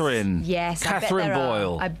 Catherine? Yes, Catherine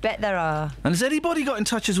Boyle. I bet there are. And has anybody got in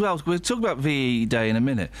touch as well? We'll talk about VE Day in a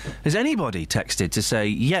minute. Has anybody texted to say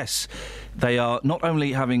yes, they are not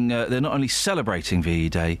only having, they're not only celebrating VE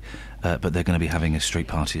Day, but they're going to be having a street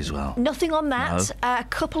party as well? Nothing on that. No. A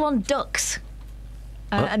couple on ducks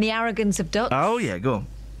and the arrogance of ducks. Oh yeah, go on.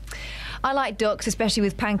 I like ducks, especially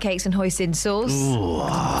with pancakes and hoisin sauce.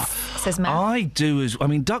 Says Matt. I do as... I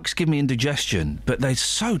mean, ducks give me indigestion, but they're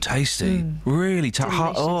so tasty. Really tasty.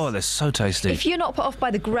 Oh, they're so tasty. If you're not put off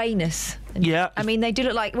by the greyness... Yeah. I mean, they do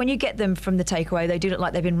look like... When you get them from the takeaway, they do look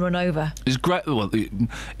like they've been run over. It's great. Well,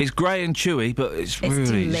 it's grey and chewy, but it's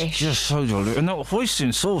really... delish. It's just so delicious. And that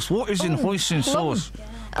hoisin sauce. What is in hoisin sauce?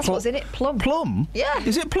 That's what's in it. Plum. Plum? Yeah.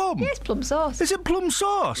 Is it plum? Yeah, it's plum sauce. Is it plum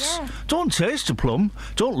sauce? Yeah. Don't taste the plum.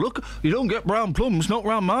 Don't look. You don't get brown plums, not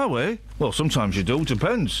round my way. Well, sometimes you do.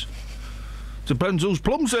 Depends. Depends whose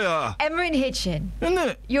plums they are. Emma in Hitchin. Isn't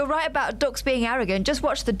it? You're right about ducks being arrogant. Just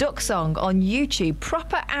watch the duck song on YouTube.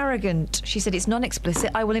 Proper arrogant. She said it's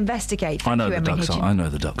non-explicit. I will investigate. I know Thank you, the Emma in duck song. Hitchin. I know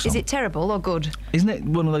the duck song. Is it terrible or good? Isn't it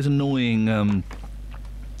one of those annoying...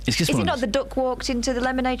 It's just Is one it of not the duck walked into the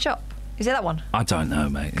lemonade shop? Is it that one? I don't know,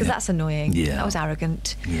 mate. Because that's annoying. Yeah. That was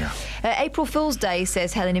arrogant. Yeah. April Fool's Day,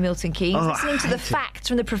 says Helen in Milton Keynes. Oh, Listening to the facts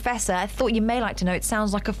from the professor, I thought you may like to know it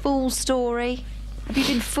sounds like a fool's story. Have you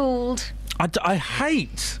been fooled? I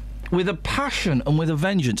hate, with a passion and with a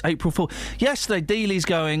vengeance, April Fool. Yesterday, Dealey's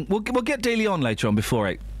going... We'll get Dealey on later on, before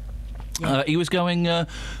 8. Yeah. He was going,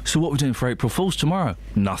 so what are we doing for April Fool's tomorrow?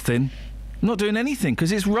 Nothing. Not doing anything,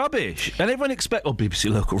 because it's rubbish. And everyone expects... Oh,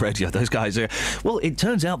 BBC Local Radio, those guys are... Well, it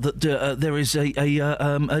turns out that there is a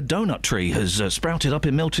donut tree has sprouted up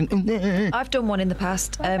in Milton... I've done one in the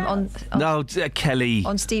past Kelly.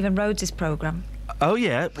 on Stephen Rhodes' programme. Oh,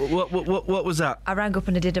 yeah? What was that? I rang up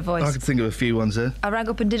and I did a voice. I could think of a few ones there. I rang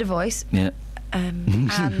up and did a voice. Yeah.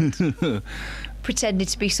 And pretended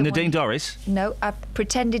to be someone... Nadine Dorris? No, I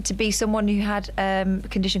pretended to be someone who had a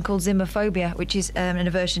condition called Zimophobia, which is an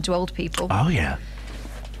aversion to old people. Oh, yeah.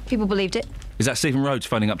 People believed it. Is that Stephen Rhodes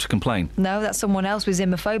phoning up to complain? No, that's someone else with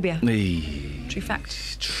Zimophobia. True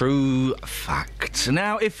fact. True fact.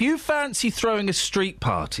 Now, if you fancy throwing a street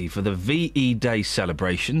party for the VE Day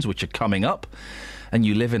celebrations, which are coming up, and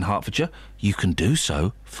you live in Hertfordshire, you can do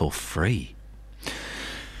so for free.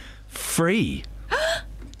 Free.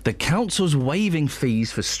 The council's waiving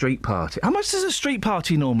fees for street party. How much does a street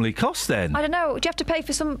party normally cost then? I don't know. Do you have to pay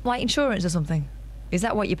for some, like, insurance or something? Is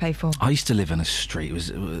that what you pay for? I used to live in a street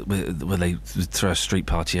where they throw a street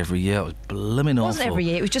party every year. It was blooming awful. It wasn't every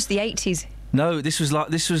year. It was just the 80s. No, this was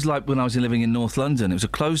like when I was living in North London. It was a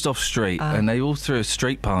closed-off street, and they all threw a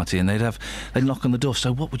street party, and they'd knock on the door.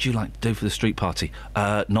 So, what would you like to do for the street party?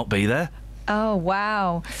 Not be there. Oh,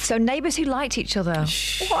 wow. So neighbours who liked each other.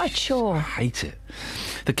 What a chore. I hate it.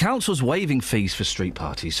 The council's waiving fees for street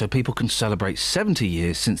parties so people can celebrate 70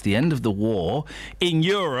 years since the end of the war in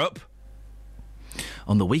Europe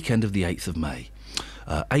on the weekend of the 8th of May.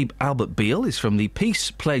 Albert Beale is from the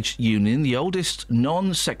Peace Pledge Union, the oldest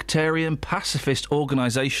non-sectarian pacifist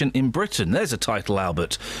organisation in Britain. There's a title,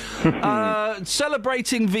 Albert.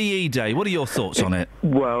 Celebrating VE Day. What are your thoughts on it?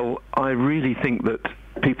 Well, I really think that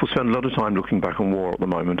people spend a lot of time looking back on war at the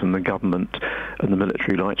moment, and the government and the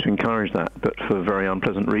military like to encourage that, but for very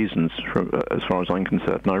unpleasant reasons, as far as I'm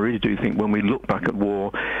concerned. And I really do think when we look back at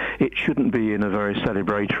war, it shouldn't be in a very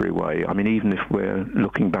celebratory way. I mean, even if we're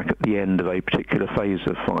looking back at the end of a particular phase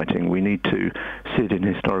of fighting, we need to sit in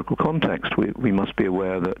historical context. We must be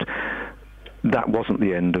aware that wasn't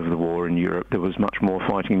the end of the war in Europe. There was much more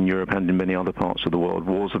fighting in Europe and in many other parts of the world.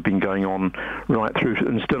 Wars have been going on right through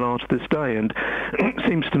and still are to this day. And it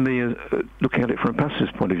seems to me, looking at it from a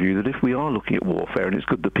pacifist point of view, that if we are looking at warfare, and it's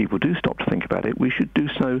good that people do stop to think about it, we should do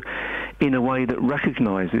so in a way that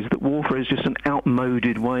recognises that warfare is just an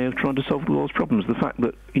outmoded way of trying to solve the world's problems. The fact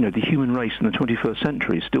that, the human race in the 21st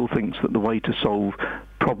century still thinks that the way to solve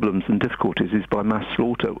problems and difficulties is by mass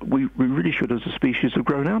slaughter. We really should, as a species, have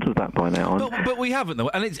grown out of that by now. But we haven't, though,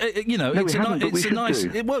 and it's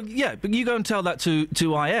well, yeah. But you go and tell that to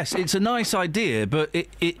IS. It's a nice idea, but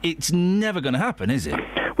it's never going to happen, is it?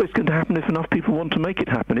 Well, it's going to happen if enough people want to make it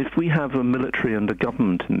happen. If we have a military and a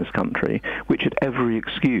government in this country which, at every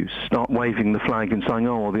excuse, start waving the flag and saying,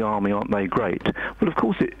 "Oh, well, the army, aren't they great?" Well, of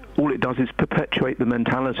course, all it does is perpetuate the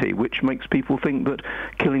mentality which makes people think that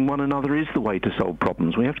killing one another is the way to solve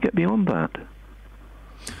problems. We have to get beyond that.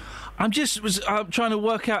 I'm trying to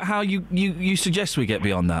work out how you suggest we get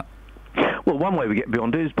beyond that. Well, one way we get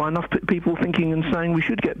beyond it is by enough people thinking and saying we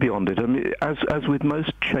should get beyond it. I mean, as with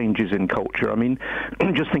most changes in culture, I mean,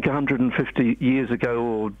 just think 150 years ago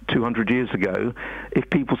or 200 years ago, if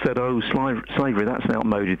people said, "Oh, slavery, that's an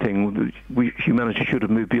outmoded thing, humanity should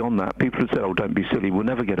have moved beyond that," people had said, "Oh, don't be silly, we'll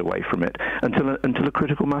never get away from it," until a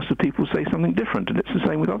critical mass of people say something different, and it's the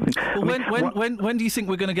same with other things. Well, when do you think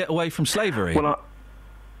we're going to get away from slavery?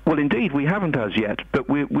 Well, indeed, we haven't as yet, but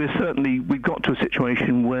we've got to a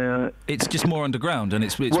situation where it's just more underground and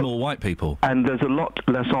it's more white people, and there's a lot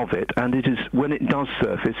less of it. And it is, when it does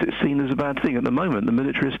surface, it's seen as a bad thing. At the moment, the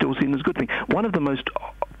military is still seen as a good thing. One of the most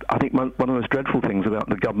dreadful things about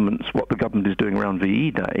what the government is doing around VE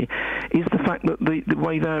Day, is the fact that the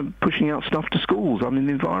way they're pushing out stuff to schools. I mean,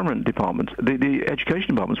 the environment departments, the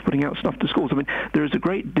education departments putting out stuff to schools. I mean, there is a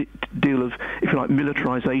great deal of, if you like,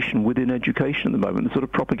 militarisation within education at the moment. The sort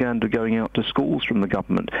of propaganda going out to schools from the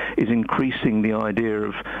government is increasing the idea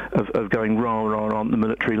of going, "Rah, rah, aren't the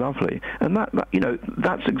military lovely?" And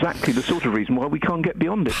that's exactly the sort of reason why we can't get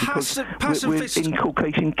beyond it, because we're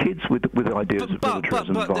inculcating kids with ideas of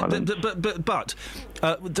militarism and violence. But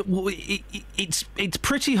it's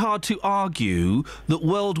pretty hard to argue that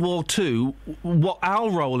World War II, what our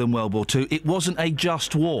role in World War II, it wasn't a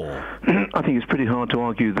just war. I think it's pretty hard to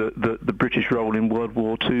argue that the British role in World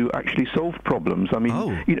War II actually solved problems. I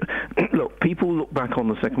mean, look, people look back on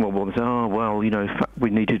the Second World War and say, "Oh, well, we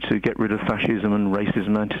needed to get rid of fascism and racism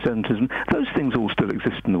and anti-Semitism." Those things all still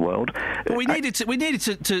exist in the world. But we needed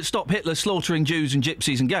to stop Hitler slaughtering Jews and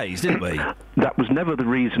gypsies and gays, didn't we? That was never the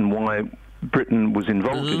reason why Britain was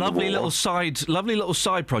involved in the war. Lovely little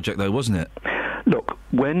side project, though, wasn't it? Look,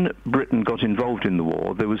 when Britain got involved in the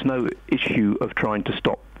war, there was no issue of trying to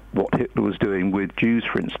stop what Hitler was doing with Jews,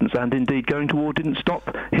 for instance, and indeed going to war didn't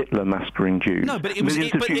stop Hitler massacring Jews. No, but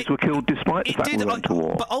millions of Jews were killed despite the fact we went to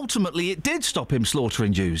war. But ultimately, it did stop him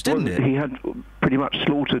slaughtering Jews, didn't it? He had pretty much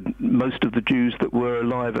slaughtered most of the Jews that were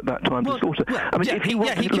alive at that time to slaughter. I mean, if you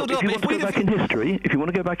want to go back in history, if you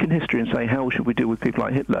want to go back in history and say how should we deal with people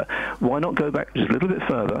like Hitler, why not go back just a little bit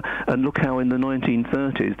further and look how in the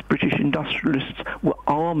 1930s British industrialists were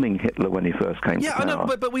arming Hitler when he first came to power. Yeah, I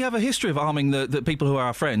know, but we have a history of arming the people who are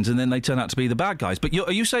our friends, and then they turn out to be the bad guys. But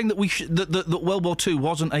are you saying that that World War II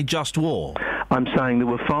wasn't a just war? I'm saying there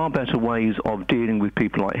were far better ways of dealing with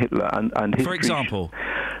people like Hitler and history. For example?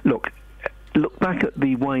 Look, look back at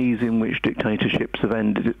the ways in which dictatorships have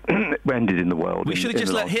ended in the world. We should have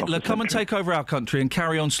just let Hitler come and take over our country and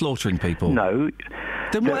carry on slaughtering people. No.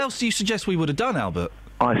 Then what else do you suggest we would have done, Albert?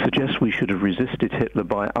 I suggest we should have resisted Hitler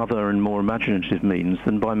by other and more imaginative means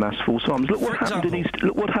than by mass force arms. Look what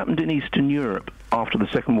happened in Eastern Europe after the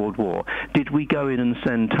Second World War. Did we go in and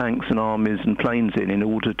send tanks and armies and planes in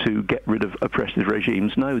order to get rid of oppressive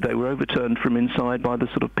regimes? No, they were overturned from inside by the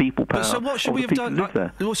sort of people power. So what should we have done?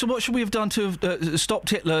 So what should we have done to have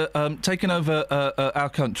stopped Hitler taking over our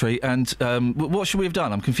country? And what should we have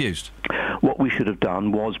done? I'm confused. What we should have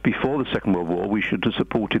done was, before the Second World War, we should have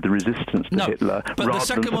supported the resistance to Hitler rather than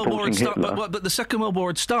supporting Hitler. But the Second World War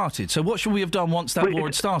had started, so what should we have done once that war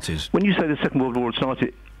had started? When you say the Second World War had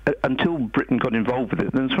started, until Britain got involved with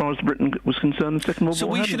it, then as far as Britain was concerned, the Second World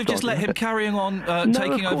War So we should have just let him carrying on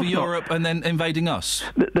taking over Europe and then invading us?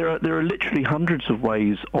 There are literally hundreds of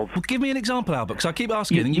ways of... Well, give me an example, Albert, because I keep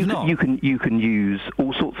asking and you've not. You can use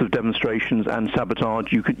all sorts of demonstrations and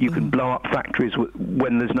sabotage. You can blow up factories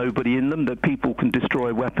when there's nobody in them, that people can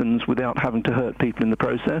destroy weapons without having to hurt people in the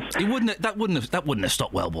process. That wouldn't have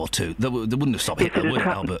stopped World War II. That wouldn't have stopped Hitler, would it,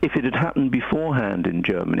 Albert? If it had happened beforehand in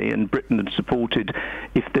Germany and Britain had supported...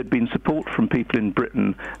 If there'd been support from people in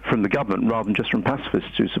Britain, from the government, rather than just from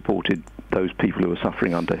pacifists who supported those people who were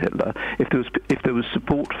suffering under Hitler, if there was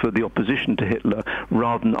support for the opposition to Hitler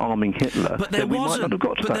rather than arming Hitler, then we might not have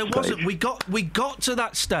got to that stage. We got to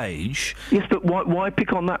that stage. Yes, but why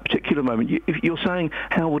pick on that particular moment? If you're saying,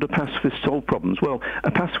 how would a pacifist solve problems? Well,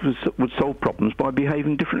 a pacifist would solve problems by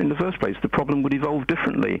behaving differently in the first place. The problem would evolve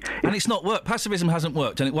differently. And it's not worked. Pacifism hasn't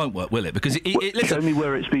worked, and it won't work, will it? Because listen, show me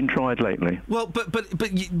where it's been tried lately. Well, but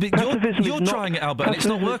you're trying it, Albert, and it's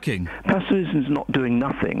not working. Pacifism is not doing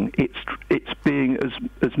nothing. It's being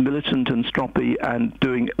as militant and stroppy and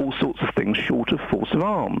doing all sorts of things short of force of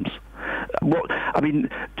arms.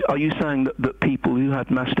 Are you saying that people who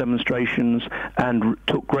had mass demonstrations and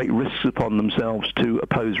took great risks upon themselves to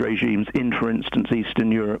oppose regimes in, for instance,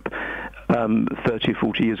 Eastern Europe 30 or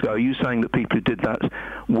 40 years ago, are you saying that people who did that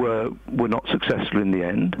were not successful in the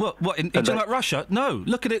end? What talking about Russia? No.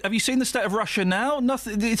 Look at it. Have you seen the state of Russia now?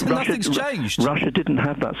 Nothing's changed. Russia didn't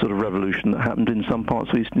have that sort of revolution that happened in some parts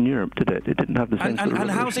of Eastern Europe, did it? It didn't have the same sort of revolution.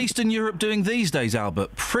 And how's Eastern Europe doing these days,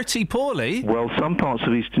 Albert? Pretty poorly. Well, some parts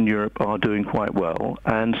of Eastern Europe are doing quite well,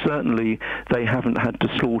 and certainly they haven't had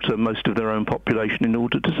to slaughter most of their own population in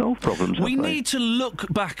order to solve problems. We need to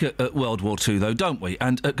look back at World War II, though, don't we,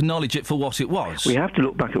 and acknowledge it for what it was. We have to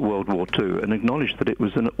look back at World War II and acknowledge that it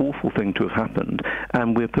was an awful thing to have happened,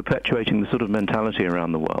 and we're perpetuating the sort of mentality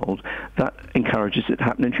around the world that encourages it to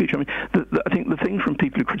happen in future. I think the thing from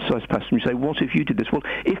people who criticise pacifism, you say, what if you did this? Well,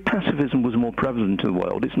 if pacifism was more prevalent in the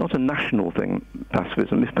world, it's not a national thing,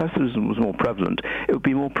 pacifism. If pacifism was more prevalent, it would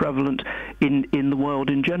be more prevalent in the world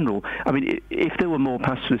in general. If there were more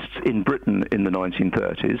pacifists in Britain in the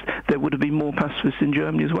 1930s, there would have been more pacifists in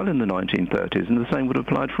Germany as well in the 1930s, and the same would have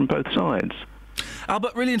applied from both sides.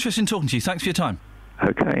 Albert, really interesting talking to you. Thanks for your time.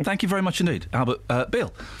 Okay. Thank you very much indeed. Albert,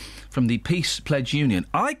 Bill, from the Peace Pledge Union.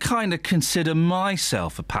 I kind of consider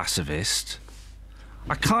myself a pacifist.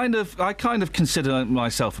 I kind of consider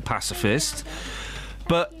myself a pacifist,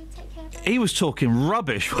 but he was talking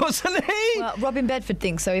rubbish, wasn't he? Well, Robin Bedford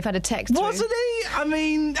thinks so. We've had a text. Wasn't he? I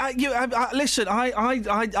mean, listen.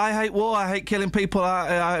 I hate war. I hate killing people.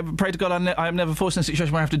 I pray to God I'm never forced in a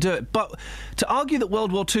situation where I have to do it. But to argue that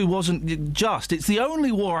World War II wasn't just, it's the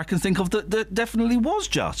only war I can think of that definitely was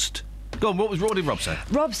just. Go on, what did Rob say?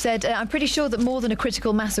 Rob said, I'm pretty sure that more than a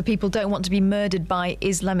critical mass of people don't want to be murdered by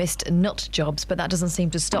Islamist nut jobs, but that doesn't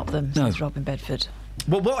seem to stop them, says Rob in Bedford.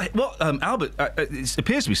 Well, what Albert appears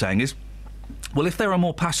to be saying is, well, if there are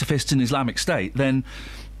more pacifists in Islamic State, then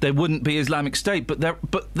there wouldn't be Islamic State, but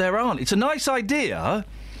there aren't. It's a nice idea,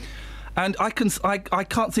 and I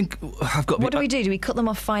can't think. I've got. What do we do? Do we cut them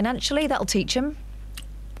off financially? That'll teach them.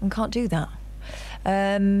 We can't do that.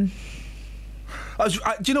 Do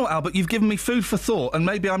you know what, Albert? You've given me food for thought, and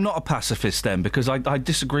maybe I'm not a pacifist then, because I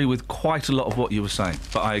disagree with quite a lot of what you were saying.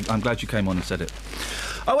 But I'm glad you came on and said it.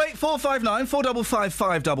 08459 455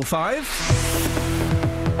 555.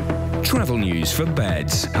 Travel news for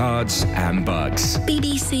beds, cards and bugs.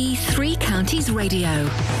 BBC Three Counties Radio.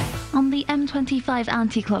 On the M25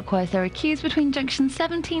 anti-clockwise, there are queues between junction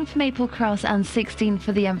 17 for Maple Cross and 16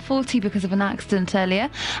 for the M40 because of an accident earlier,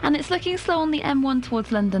 and it's looking slow on the M1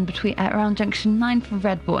 towards London around junction 9 for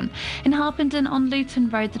Redbourne. In Harpenden on Luton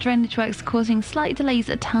Road, the drainage works causing slight delays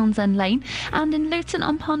at Townsend Lane, and in Luton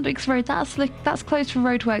on Pondwicks Road, that's closed for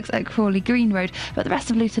roadworks at Crawley Green Road, but the rest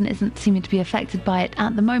of Luton isn't seeming to be affected by it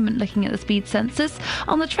at the moment, looking at the speed sensors.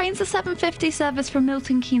 On the trains, the 7:50 service from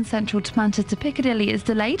Milton Keynes Central to Manchester Piccadilly is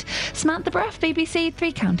delayed. Samantha Bruff, BBC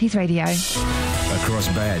Three Counties Radio. Across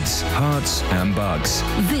beds, hearts and bugs.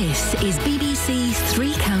 This is BBC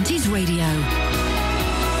Three Counties Radio.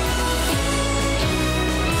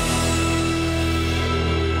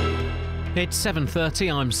 It's 7:30.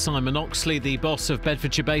 I'm Simon Oxley. The boss of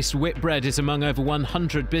Bedfordshire-based Whitbread is among over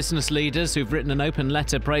 100 business leaders who've written an open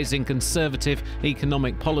letter praising Conservative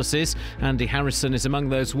economic policies. Andy Harrison is among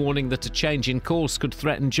those warning that a change in course could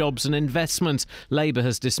threaten jobs and investment. Labour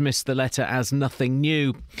has dismissed the letter as nothing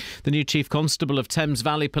new. The new Chief Constable of Thames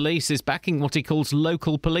Valley Police is backing what he calls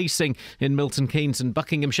local policing in Milton Keynes and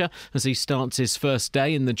Buckinghamshire as he starts his first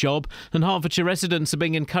day in the job. And Hertfordshire residents are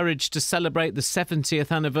being encouraged to celebrate the 70th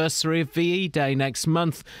anniversary of VE Day next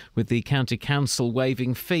month, with the County Council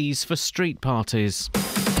waiving fees for street parties.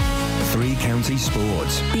 Three Counties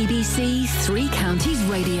Sports. BBC Three Counties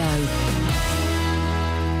Radio.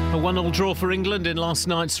 A 1-1 draw for England in last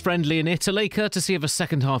night's friendly in Italy, courtesy of a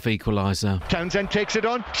second-half equaliser. Townsend takes it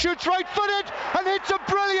on, shoots right-footed, and hits a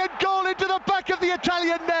brilliant goal into the back of the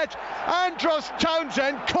Italian net. Andros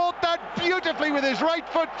Townsend caught that beautifully with his right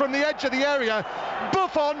foot from the edge of the area.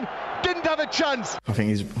 Buffon didn't have a chance. I think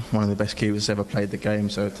he's one of the best keepers ever played the game,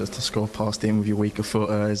 so to score past him with your weaker foot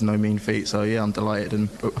is no mean feat. So yeah, I'm delighted, and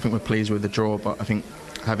I think we're pleased with the draw, but I think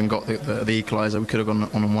having got the equaliser, we could have gone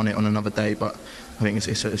on and won it on another day, but I think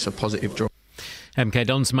it's a positive draw. MK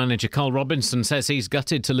Dons manager Carl Robinson says he's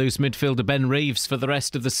gutted to lose midfielder Ben Reeves for the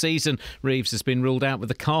rest of the season. Reeves has been ruled out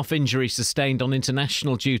with a calf injury sustained on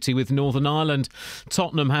international duty with Northern Ireland.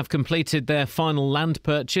 Tottenham have completed their final land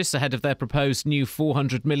purchase ahead of their proposed new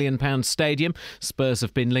 £400 million stadium. Spurs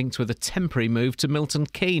have been linked with a temporary move to Milton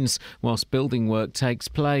Keynes whilst building work takes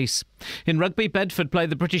place. In rugby, Bedford play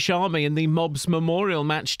the British Army in the Mobbs Memorial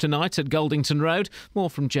match tonight at Goldington Road. More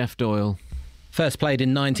from Jeff Doyle. First played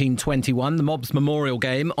in 1921, the Mobbs Memorial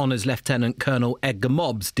Game honours Lieutenant Colonel Edgar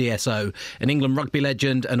Mobbs, DSO, an England rugby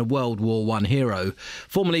legend and a World War I hero.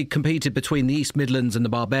 Formerly competed between the East Midlands and the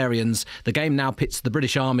Barbarians, the game now pits the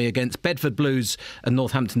British Army against Bedford Blues and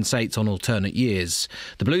Northampton Saints on alternate years.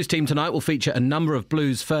 The Blues team tonight will feature a number of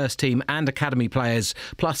Blues first team and academy players,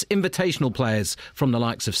 plus invitational players from the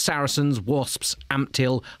likes of Saracens, Wasps,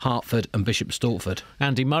 Ampthill, Hertford and Bishop Stortford.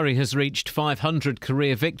 Andy Murray has reached 500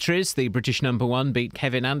 career victories. The British number one beat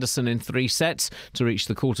Kevin Anderson in 3 sets to reach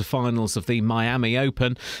the quarter-finals of the Miami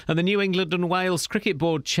Open. And the New England and Wales Cricket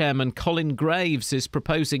Board chairman Colin Graves is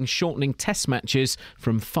proposing shortening test matches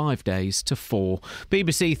from 5 days to 4.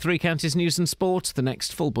 BBC Three Counties News and Sport. The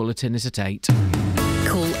next full bulletin is at 8.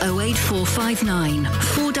 Call 08459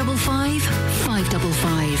 455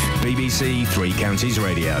 555. BBC Three Counties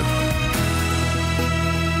Radio.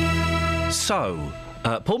 So,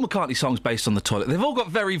 Paul McCartney songs based on the toilet. They've all got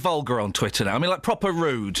very vulgar on Twitter now. I mean, like proper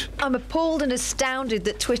rude. I'm appalled and astounded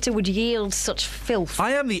that Twitter would yield such filth.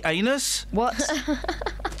 I am the anus. What?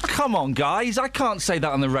 Come on, guys. I can't say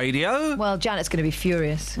that on the radio. Well, Janet's going to be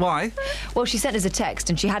furious. Why? Well, she sent us a text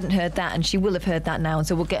and she hadn't heard that, and she will have heard that now, and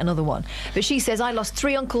so we'll get another one. But she says, I lost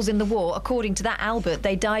 3 uncles in the war. According to that Albert,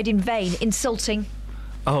 they died in vain. Insulting.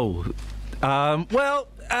 Oh. It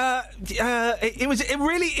was a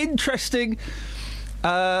really interesting...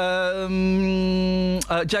 James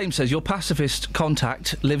says, your pacifist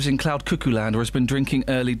contact lives in Cloud Cuckoo Land or has been drinking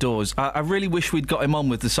early doors. I really wish we'd got him on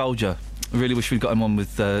with the soldier. I really wish we'd got him on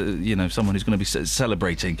with, someone who's going to be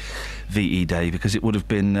celebrating VE Day, because it would have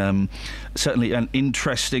been certainly an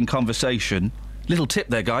interesting conversation. Little tip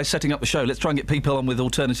there, guys, setting up the show. Let's try and get people on with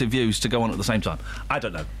alternative views to go on at the same time. I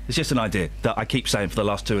don't know. It's just an idea that I keep saying for the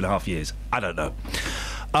last 2.5 years. I don't know.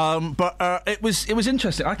 But it was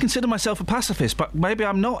interesting. I consider myself a pacifist, but maybe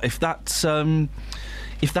I'm not. If that's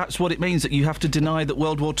what it means, that you have to deny that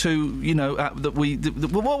World War II,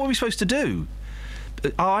 what were we supposed to do?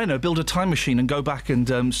 I know, build a time machine and go back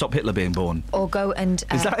and stop Hitler being born. Or go and...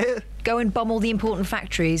 Is that it? Go and bomb all the important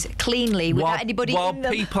factories cleanly without anybody in them.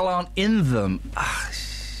 While people aren't in them.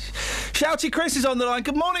 Shouty Chris is on the line.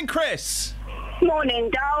 Good morning, Chris. Morning,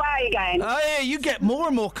 Dale. How are you going? Oh, yeah, you get more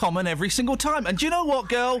and more common every single time. And do you know what,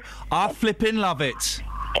 girl? I flipping love it.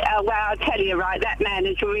 Well, I'll tell you, right, that man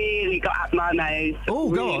has really got up my nose. Oh,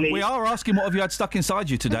 really. Go on. We are asking what have you had stuck inside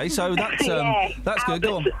you today, so that's that's good.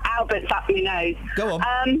 Go on. Albert's up my nose. Go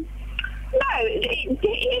on. No,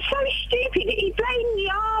 he's so stupid. He blamed the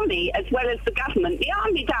army as well as the government. The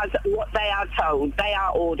army does what they are told. They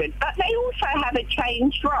are ordered. But they also have a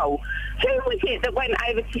changed role. Who was it that went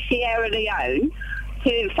over to Sierra Leone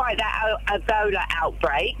to fight that Ebola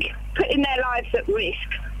outbreak, putting their lives at risk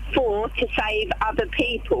to save other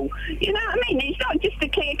people? You know what I mean? It's not just a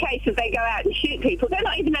clear case of they go out and shoot people. They're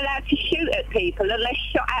not even allowed to shoot at people unless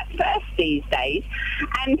shot at first these days.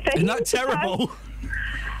 And for Isn't that terrible?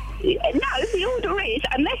 No, the order is,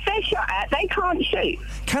 unless they're shot at, they can't shoot.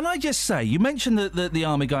 Can I just say, you mentioned the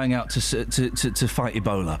army going out to fight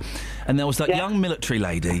Ebola, and there was that young military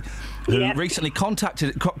lady who recently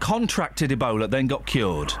contracted Ebola, then got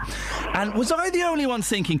cured. And was I the only one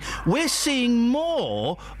thinking, we're seeing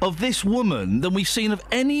more of this woman than we've seen of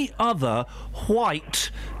any other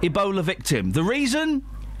white Ebola victim? The reason?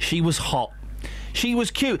 She was hot. She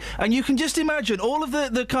was cute. And you can just imagine all of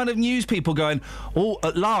the kind of news people going, oh,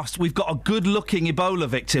 at last we've got a good-looking Ebola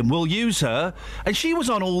victim. We'll use her. And she was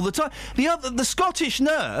on all the time. The Scottish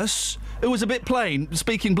nurse, who was a bit plain,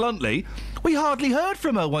 speaking bluntly, we hardly heard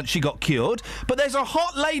from her once she got cured. But there's a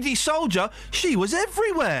hot lady soldier. She was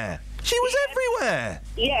everywhere. She was everywhere.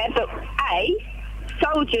 Yeah, but A,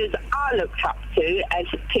 soldiers are looked up to as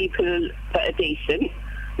people that are decent,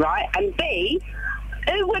 right? And B,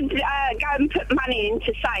 who would go and put money in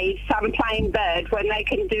to save some plain bird when they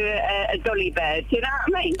can do a dolly bird? Do you know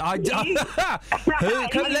what I mean?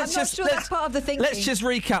 Let's just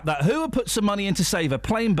recap that. Who would put some money in to save a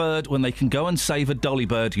plain bird when they can go and save a dolly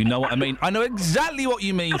bird? You know what I mean? I know exactly what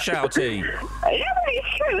you mean, Shouty. Yeah, well,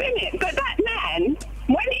 it's true, isn't it? But that man,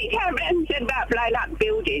 when he came around and said about blowing up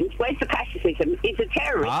buildings, where's the pacifism? He's a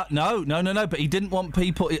terrorist. No. But he didn't want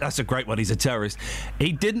people... That's a great one, he's a terrorist.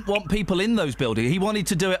 He didn't want people in those buildings. He wanted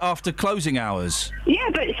to do it after closing hours. Yeah,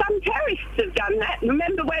 but some terrorists have done that.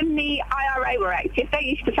 Remember when the IRA were active, they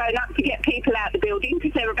used to phone up to get people out of the building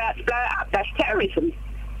because they were about to blow it up. That's terrorism.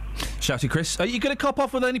 Shouty Chris, are you going to cop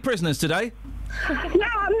off with any prisoners today? No, I'm not.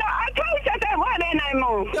 I told you I don't work there no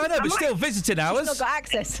more. I know, but still, visiting hours. She's not got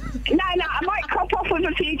access. No, I might cop off with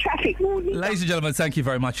a few traffic wardens. Ladies and gentlemen, thank you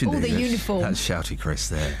very much indeed. All the uniform. That's Shouty Chris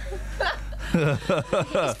there.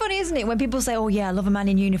 It's funny, isn't it, when people say, oh yeah, I love a man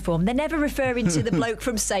in uniform, they're never referring to the bloke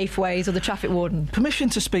from Safeways or the traffic warden. Permission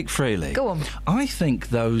to speak freely. Go on. I think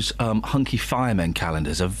those hunky firemen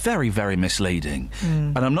calendars are very, very misleading.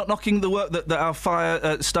 And I'm not knocking the work that our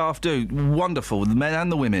fire staff do. Wonderful, the men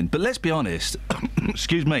and the women. But let's be honest,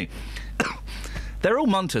 excuse me, they're all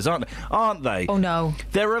munters, aren't they? Oh, no.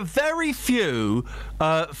 There are very few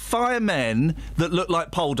firemen that look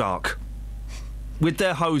like Poldark with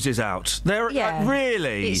their hoses out.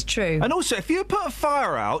 Really? It's true. And also, if you put a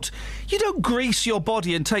fire out, you don't grease your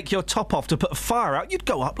body and take your top off to put a fire out. You'd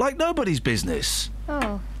go up like nobody's business.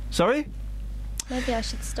 Oh. Sorry? Maybe I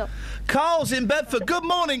should stop. Carl's in Bedford. Good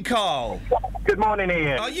morning, Carl. Good morning,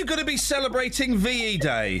 Ian. Are you going to be celebrating VE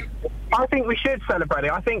Day? I think we should celebrate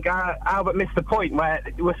it. I think Albert missed the point where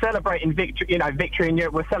we're celebrating victory in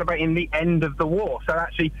Europe. We're celebrating the end of the war. So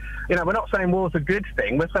actually, we're not saying war's a good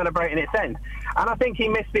thing. We're celebrating its end. And I think he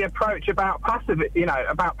missed the approach about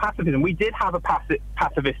pacifism. We did have a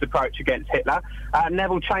pacifist approach against Hitler.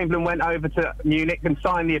 Neville Chamberlain went over to Munich and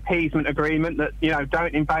signed the appeasement agreement that,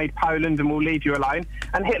 don't invade Poland and we'll leave you alone.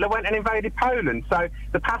 And Hitler went and invaded Poland. So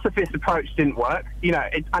the pacifist approach didn't work,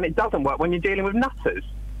 and it doesn't work when you're dealing with nutters.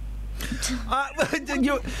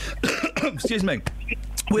 Excuse me.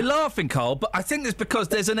 We're laughing, Carl, but I think it's because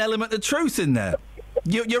there's an element of truth in there.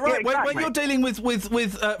 You're right. Yeah, exactly. When you're dealing with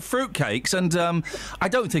fruitcakes, and I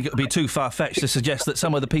don't think it would be too far-fetched to suggest that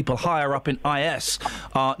some of the people higher up in IS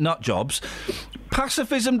are nut jobs,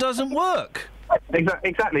 pacifism doesn't work.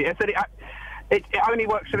 Exactly. I said it only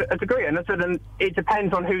works to a degree, and I said, and it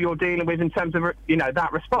depends on who you're dealing with in terms of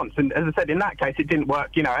that response. And as I said, in that case, it didn't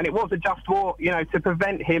work. And it was a just war, to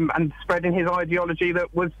prevent him and spreading his ideology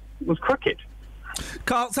that was crooked.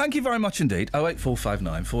 Carl, thank you very much indeed.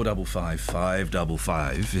 08459 455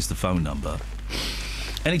 555 is the phone number.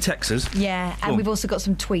 Any texters? Yeah, and we've also got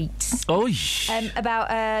some tweets.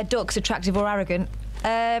 About ducks, attractive or arrogant.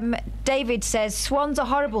 David says, swans are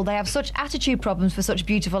horrible. They have such attitude problems for such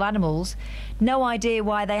beautiful animals. No idea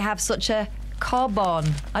why they have such a cob on.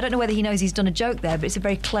 I don't know whether he knows he's done a joke there, but it's a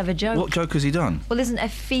very clever joke. What joke has he done? Well, isn't a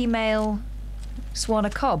female swan a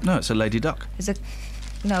cob? No, it's a lady duck.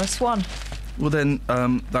 A swan. Well, then,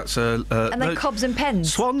 that's a... and then cobs and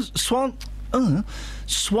pens. Swans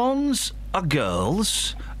are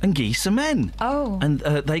girls and geese are men. Oh. And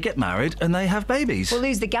they get married and they have babies. Well,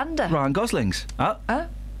 who's the gander? Ryan Goslings. I'll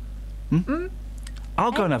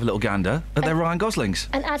go and have a little gander. They're Ryan Goslings.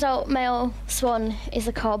 An adult male swan is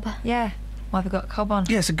a cob. Yeah. Why have we got a cob on?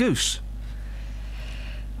 Yeah, it's a goose.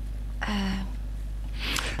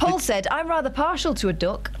 Paul said, I'm rather partial to a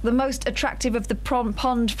duck. The most attractive of the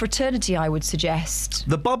pond fraternity, I would suggest.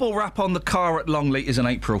 The bubble wrap on the car at Longleat is an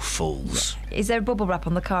April Fool's. Is there a bubble wrap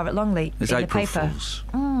on the car at Longleat? It's in April the paper? Fool's.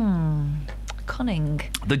 Can't cunning.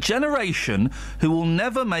 The generation who will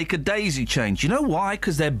never make a daisy chain. Do you know why?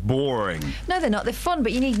 Because they're boring. No, they're not. They're fun,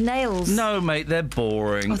 but you need nails. No, mate, they're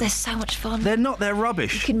boring. Oh, they're so much fun. They're not. They're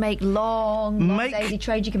rubbish. You can make long daisy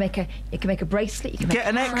chains. You can make a bracelet. You can get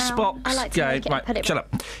an make a crown. Xbox I like to game. make it. Right, shut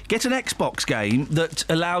up. Get an Xbox game that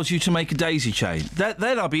allows you to make a daisy chain.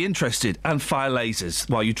 Then I'll be interested. And fire lasers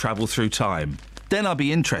while you travel through time. Then I'll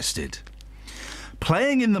be interested.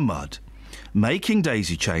 Playing in the mud, making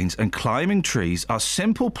daisy chains and climbing trees are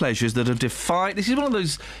simple pleasures that are defined. This is one of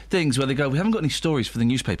those things where they go, we haven't got any stories for the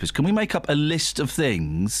newspapers. Can we make up a list of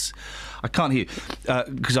things? I can't hear you,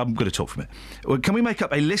 because I'm going to talk from it. Well, can we make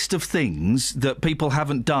up a list of things that people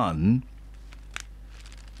haven't done?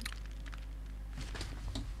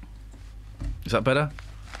 Is that better?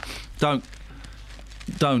 Don't,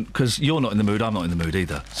 because you're not in the mood, I'm not in the mood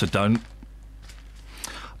either, so don't.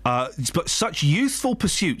 But such youthful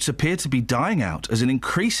pursuits appear to be dying out as an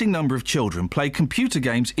increasing number of children play computer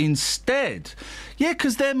games instead. Yeah,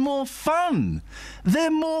 because they're more fun. They're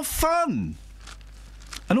more fun.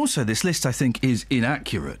 And also, this list, I think, is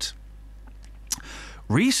inaccurate.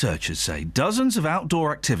 Researchers say dozens of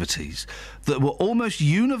outdoor activities that were almost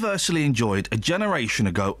universally enjoyed a generation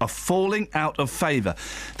ago are falling out of favour.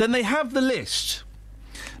 Then they have the list.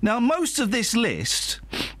 Now, most of this list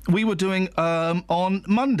we were doing on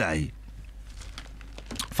Monday.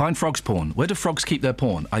 Find frogs porn. Where do frogs keep their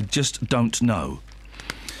porn? I just don't know.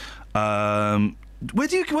 Where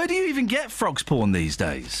do you even get frogs porn these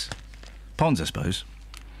days? Ponds, I suppose.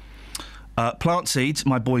 Plant seeds.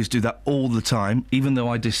 My boys do that all the time. Even though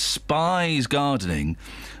I despise gardening,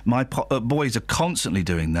 my boys are constantly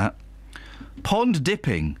doing that. Pond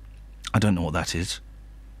dipping. I don't know what that is.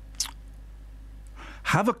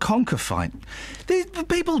 Have a conker fight.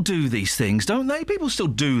 People do these things, don't they? People still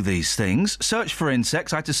do these things. Search for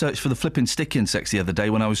insects. I had to search for the flipping stick insects the other day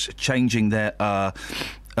when I was changing their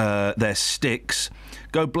sticks.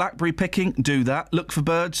 Go blackberry picking, do that. Look for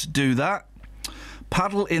birds, do that.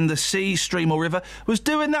 Paddle in the sea, stream or river. We were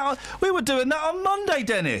doing that on Monday,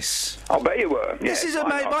 Dennis. I'll bet you were. This is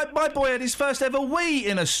my boy had his first ever wee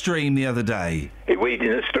in a stream the other day. He weed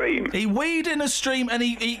in a stream? He weed in a stream and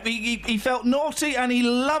he felt naughty and he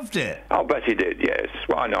loved it. I'll bet he did, yes.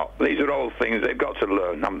 Why not? These are all things they've got to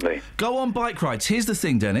learn, haven't they? Go on bike rides. Here's the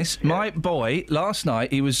thing, Dennis. Yeah. My boy, last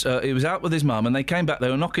night, he was out with his mum and they came back. They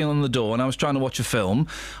were knocking on the door and I was trying to watch a film.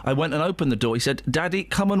 I went and opened the door. He said, Daddy,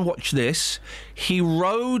 come and watch this. He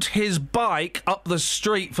rode his bike up the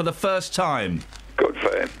street for the first time. Good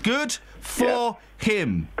for him. Good for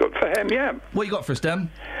him. Good for him, yeah. What you got for us,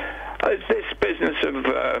 Dan? It's this business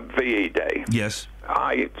of VE Day. Yes.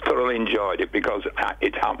 I thoroughly enjoyed it because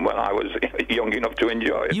it happened when I was young enough to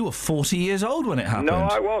enjoy it. You were 40 years old when it happened. No,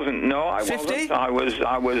 I wasn't. No, I 50? wasn't.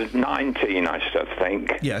 I was 19, I should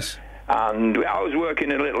think. Yes. And I was working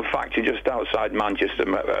in a little factory just outside Manchester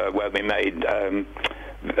where we made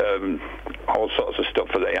all sorts of stuff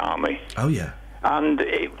for the army. Oh, yeah. And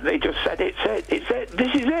they just said, this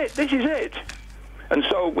is it. And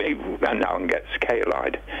so we ran down and get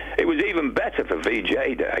scale-eyed. It was even better for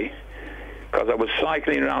VJ Day, because I was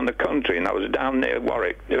cycling around the country and I was down near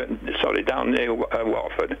Watford,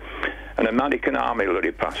 and a American army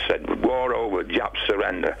lorry passed, said, war over, Japs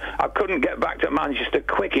surrender. I couldn't get back to Manchester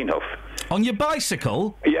quick enough. On your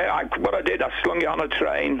bicycle? Yeah, what I did, I slung it on a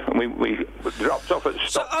train and we dropped off at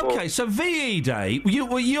Stockport. So VE Day,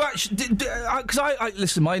 were you actually... Because I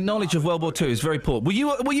listen, my knowledge of World War II is very poor. Were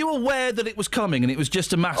you aware that it was coming and it was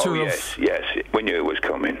just a matter of... Yes, we knew it was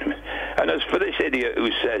coming. And as for this idiot who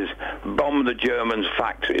says, bomb the Germans'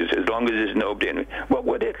 factories as long as there's nobody in it, what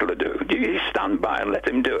would Hitler do? Do you stand by and let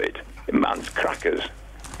him do it? Man's crackers.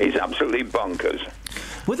 He's absolutely bonkers.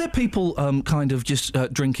 Were there people kind of just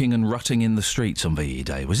drinking and rutting in the streets on VE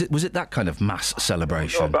Day? Was it that kind of mass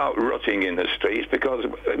celebration? Not about rutting in the streets, because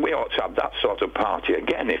we ought to have that sort of party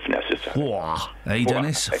again if necessary. Hey,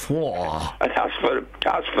 Dennis? And as for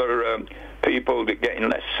people getting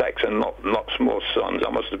less sex and lots more sons,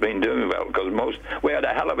 I must have been doing well, because we had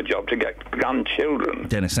a hell of a job to get grandchildren.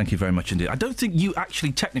 Dennis, thank you very much indeed. I don't think you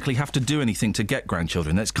actually technically have to do anything to get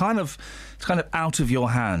grandchildren. It's kind of out of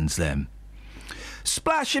your hands then.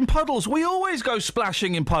 Splash in puddles. We always go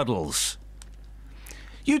splashing in puddles.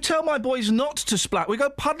 You tell my boys not to splash. We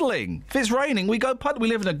go puddling. If it's raining, we go puddling. We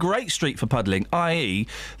live in a great street for puddling, i.e.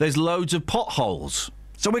 there's loads of potholes.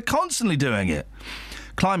 So we're constantly doing it.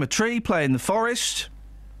 Climb a tree, play in the forest,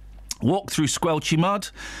 walk through squelchy mud.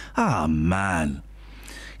 Ah, man.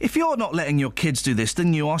 If you're not letting your kids do this,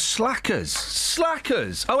 then you are slackers.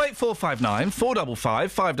 Slackers. 08459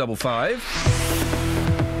 455 555.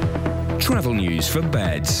 Travel news for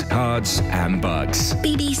beds, cards and bugs.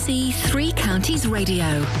 BBC Three Counties Radio.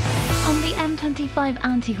 On the M25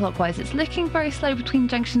 anti-clockwise, it's looking very slow between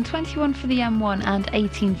junction 21 for the M1 and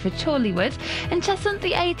 18 for Chorleywood. In Cheshunt,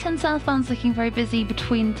 the A10 southbound's looking very busy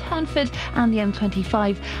between Turnford and the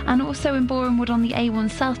M25, and also in Borehamwood on the A1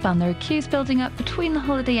 southbound, there are queues building up between the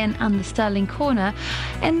Holiday Inn and the Stirling Corner.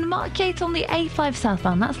 In Markgate on the A5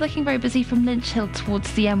 southbound, that's looking very busy from Lynch Hill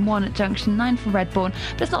towards the M1 at junction 9 for Redbourne,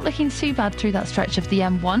 but it's not looking too bad through that stretch of the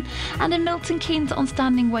M1. And in Milton Keynes on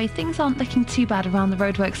Standing Way, things aren't looking too bad around the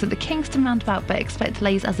roadworks at the Kingston roundabout, but expect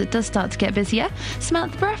delays as it does start to get busier.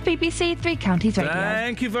 Samantha Breath, BBC Three Counties Radio.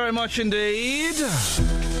 Thank you very much indeed.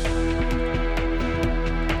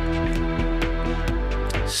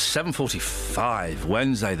 7:45,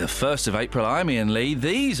 Wednesday, the 1st of April. I'm Iain Lee.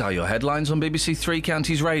 These are your headlines on BBC Three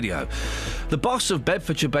Counties Radio. The boss of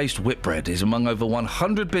Bedfordshire-based Whitbread is among over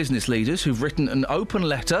 100 business leaders who've written an open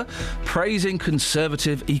letter praising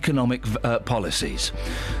Conservative economic policies.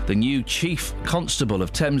 The new Chief Constable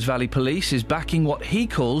of Thames Valley Police is backing what he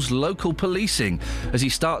calls local policing as he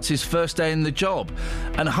starts his first day in the job.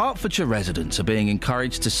 And Hertfordshire residents are being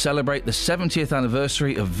encouraged to celebrate the 70th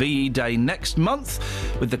anniversary of VE Day next month,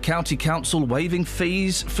 with the County Council waiving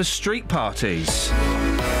fees for street parties.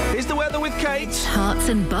 Here's the weather with Kate. Hearts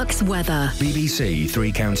and Bucks weather. BBC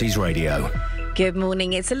Three Counties Radio. Good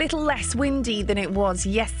morning. It's a little less windy than it was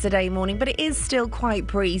yesterday morning, but it is still quite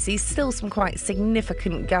breezy. Still some quite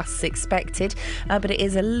significant gusts expected, but it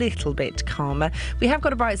is a little bit calmer. We have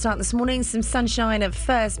got a bright start this morning, some sunshine at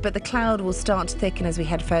first, but the cloud will start to thicken as we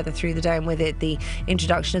head further through the day, and with it the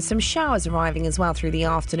introduction of some showers arriving as well through the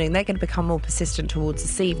afternoon. They're going to become more persistent towards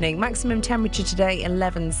this evening. Maximum temperature today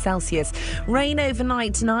 11 Celsius. Rain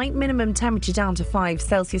overnight tonight, minimum temperature down to 5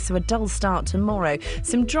 Celsius, so a dull start tomorrow.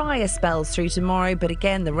 Some drier spells through tomorrow, but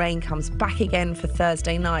again the rain comes back again for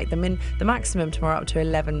Thursday night. The maximum tomorrow up to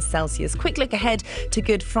 11 Celsius. Quick look ahead to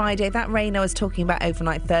Good Friday. That rain I was talking about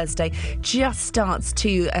overnight Thursday just starts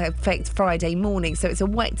to affect Friday morning, so it's a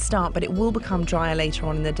wet start, but it will become drier later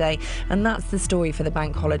on in the day, and that's the story for the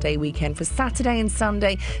bank holiday weekend. For Saturday and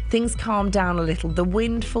Sunday, things calm down a little. The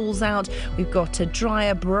wind falls out. We've got a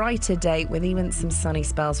drier, brighter day with even some sunny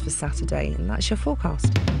spells for Saturday, and that's your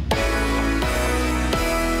forecast.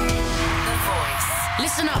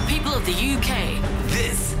 Listen up, people of the UK.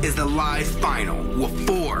 This is the live final, where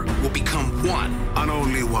 4 will become 1, and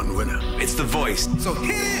only one winner. It's The Voice. So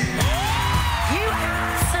hit it! You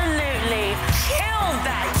absolutely killed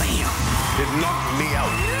that! Bam! It knocked me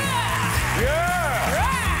out. Yeah!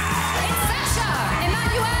 It's Sasha,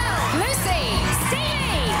 Emmanuel, Lucy,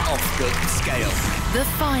 Stevie! Off the scale. The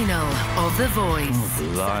final of The Voice.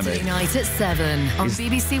 Saturday night at 7 on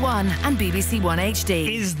BBC One and BBC One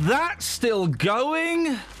HD. Is that still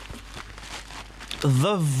going?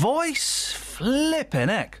 The Voice? Flippin'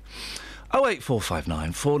 heck.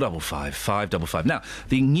 08459 455 555. Now,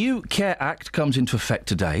 the new Care Act comes into effect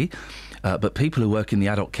today. But people who work in the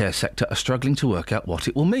adult care sector are struggling to work out what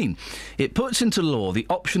it will mean. It puts into law the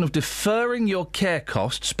option of deferring your care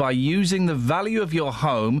costs by using the value of your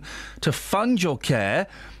home to fund your care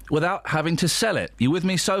without having to sell it. You with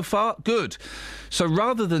me so far? Good. So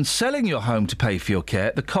rather than selling your home to pay for your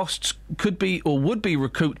care, the costs could be or would be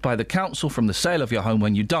recouped by the council from the sale of your home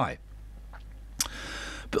when you die.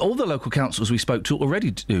 But all the local councils we spoke to already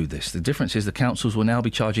do this. The difference is the councils will now be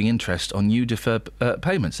charging interest on new deferred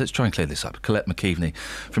payments. Let's try and clear this up. Colette McKeveney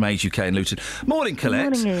from Age UK in Luton. Morning,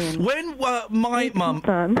 Colette. Morning, Ian. When my mum...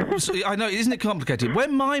 I know, isn't it complicated?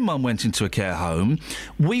 When my mum went into a care home,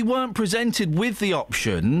 we weren't presented with the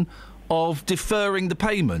option of deferring the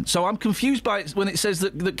payment. So I'm confused by it when it says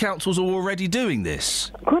that councils are already doing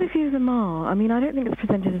this. Quite a few of them are. I mean, I don't think it's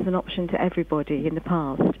presented as an option to everybody in the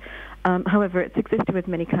past. However, it's existed with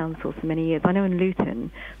many councils for many years. I know in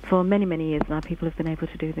Luton, for many, many years now, people have been able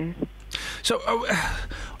to do this. So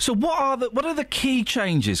what are the key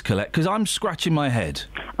changes, Colette? Because I'm scratching my head.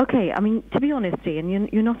 OK, I mean, to be honest, Ian,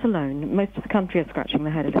 you're not alone. Most of the country are scratching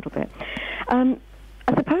their head a little bit.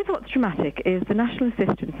 I suppose what's dramatic is the National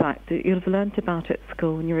Assistance Act that you'll have learnt about at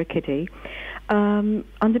school when you were a kiddie,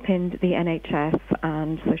 underpinned the NHS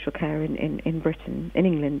and social care in Britain, in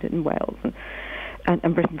England and Wales,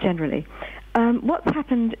 and Britain generally. What's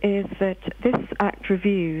happened is that this Act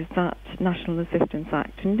reviews that National Assistance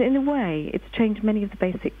Act, and in a way it's changed many of the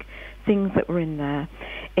basic things that were in there,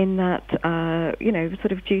 in that,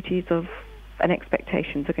 sort of duties of and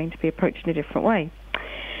expectations are going to be approached in a different way.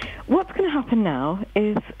 What's going to happen now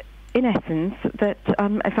is, in essence, that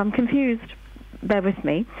if I'm confused bear with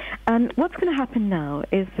me. And what's going to happen now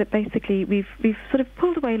is that basically we've sort of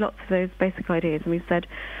pulled away lots of those basic ideas, and we've said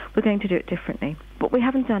we're going to do it differently. What we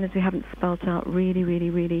haven't done is we haven't spelled out really, really,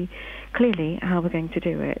 really clearly how we're going to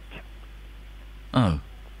do it. Oh.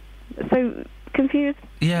 So, confused?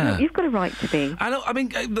 Yeah. You've got a right to be. I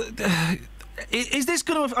mean, is this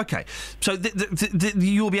going to... OK, so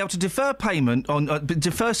you'll be able to defer payment on...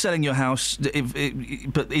 defer selling your house,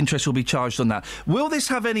 but interest will be charged on that. Will this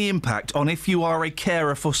have any impact on if you are a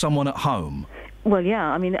carer for someone at home? Well,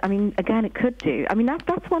 yeah. I mean, again, it could do. I mean,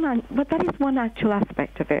 that's one. But that is one actual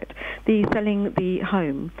aspect of it, the selling the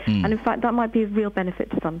home. And in fact, that might be a real benefit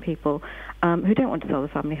to some people who don't want to sell the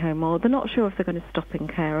family home, or they're not sure if they're going to stop in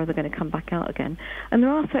care or they're going to come back out again. And there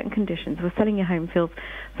are certain conditions where selling your home feels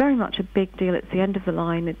very much a big deal. It's the end of the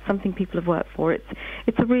line. It's something people have worked for.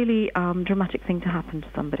 It's a really dramatic thing to happen to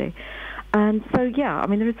somebody. And so, yeah, I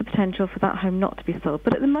mean, there is the potential for that home not to be sold.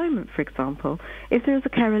 But at the moment, for example, if there is a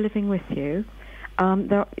carer living with you,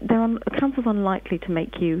 council's unlikely to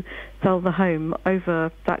make you sell the home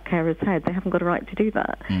over that carer's head. They haven't got a right to do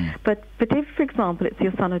that. But if, for example, it's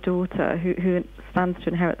your son or daughter who stands to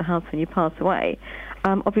inherit the house when you pass away,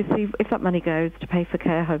 obviously, if that money goes to pay for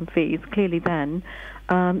care home fees, clearly then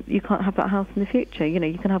you can't have that house in the future. You know,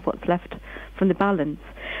 you can have what's left from the balance.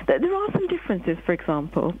 There are some differences, for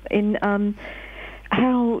example, in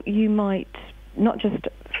how you might not just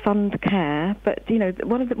fund care, but you know,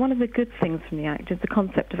 one of the good things from the Act is the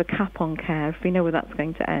concept of a cap on care. If we know where that's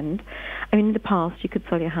going to end, I mean, in the past you could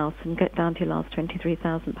sell your house and get down to your last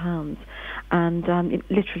 £23,000, and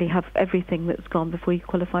literally have everything that's gone before you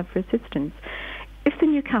qualify for assistance. If the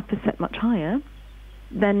new cap is set much higher,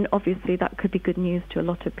 then obviously that could be good news to a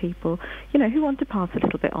lot of people, you know, who want to pass a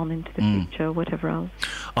little bit on into the future or whatever else.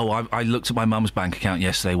 Oh, I looked at my mum's bank account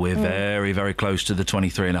yesterday. We're very, very close to the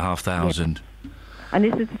 23,500. Yep. And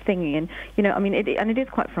this is the thing, Ian, you know, I mean, it is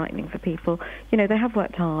quite frightening for people. You know, they have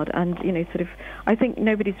worked hard, and, you know, sort of, I think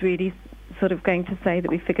nobody's really sort of going to say that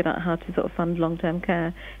we figured out how to sort of fund long-term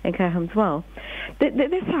care in care homes well.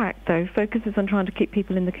 This Act, though, focuses on trying to keep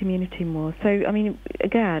people in the community more. So, I mean,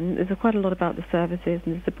 again, there's quite a lot about the services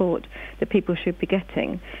and the support that people should be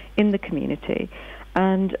getting in the community.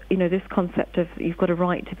 And, you know, this concept of you've got a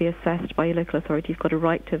right to be assessed by your local authority, you've got a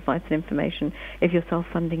right to advice and information if you're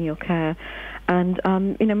self-funding your care. And,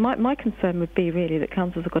 you know, my concern would be really that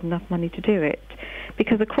councils have got enough money to do it.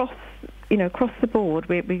 Because across the board,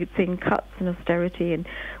 we're seeing cuts and austerity, and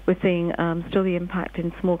we're seeing still the impact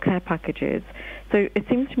in small care packages. So it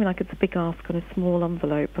seems to me like it's a big ask on a small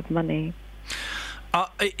envelope of money.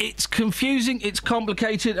 It's confusing, it's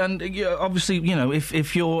complicated, and obviously, you know,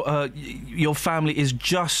 if your family is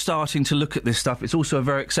just starting to look at this stuff, it's also a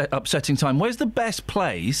very upsetting time. Where's the best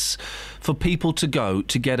place for people to go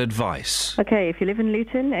to get advice? OK, if you live in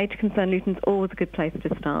Luton, Age Concern Luton's always a good place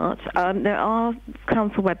to start. There are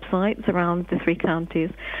council websites around the 3 counties.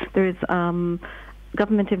 There is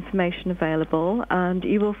government information available, and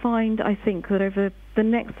you will find, I think, that over the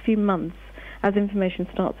next few months, as information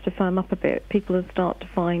starts to firm up a bit, people will start to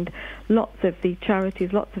find lots of the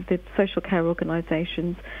charities, lots of the social care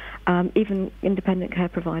organisations, even independent care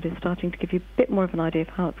providers starting to give you a bit more of an idea of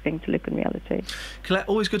how it's going to look in reality. Colette,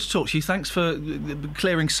 always good to talk to you. Thanks for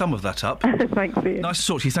clearing some of that up. Thanks, Ian. Nice to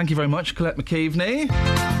talk to you. Thank you very much, Colette McKeveney.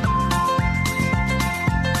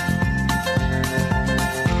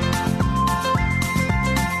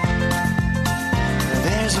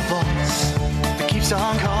 There's a voice that keeps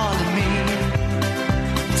on calling me.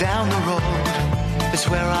 Down the road, it's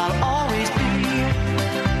where I'll always be.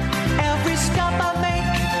 Every stop I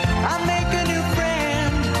make a new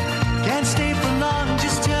friend. Can't stay for long,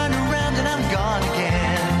 just turn around and I'm gone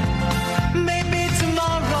again. Maybe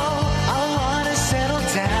tomorrow I'll wanna settle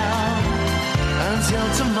down. Until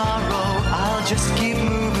tomorrow I'll just keep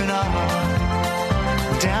moving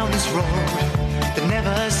on. Down this road that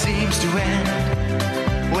never seems to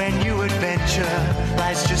end. When new adventure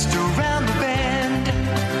lies just around the bend.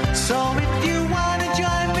 So if you wanna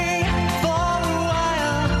join me for a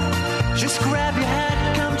while, just grab your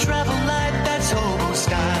hat, come travel light, that's hobo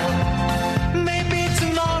style. Maybe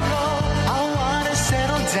tomorrow I'll wanna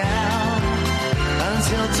settle down.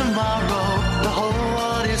 Until tomorrow, the whole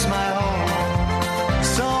world is my home.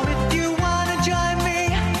 So if you wanna join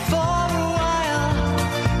me for a while,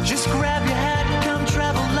 just grab your hat, come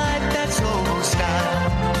travel light, that's hobo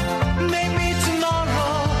style. Maybe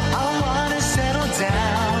tomorrow I'll wanna settle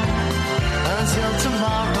down. Until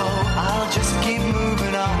tomorrow, I'll just keep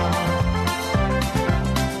moving on.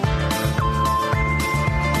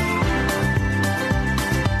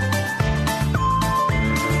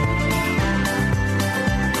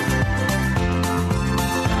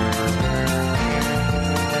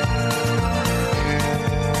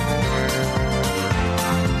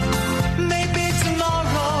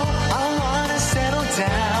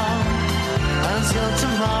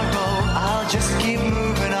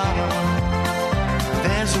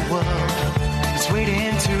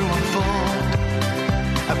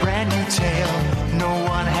 a brand new tale no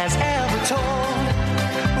one has ever told.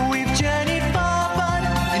 We've journeyed far, but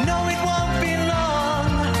you know it won't be long.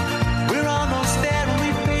 We're almost there and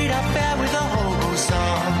we've paid our fare with a hobo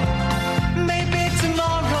song. Maybe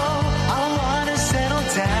tomorrow I'll wanna settle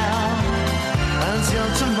down. Until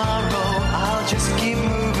tomorrow I'll just keep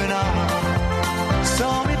moving on. So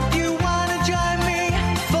if you wanna join me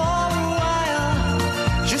for a while,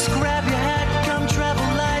 just grab your hat, come travel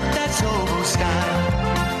light, that's hobo style.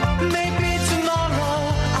 Maybe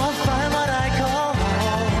tomorrow I'll find what I call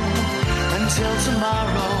home. Until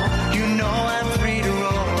tomorrow, you know I'm free to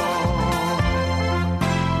roll.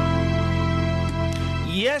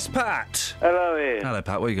 Yes, Pat. Hello, Ian. Hello,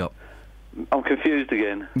 Pat. What you got? I'm confused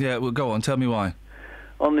again. Yeah, well, go on. Tell me why.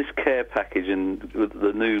 On this care package and with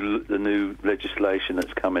the new legislation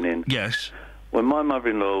that's coming in. Yes. When my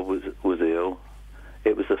mother-in-law was ill,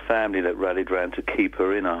 it was the family that rallied round to keep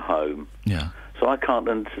her in her home. Yeah. So I can't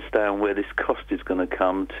understand where this cost is going to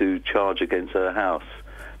come to charge against her house,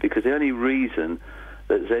 because the only reason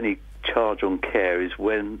that there's any charge on care is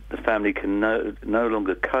when the family can no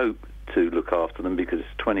longer cope to look after them because it's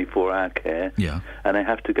 24-hour care. Yeah. And they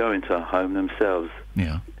have to go into a home themselves.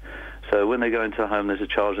 Yeah. So when they go into a home, there's a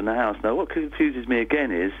charge in the house. Now, what confuses me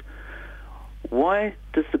again is, why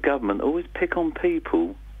does the government always pick on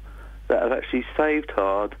people that have actually saved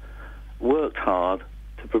hard, worked hard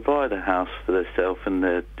to provide a house for themselves and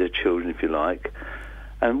their children, if you like?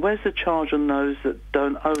 And where's the charge on those that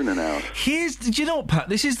don't own an house? Do you know what, Pat?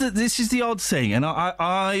 This is the odd thing, and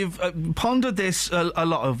I've pondered this a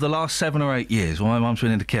lot over the last 7 or 8 years while my mum's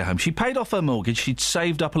been in the care home. She paid off her mortgage. She'd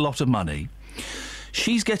saved up a lot of money.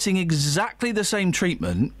 She's getting exactly the same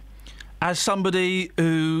treatment as somebody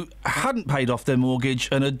who hadn't paid off their mortgage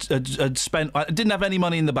and had spent... didn't have any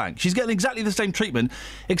money in the bank. She's getting exactly the same treatment,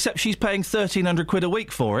 except she's paying 1,300 quid a week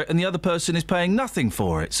for it, and the other person is paying nothing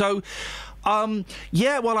for it. So...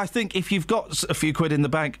 yeah, well, I think if you've got a few quid in the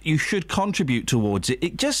bank, you should contribute towards it.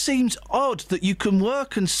 It just seems odd that you can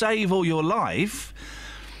work and save all your life,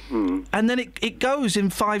 and then it goes in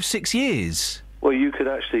 5-6 years. Well, you could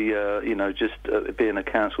actually, just be in a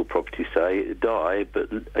council property, say, die,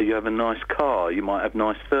 but you have a nice car, you might have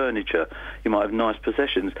nice furniture, you might have nice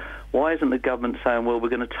possessions. Why isn't the government saying, well, we're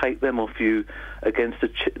going to take them off you against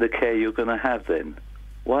the care you're going to have then?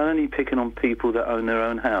 Why only picking on people that own their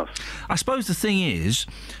own house? I suppose the thing is,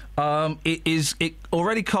 it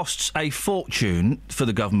already costs a fortune for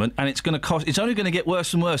the government, and it's only going to get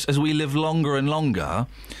worse and worse as we live longer and longer.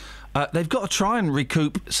 They've got to try and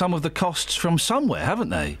recoup some of the costs from somewhere, haven't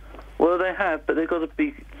they? Well, they have, but they've got to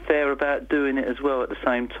be fair about doing it as well at the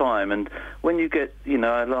same time. And when you get,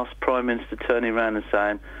 our last Prime Minister turning around and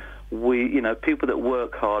saying, people that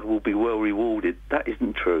work hard will be well rewarded, that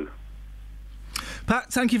isn't true.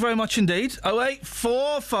 Pat, thank you very much indeed.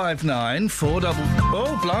 08459 4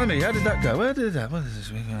 Oh, blimey, how did that go? Where did that... We're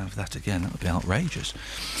going to have that again. That would be outrageous.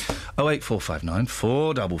 08459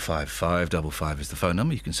 455 555 is the phone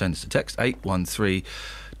number. You can send us a text,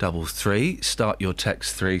 81333. Start your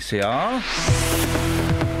text 3CR.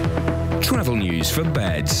 Travel news for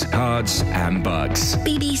beds, cards and bugs.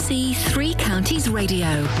 BBC Three Counties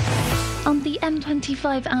Radio. On the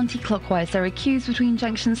M25 anti-clockwise, there are queues between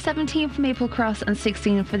junctions 17 for Maple Cross and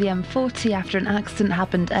 16 for the M40 after an accident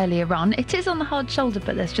happened earlier on. It is on the hard shoulder,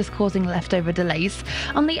 but that's just causing leftover delays.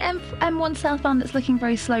 On the M1 southbound, it's looking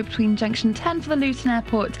very slow between junction 10 for the Luton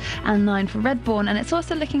Airport and 9 for Redbourne, and it's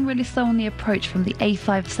also looking really slow on the approach from the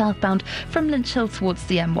A5 southbound from Lynch Hill towards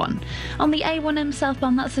the M1. On the A1M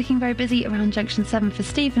southbound, that's looking very busy around junction 7 for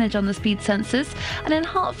Stevenage on the speed sensors, and in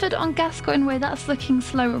Hertford on Gascoigne Way, that's looking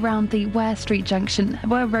slow around the Ware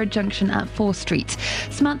Road Junction at 4 Street.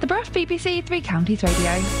 Samantha Bruff, BBC Three Counties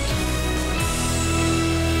Radio.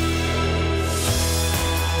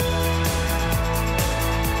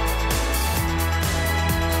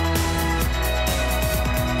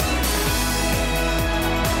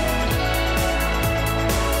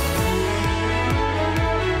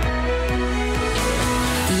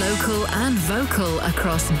 Local and vocal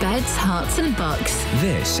across beds, hearts and bucks.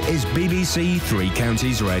 This is BBC Three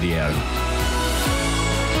Counties Radio.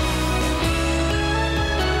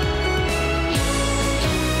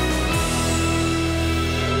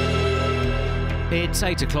 It's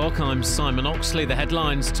 8 o'clock. I'm Simon Oxley. The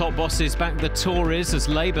headlines: top bosses back the Tories as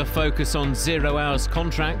Labour focus on 0 hours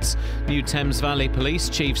contracts. New Thames Valley Police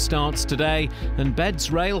Chief starts today, and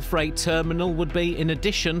Bed's rail freight terminal would be in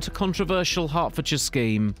addition to controversial Hertfordshire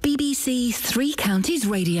scheme. BBC Three Counties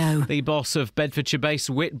Radio. The boss of Bedfordshire-based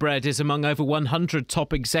Whitbread is among over 100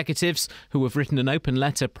 top executives who have written an open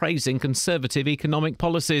letter praising Conservative economic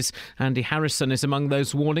policies. Andy Harrison is among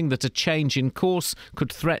those warning that a change in course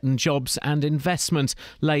could threaten jobs and investment.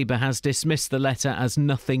 Labour has dismissed the letter as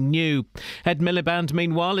nothing new. Ed Miliband,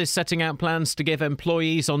 meanwhile, is setting out plans to give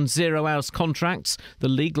employees on 0 hours contracts the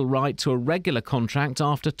legal right to a regular contract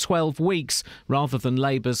after 12 weeks, rather than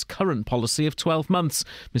Labour's current policy of 12 months.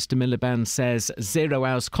 Mr Miliband says 0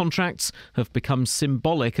 hours contracts have become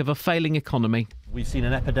symbolic of a failing economy. We've seen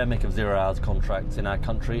an epidemic of 0 hours contracts in our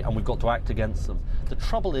country, and we've got to act against them. The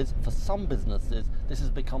trouble is, for some businesses, this has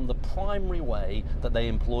become the primary way that they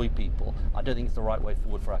employ people. I don't think it's the right way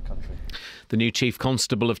forward for our country. The new Chief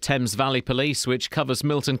Constable of Thames Valley Police, which covers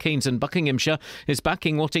Milton Keynes and Buckinghamshire, is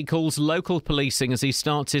backing what he calls local policing as he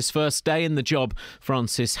starts his first day in the job.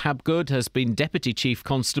 Francis Habgood has been Deputy Chief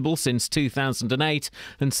Constable since 2008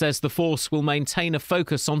 and says the force will maintain a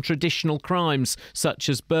focus on traditional crimes, such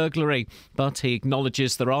as burglary. But he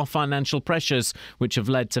acknowledges there are financial pressures which have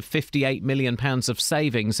led to £58 million of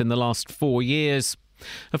savings in the last 4 years.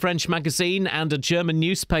 A French magazine and a German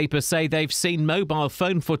newspaper say they've seen mobile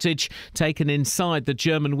phone footage taken inside the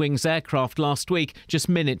Germanwings aircraft last week, just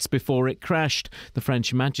minutes before it crashed. The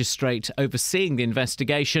French magistrate overseeing the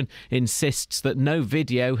investigation insists that no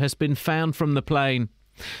video has been found from the plane.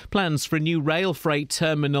 Plans for a new rail freight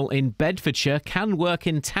terminal in Bedfordshire can work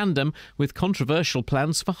in tandem with controversial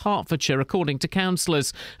plans for Hertfordshire, according to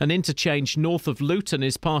councillors. An interchange north of Luton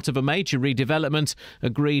is part of a major redevelopment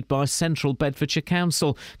agreed by Central Bedfordshire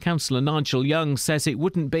Council. Councillor Nigel Young says it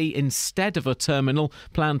wouldn't be instead of a terminal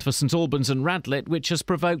planned for St Albans and Radlett, which has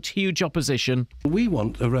provoked huge opposition. We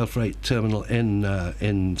want a rail freight terminal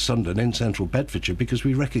in Sunderland, in Central Bedfordshire, because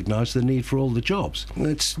we recognise the need for all the jobs.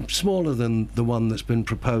 It's smaller than the one that's been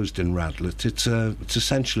proposed in Radlett. It's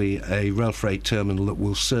essentially a rail freight terminal that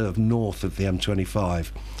will serve north of the M25,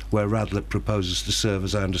 where Radlett proposes to serve,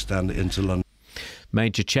 as I understand it, into London.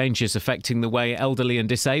 Major changes affecting the way elderly and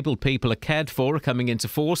disabled people are cared for are coming into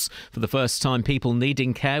force. For the first time, people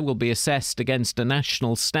needing care will be assessed against a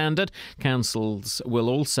national standard. Councils will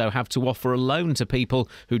also have to offer a loan to people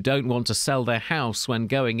who don't want to sell their house when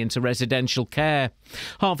going into residential care.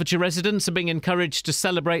 Hertfordshire residents are being encouraged to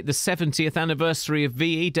celebrate the 70th anniversary of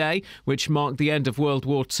VE Day, which marked the end of World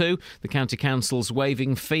War II. The County Council's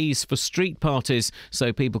waiving fees for street parties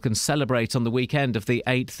so people can celebrate on the weekend of the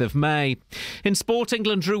 8th of May. In sport,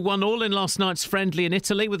 England drew 1-1 in last night's friendly in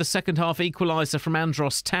Italy with a second-half equaliser from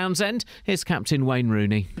Andros Townsend. Here's captain Wayne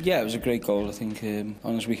Rooney. Yeah, it was a great goal, I think,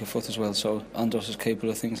 on his weaker foot as well. So Andros is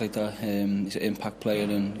capable of things like that. He's an impact player,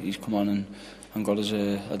 and he's come on and got us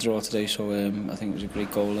a draw today. So I think it was a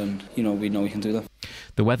great goal, and we know he can do that.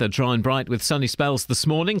 The weather dry and bright with sunny spells this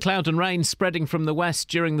morning. Cloud and rain spreading from the west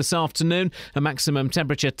during this afternoon. A maximum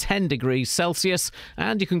temperature 10 degrees Celsius.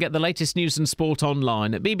 And you can get the latest news and sport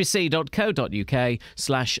online at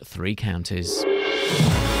bbc.co.uk/3 counties.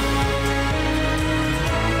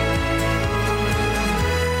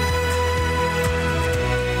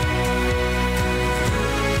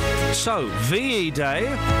 So, VE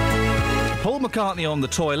Day. Paul McCartney on the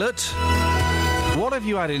toilet. What have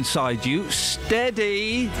you had inside you?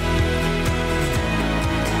 Steady.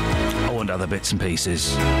 Oh, and other bits and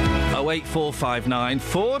pieces. 08459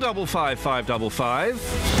 455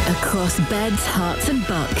 555. Across beds, hearts and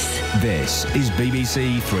bucks. This is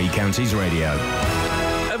BBC Three Counties Radio.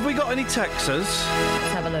 Have we got any texters?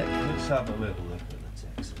 Let's have a look. Let's have a little look at the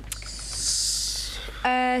texters.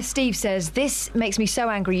 Steve says, this makes me so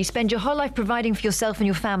angry. You spend your whole life providing for yourself and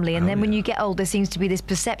your family, and then when you get old, there seems to be this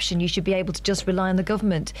perception you should be able to just rely on the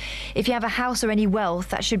government. If you have a house or any wealth,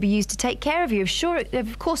 that should be used to take care of you.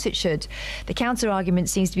 Of course it should. The counter-argument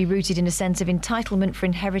seems to be rooted in a sense of entitlement for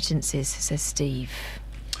inheritances, says Steve.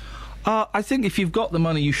 I think if you've got the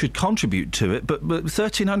money, you should contribute to it. But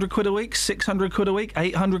 1,300 quid a week, 600 quid a week,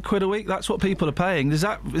 800 quid a week, that's what people are paying. Does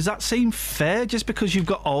that seem fair? Just because you've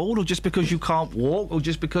got old, or just because you can't walk, or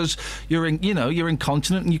just because you're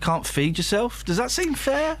incontinent and you can't feed yourself? Does that seem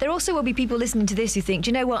fair? There also will be people listening to this who think, do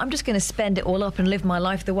you know what? I'm just going to spend it all up and live my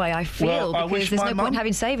life the way I feel, because there's no point in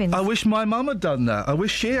having savings. I wish my mum had done that. I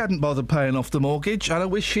wish she hadn't bothered paying off the mortgage, and I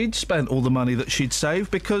wish she'd spent all the money that she'd saved,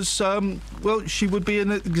 because she would be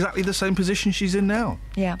in exactly the same position she's in now.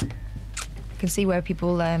 Yeah. can see where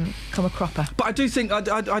people come a cropper. But I do think I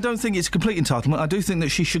don't think it's complete entitlement. I do think that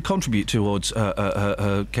she should contribute towards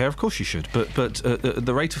her care. Of course she should. But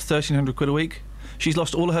the rate of £1,300 a week. She's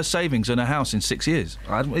lost all of her savings and her house in 6 years.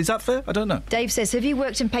 Is that fair? I don't know. Dave says, have you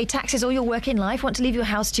worked and paid taxes all your working life? Want to leave your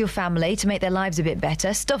house to your family to make their lives a bit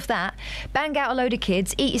better? Stuff that. Bang out a load of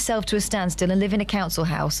kids, eat yourself to a standstill and live in a council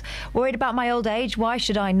house. Worried about my old age? Why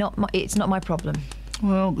should I not? It's not my problem.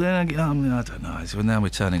 Well, I don't know. Now we're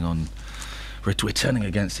turning on... We're turning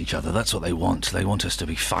against each other. That's what they want. They want us to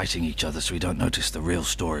be fighting each other so we don't notice the real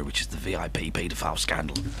story, which is the VIP paedophile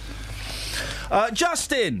scandal.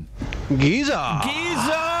 Justin! Geezer!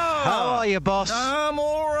 How are you, boss? I'm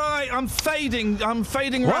all right. I'm fading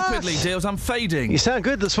rapidly, Deals. I'm fading. You sound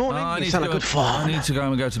good this morning. You sound like good fun. I need to go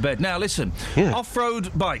home and go to bed. Now, listen. Yeah.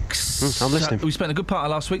 Off-road bikes. I'm listening. We spent a good part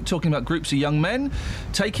of last week talking about groups of young men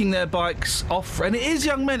taking their bikes off. And it is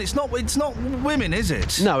young men. It's not women, is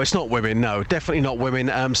it? No, it's not women. No, definitely not women.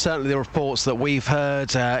 Certainly the reports that we've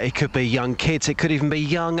heard, it could be young kids. It could even be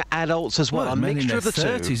young adults as well. A men mixture in their of the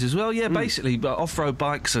 30s two. as well. Yeah, basically off-road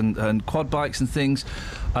bikes and quad bikes and things.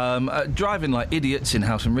 Driving like idiots in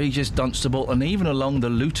Houghton Regis, Dunstable, and even along the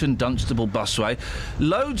Luton-Dunstable busway.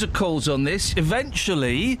 Loads of calls on this.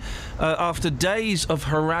 Eventually, after days of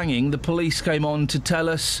haranguing, the police came on to tell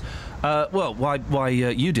us why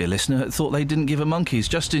you, dear listener, thought they didn't give a monkeys.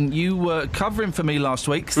 Justin, you were covering for me last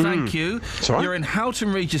week. Thank you. Right. You're in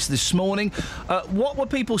Houghton Regis this morning. What were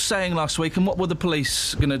people saying last week, and what were the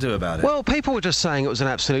police going to do about it? Well, people were just saying it was an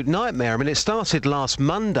absolute nightmare. I mean, it started last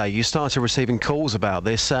Monday. You started receiving calls about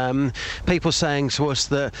this. People saying to us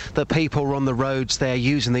that people were on the roads there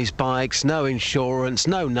using these bikes, no insurance,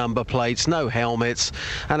 no number plates, no helmets.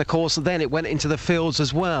 And, of course, then it went into the fields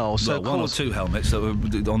as well. So one or two helmets that were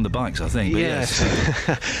on the bike. I think. Yes.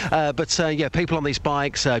 People on these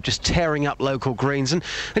bikes just tearing up local greens and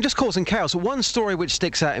just causing chaos. One story which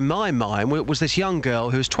sticks out in my mind was this young girl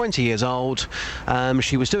who was 20 years old.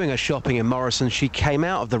 She was doing her shopping in Morrison. She came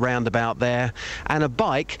out of the roundabout there and a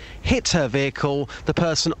bike hit her vehicle. The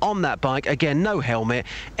person on that bike, again, no helmet,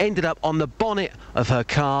 ended up on the bonnet of her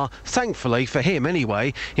car. Thankfully, for him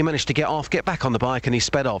anyway, he managed to get back on the bike and he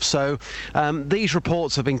sped off. So these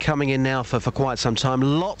reports have been coming in now for quite some time.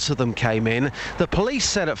 Lots of them came in. The police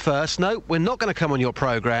said at first, no, we're not going to come on your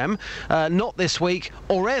programme, not this week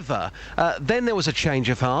or ever. Then there was a change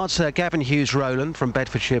of heart. Gavin Hughes-Rowland from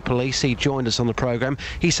Bedfordshire Police, he joined us on the programme.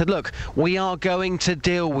 He said, look, we are going to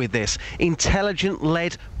deal with this.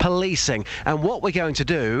 Intelligent-led policing. And what we're going to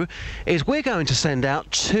do is we're going to send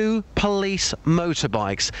out 2 police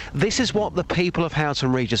motorbikes. This is what the people of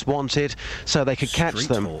Houghton Regis wanted, so they could catch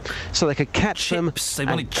them. So they could catch them. They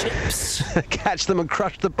wanted chips. Catch them and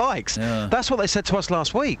crush the bikes. Yeah. That's what they said to us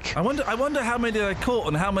last week. I wonder how many they caught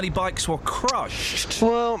and how many bikes were crushed.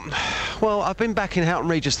 Well, I've been back in Houghton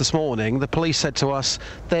Regis this morning. The police said to us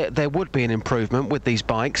there would be an improvement with these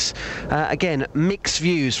bikes. Again, mixed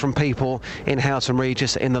views from people in Houghton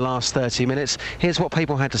Regis in the last 30 minutes. Here's what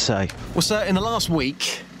people had to say. Well, sir, in the last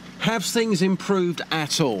week, have things improved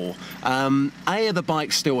at all? A, are the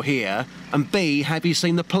bikes still here? And B, have you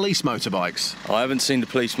seen the police motorbikes? I haven't seen the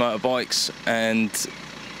police motorbikes, and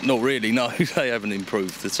not really, no, they haven't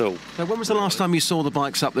improved at all. So when was the last time you saw the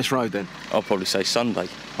bikes up this road then? I'll probably say Sunday,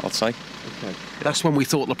 I'd say. Okay. That's when we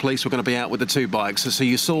thought the police were going to be out with the 2 bikes. So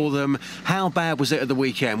you saw them. How bad was it at the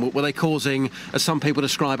weekend? Were they causing, as some people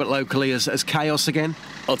describe it locally, as chaos again?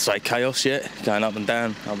 I'd say chaos, yeah. Going up and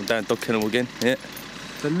down Dog Kennel again, yeah.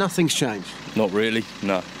 But nothing's changed? Not really,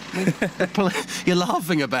 no. You're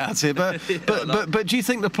laughing about it, but do you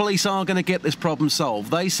think the police are going to get this problem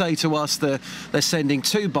solved? They say to us that they're sending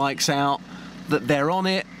 2 bikes out, that they're on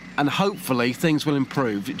it, and hopefully things will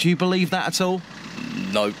improve. Do you believe that at all?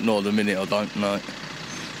 No, not at the minute, I don't, no.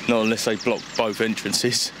 Not unless they block both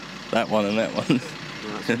entrances, that one and that one.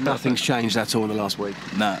 So nothing's changed at all in the last week?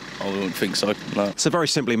 Nah, I wouldn't think so, no. So very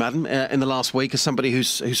simply, madam, in the last week, as somebody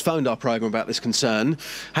who's phoned our programme about this concern,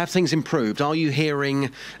 have things improved? Are you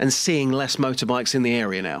hearing and seeing less motorbikes in the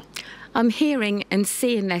area now? I'm hearing and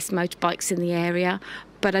seeing less motorbikes in the area,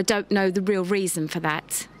 but I don't know the real reason for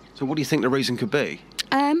that. So what do you think the reason could be?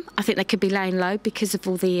 I think they could be laying low because of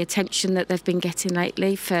all the attention that they've been getting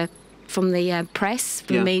lately from the press,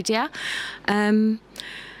 from the media.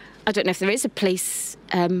 I don't know if there is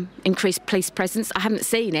a increased police presence. I haven't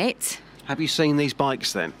seen it. Have you seen these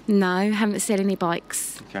bikes then? No, haven't seen any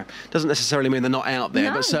bikes. Okay. Doesn't necessarily mean they're not out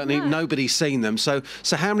there, but certainly nobody's seen them. So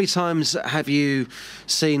how many times have you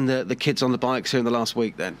seen the kids on the bikes here in the last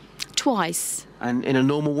week then? twice. And in a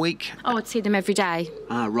normal week? Oh, I'd see them every day.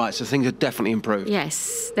 Ah, right, so things have definitely improved.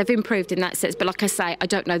 Yes, they've improved in that sense, but like I say, I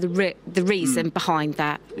don't know the reason behind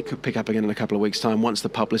that. It could pick up again in a couple of weeks' time once the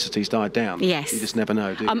publicity's died down. Yes. You just never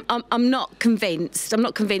know, do you? I'm not convinced. I'm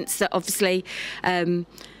not convinced that obviously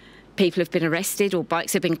people have been arrested or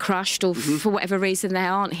bikes have been crushed or for whatever reason they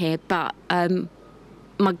aren't here, but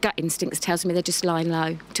my gut instincts tells me they're just lying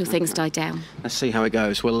low till things die down. Let's see how it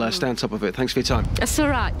goes. We'll stay on top of it. Thanks for your time. That's all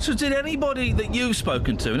right. So did anybody that you've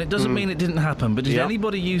spoken to, and it doesn't mean it didn't happen, but did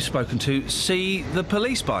anybody you've spoken to see the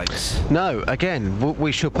police bikes? No, again,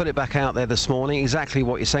 we shall put it back out there this morning, exactly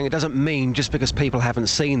what you're saying. It doesn't mean just because people haven't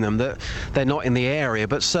seen them that they're not in the area,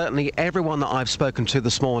 but certainly everyone that I've spoken to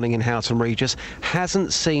this morning in Houghton Regis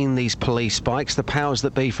hasn't seen these police bikes. The powers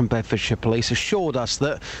that be from Bedfordshire Police assured us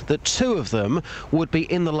that two of them would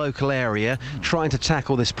be in the local area trying to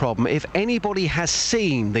tackle this problem. If anybody has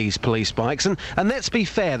seen these police bikes, and let's be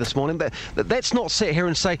fair this morning, but let's not sit here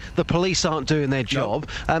and say the police aren't doing their job.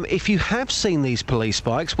 If you have seen these police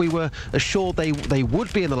bikes, we were assured they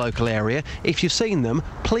would be in the local area. If you've seen them,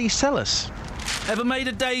 please tell us. Ever made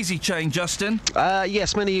a daisy chain, Justin?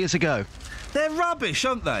 Yes, many years ago. They're rubbish,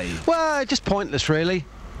 aren't they? Well, just pointless, really.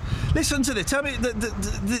 Listen to this. Tell me,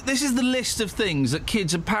 this is the list of things that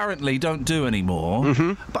kids apparently don't do anymore.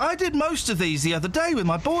 But I did most of these the other day with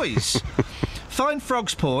my boys. Find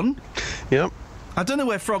frogs porn. Yep. I don't know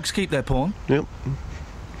where frogs keep their porn. Yep.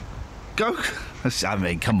 Go... I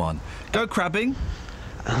mean, come on. Go crabbing.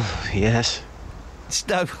 Yes.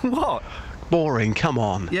 No, what? Boring, come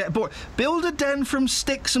on. Yeah, build a den from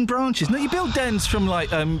sticks and branches. No, you build dens from, like,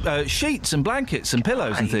 sheets and blankets and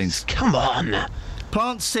pillows and things. Come on.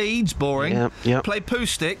 Plant seeds, boring. Yep. Play poo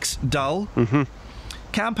sticks, dull.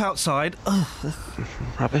 Camp outside,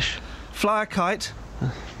 rubbish. Fly a kite.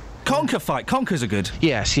 Conker fight. Conkers are good.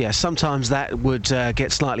 Yes. Sometimes that would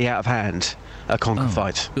get slightly out of hand, a conker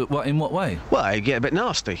fight. What, in what way? Well, it'd get a bit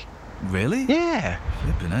nasty. Really? Yeah.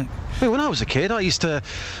 Flippin' heck. I mean, when I was a kid, I used to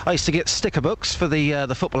get sticker books for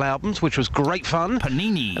the football albums, which was great fun.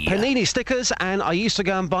 Panini stickers, and I used to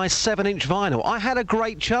go and buy 7-inch vinyl. I had a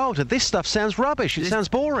great childhood. This stuff sounds rubbish. It sounds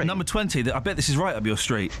boring. Number 20. I bet this is right up your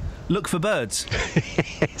street. Look for birds.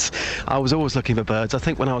 Yes. I was always looking for birds. I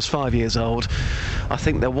think when I was 5 years old, I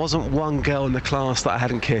think there wasn't one girl in the class that I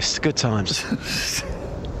hadn't kissed. Good times.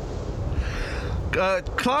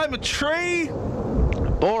 Climb a tree.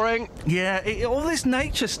 Boring. Yeah, all this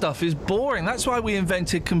nature stuff is boring. That's why we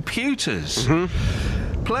invented computers.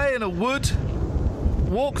 Play in a wood,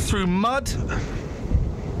 walk through mud,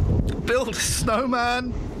 build a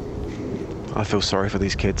snowman. I feel sorry for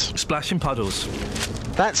these kids. Splash in puddles.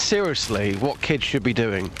 That's seriously what kids should be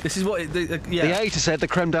doing. This is what... The A to Z, the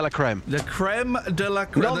creme de la creme. The creme de la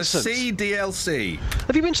creme. Nonsense. The CDLC.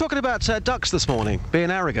 Have you been talking about ducks this morning,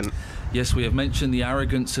 being arrogant? Yes, we have mentioned the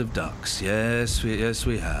arrogance of ducks. Yes,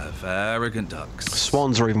 we have. Arrogant ducks.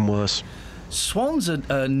 Swans are even worse. Swans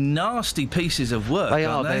are nasty pieces of work, They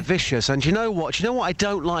aren't are. They're vicious. And do you know what? Do you know what I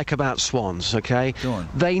don't like about swans, OK? Go on.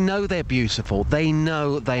 They know they're beautiful. They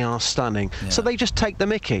know they are stunning. Yeah. So they just take the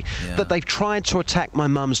mickey. Yeah. That they've tried to attack my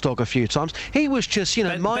mum's dog a few times. He was just,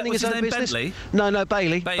 minding his own business. Bentley? No,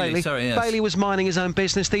 Bailey. Bailey, sorry, yes. Bailey was minding his own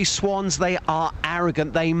business. These swans, they are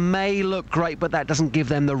arrogant. They may look great, but that doesn't give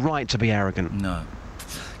them the right to be arrogant. No.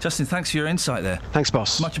 Justin, thanks for your insight there. Thanks,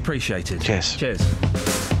 boss. Much appreciated. Cheers. Cheers.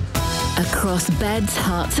 Across beds,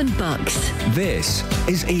 hearts and bucks. This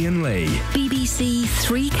is Iain Lee. BBC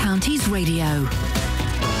Three Counties Radio.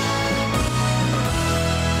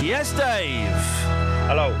 Yes, Dave.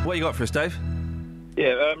 Hello. What you got for us, Dave?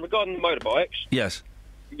 Yeah, regarding the motorbikes. Yes.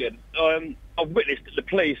 Yeah, I've witnessed that the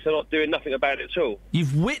police are not doing nothing about it at all.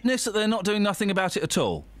 You've witnessed that they're not doing nothing about it at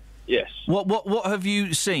all? Yes. What have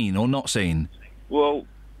you seen or not seen? Well,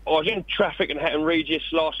 I was in traffic in Hatton Regis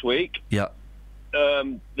last week. Yeah.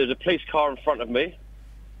 There's a police car in front of me.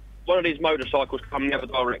 One of these motorcycles coming the other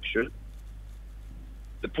direction.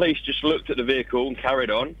 The police just looked at the vehicle and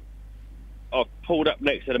carried on. I pulled up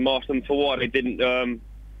next to them, asked them for why they didn't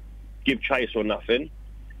give chase or nothing.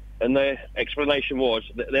 And their explanation was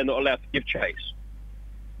that they're not allowed to give chase.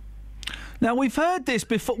 Now, we've heard this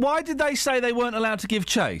before. Why did they say they weren't allowed to give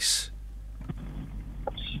chase?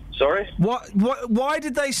 Sorry? Why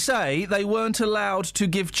did they say they weren't allowed to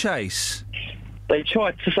give chase? They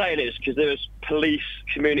tried to say this because there was police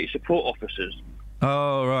community support officers.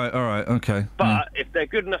 Oh, right, all right, OK. But if they're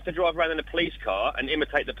good enough to drive around in a police car and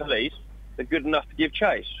imitate the police, they're good enough to give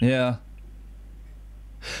chase. Yeah.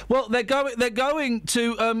 Well, they're going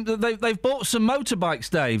to... they've bought some motorbikes,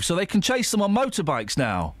 Dave, so they can chase them on motorbikes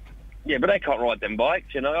now. Yeah, but they can't ride them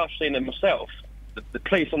bikes, I've seen them myself. The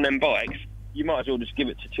police on them bikes, you might as well just give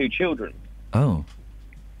it to 2 children. Oh.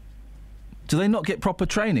 Do they not get proper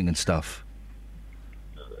training and stuff?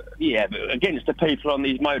 Yeah, but against the people on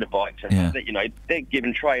these motorbikes, and you know, they're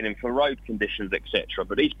given training for road conditions, etc.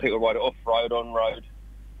 But these people ride it off-road, on-road.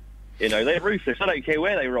 You know, they're ruthless. I don't care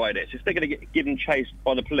where they ride it. So if they're going to get given chased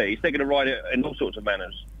by the police, they're going to ride it in all sorts of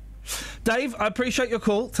manners. Dave, I appreciate your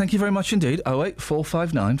call. Thank you very much indeed.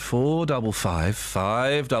 08459 455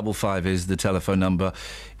 555 is the telephone number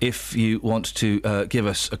if you want to give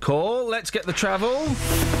us a call. Let's get the travel.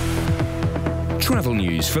 Travel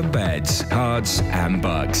news for beds, cards and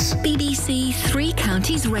bugs. BBC Three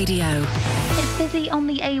Counties Radio. It's busy on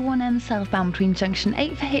the A1M southbound between junction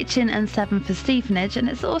 8 for Hitchin and 7 for Stevenage, and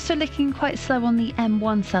it's also looking quite slow on the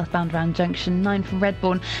M1 southbound around junction 9 for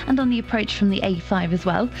Redbourne and on the approach from the A5 as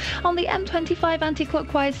well. On the M25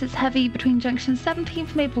 anti-clockwise, it's heavy between junction 17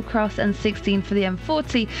 for Maple Cross and 16 for the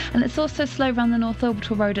M40, and it's also slow around the North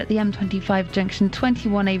Orbital Road at the M25 junction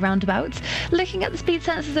 21A roundabouts. Looking at the speed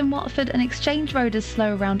sensors in Watford and Exchange Road is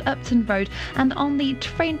slow around Upton Road, and on the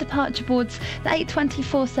train departure boards, the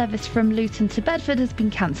 8:24 service from Luton to Bedford has been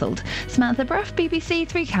cancelled. Samantha Bruff, BBC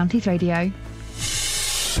Three Counties Radio.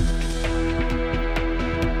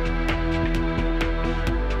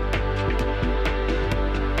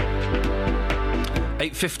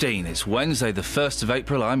 8:15. It's Wednesday, the 1st of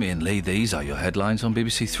April. I'm Iain Lee. These are your headlines on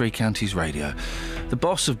BBC Three Counties Radio. The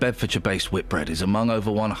boss of Bedfordshire-based Whitbread is among over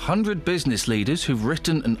 100 business leaders who've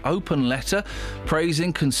written an open letter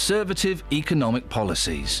praising Conservative economic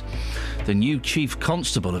policies. The new Chief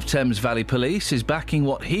Constable of Thames Valley Police is backing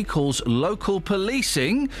what he calls local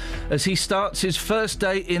policing as he starts his first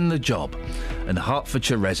day in the job. And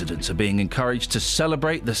Hertfordshire residents are being encouraged to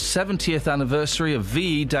celebrate the 70th anniversary of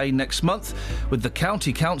VE Day next month, with the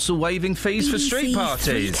County Council waiving fees for street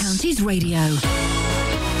parties. Three Counties Radio.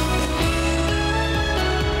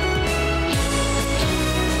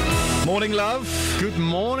 Morning, love. Good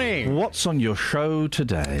morning. What's on your show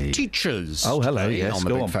today? Teachers. Oh, hello, yes, on the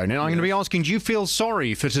go big on. phone. And I'm going to be asking, do you feel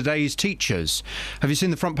sorry for today's teachers? Have you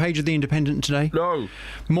seen the front page of The Independent today? No.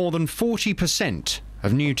 More than 40%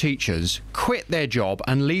 of new teachers quit their job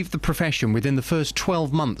and leave the profession within the first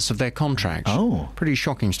 12 months of their contract. Oh. Pretty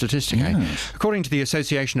shocking statistic, eh? According to the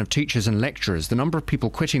Association of Teachers and Lecturers, the number of people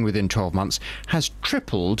quitting within 12 months has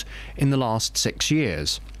tripled in the last 6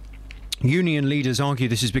 years. Union leaders argue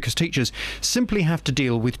this is because teachers simply have to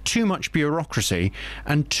deal with too much bureaucracy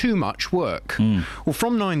and too much work. Well,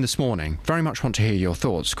 from 9 this morning, very much want to hear your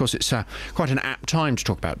thoughts. Of course, it's quite an apt time to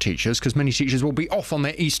talk about teachers because many teachers will be off on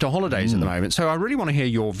their Easter holidays at the moment. So I really want to hear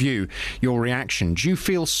your view, your reaction. Do you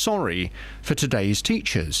feel sorry for today's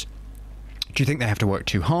teachers? Do you think they have to work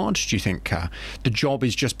too hard? Do you think the job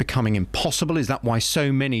is just becoming impossible? Is that why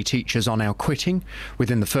so many teachers are now quitting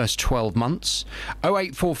within the first 12 months?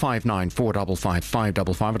 08459 455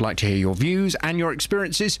 555. I'd like to hear your views and your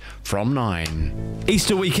experiences from 9.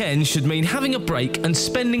 Easter weekend should mean having a break and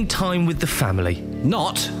spending time with the family.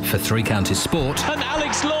 Not for Three Counties Sport. And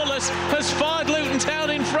Alex Lawless has fired Luton Town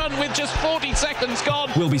in front with just 40 seconds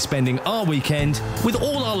gone. We'll be spending our weekend with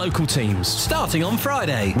all our local teams. Starting on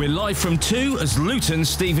Friday. We're live from 2 as Luton,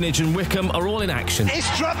 Stevenage and Wickham are all in action.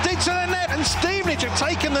 It's dropped into the net and Stevenage have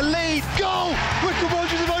taken the lead. Goal! Wickham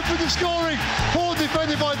Rogers have opened the scoring. Poor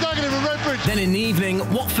defended by Dagenham and Redbridge. Then in the evening,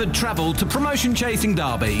 Watford travel to promotion-chasing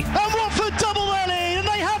Derby. And Watford double their lead and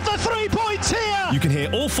they have the 3 points here. You can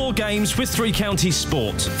hear all 4 games with Three Counties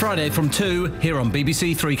Sport. Friday from 2 here on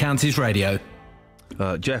BBC Three Counties Radio.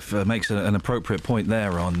 Jeff makes an appropriate point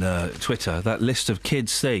there on Twitter. That list of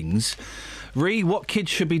kids' things. What kids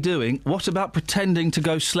should be doing? What about pretending to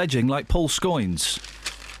go sledging like Paul Scoins?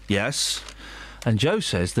 Yes. And Joe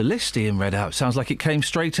says the list Ian read out sounds like it came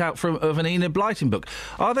straight out of an Enid Blyton book.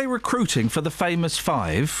 Are they recruiting for the famous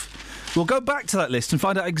 5? We'll go back to that list and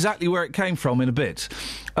find out exactly where it came from in a bit.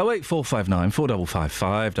 08459 455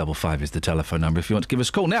 555 is the telephone number if you want to give us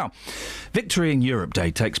a call. Now, Victory in Europe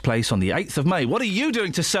Day takes place on the 8th of May. What are you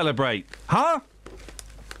doing to celebrate? Huh?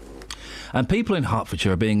 And people in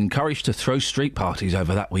Hertfordshire are being encouraged to throw street parties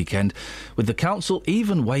over that weekend, with the council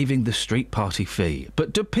even waiving the street party fee.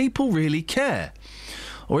 But do people really care?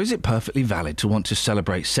 Or is it perfectly valid to want to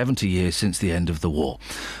celebrate 70 years since the end of the war?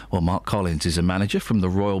 Well, Mark Collins is a manager from the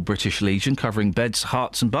Royal British Legion covering Beds,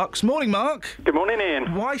 Herts and Bucks. Morning, Mark. Good morning,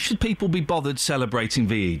 Ian. Why should people be bothered celebrating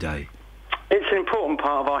VE Day? It's an important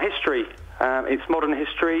part of our history. It's modern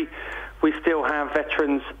history. We still have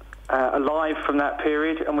veterans alive from that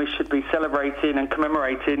period, and we should be celebrating and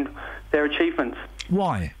commemorating their achievements.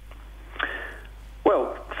 Why?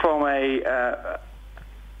 Well, from a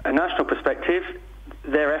national perspective,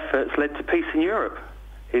 their efforts led to peace in Europe.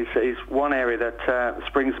 is one area that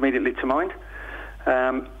springs immediately to mind.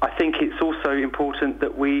 I think it's also important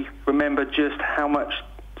that we remember just how much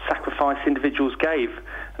sacrifice individuals gave,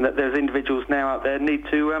 and that there's individuals now out there we need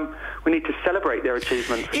to celebrate their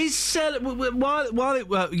achievements. While it,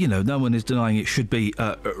 no one is denying it should be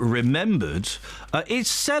remembered, is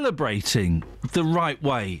celebrating the right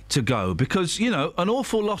way to go? Because, an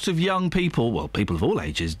awful lot of young people, well, people of all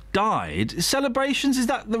ages, died. Celebrations, is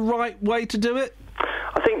that the right way to do it?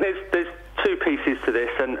 I think there's two pieces to this,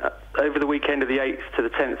 and over the weekend of the 8th to the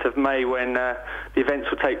 10th of May, when the events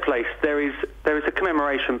will take place, there is a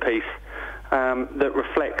commemoration piece that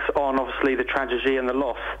reflects on, obviously, the tragedy and the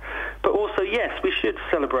loss. But also, yes, we should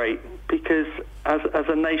celebrate, because as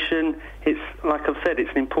a nation, it's, like I've said, it's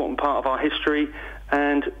an important part of our history,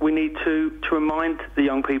 and we need to remind the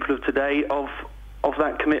young people of today of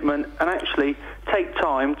that commitment, and actually take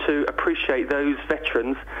time to appreciate those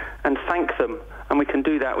veterans and thank them. And we can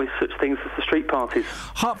do that with such things as the street parties.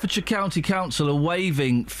 Hertfordshire County Council are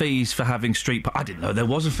waiving fees for having street... I didn't know there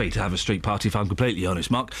was a fee to have a street party, if I'm completely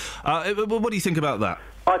honest, Mark. What do you think about that?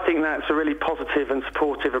 I think that's a really positive and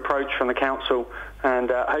supportive approach from the council,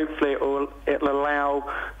 and hopefully it'll allow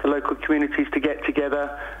the local communities to get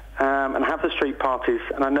together and have the street parties.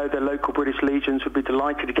 And I know the local British Legions would be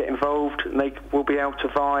delighted to get involved, and they will be able to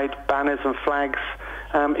provide banners and flags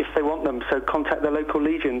if they want them. So contact the local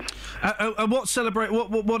legions.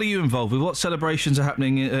 What are you involved with? What celebrations are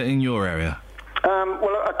happening in your area?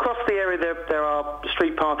 Well, across the area there are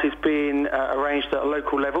street parties being arranged at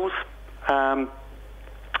local levels. The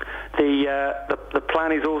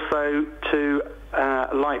plan is also to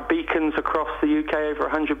light beacons across the UK, over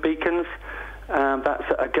 100 beacons.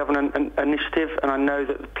 That's a government initiative, and I know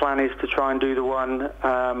that the plan is to try and do the one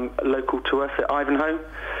local to us at Ivanhoe.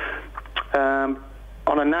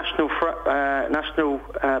 On a national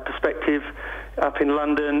perspective, up in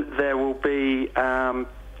London, there will be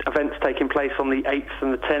events taking place on the 8th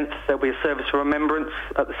and the 10th. There'll be a service of remembrance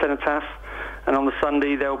at the Cenotaph, and on the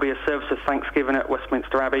Sunday there will be a service of thanksgiving at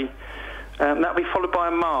Westminster Abbey. That'll be followed by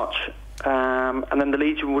a march, and then the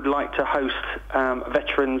Legion would like to host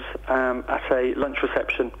veterans at a lunch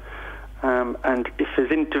reception. And if there's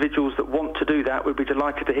individuals that want to do that, we'd be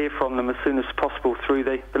delighted to hear from them as soon as possible through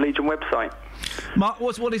the Legion website. Mark,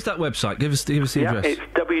 what is that website? Give us the address. It's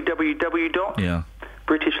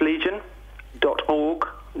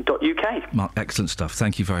www.britishlegion.org.uk. Mark, excellent stuff.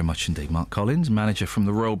 Thank you very much indeed. Mark Collins, manager from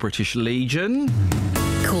the Royal British Legion.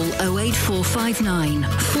 Call 08459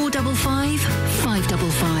 455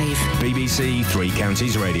 555. BBC Three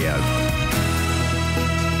Counties Radio.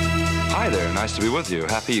 Hi there, nice to be with you.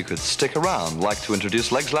 Happy you could stick around. Like to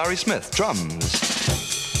introduce Legs Larry Smith, drums.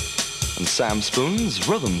 And Sam Spoon's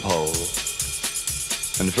rhythm pole.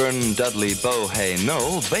 And Vern Dudley Bohay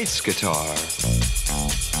Knoll, bass guitar.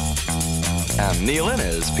 And Neil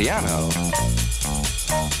Innes, piano.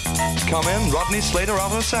 Come in, Rodney Slater,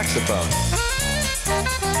 alto saxophone.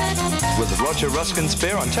 With Roger Ruskin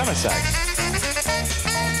Spear on tenor sax.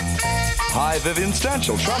 Hi, Vivian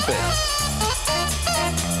Stanchel, trumpet.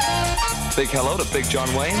 Big hello to Big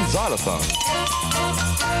John Wayne, xylophone.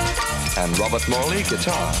 And Robert Morley,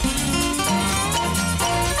 guitar.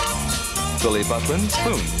 Billy Butlin,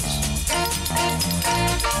 spoons.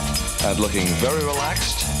 And looking very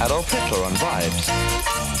relaxed, Adolf Hitler on vibes.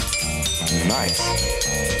 Nice.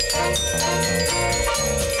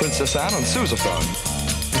 Princess Anne on sousaphone.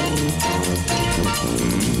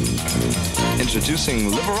 Introducing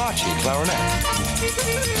Liberace clarinet.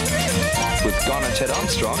 With Garner Ted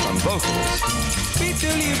Armstrong on vocals.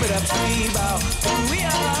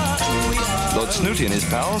 Lord Snooty and his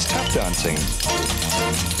pals tap dancing.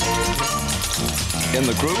 In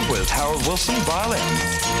the groove with Harold Wilson violin.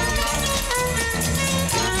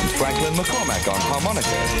 And Franklin McCormack on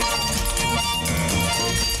harmonica.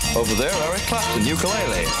 Over there, Eric Clapton,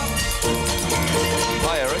 ukulele.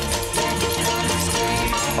 Hi, Eric.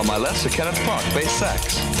 On my left, Sir Kenneth Park, bass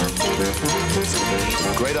sax.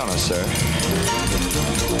 Great honor, sir.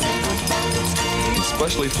 And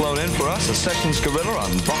specially flown in for us, a Sessions Gorilla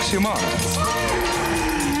on Vox Humana.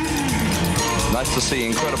 Nice to see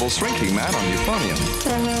Incredible Shrinking Man on euphonium.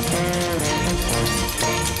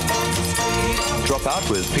 Drop out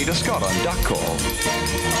with Peter Scott on duck call.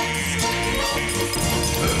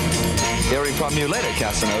 Hearing from you later,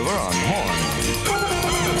 Casanova on horn.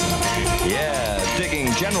 Yeah,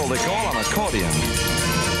 digging General de Gaulle on accordion.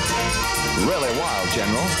 Really wild,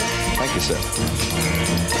 General. Thank you, sir.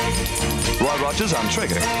 Roy Rogers on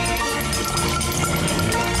trigger.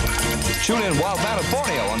 Julian Wildman of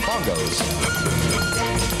Borneo on bongos.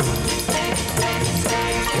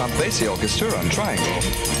 Count Basie Orchestra on triangle.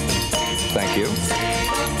 Thank you.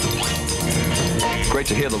 Great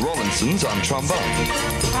to hear the Rawlinsons on trombone.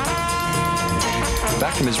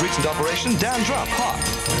 Back from his recent operation, Dan Drupp, harp.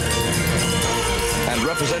 And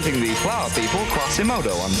representing the Flower People,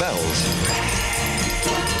 Quasimodo on bells.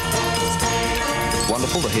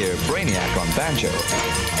 Wonderful to hear Brainiac on banjo.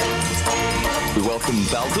 We welcome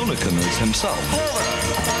Baldunicum as himself.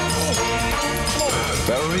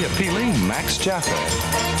 Very appealing, Max Jaffa.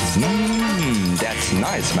 That's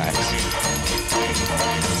nice, Max.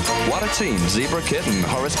 What a team, Zebra Kit and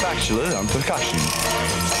Horace Batchelor on percussion.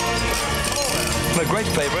 And a great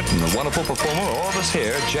favourite and a wonderful performer, all of us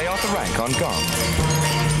here, J. Arthur Rank on gong.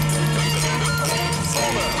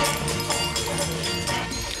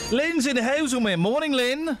 Lynn's in Hazelmere. Morning,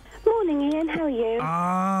 Lynn. Morning, Ian. How are you?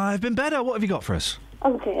 I've been better. What have you got for us?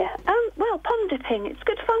 Oh, dear. Well, pond dipping. It's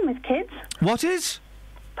good fun with kids. What is?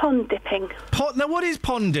 Pond dipping. Now, what is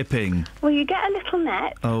pond dipping? Well, you get a little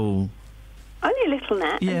net. Oh. Only a little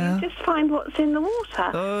net. Yeah. And you just find what's in the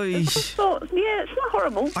water. Oy. It's not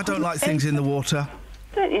horrible. I don't like things in the water.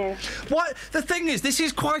 Don't you? What? The thing is, this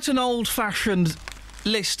is quite an old-fashioned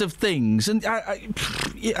list of things, and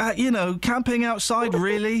you know, camping outside,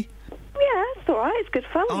 really. Yeah, it's all right. It's good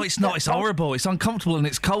fun. Oh, it's not. It's horrible. It's uncomfortable and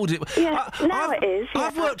it's cold. It is. Yeah.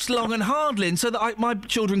 I've worked long and hard, Lynn, so that my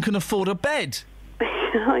children can afford a bed.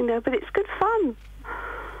 I know, but it's good fun.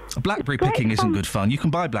 Blackberry picking isn't good fun. You can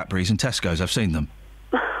buy blackberries in Tesco's. I've seen them.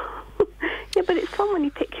 Yeah, but it's fun when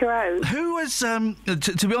you pick your own. Who was,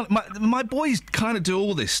 to be honest, my boys kind of do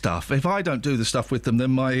all this stuff. If I don't do the stuff with them,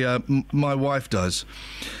 then my wife does.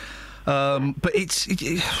 But it's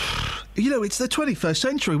the 21st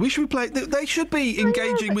century. We should play. They should be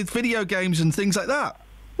engaging with video games and things like that.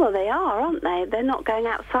 Well, they are, aren't they? They're not going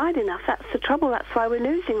outside enough. That's the trouble. That's why we're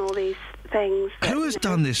losing all these things. Who has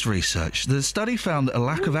done this research? The study found that a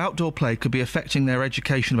lack of outdoor play could be affecting their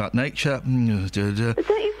education about nature. But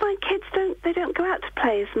don't you find kids don't go out to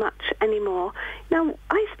play as much anymore? Now,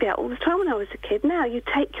 I used to be out all the time when I was a kid. Now you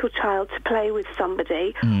take your child to play with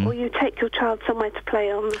somebody, or you take your child somewhere to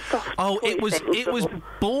play on the soft. Oh, it was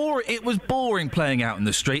boring. It was boring playing out in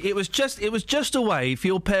the street. It was just a way for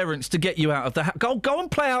your parents to get you out of the house. Go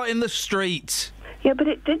and play out in the street. Yeah, but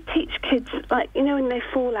it did teach kids, like, you know, when they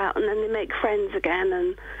fall out and then they make friends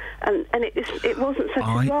again, and it wasn't such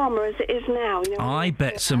a drama as it is now. You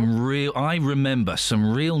know, I remember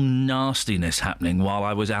some real nastiness happening while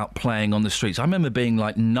I was out playing on the streets. I remember being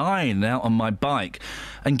like 9 out on my bike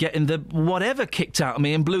and getting the whatever kicked out of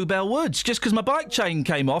me in Bluebell Woods just because my bike chain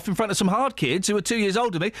came off in front of some hard kids who were 2 years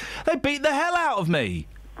older than me. They beat the hell out of me.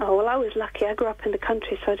 Oh, well, I was lucky. I grew up in the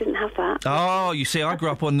country, so I didn't have that. Oh, you see, I grew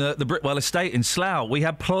up on the Britwell estate in Slough. We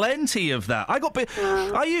had plenty of that.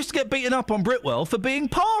 I used to get beaten up on Britwell for being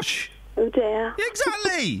posh. Oh, dear.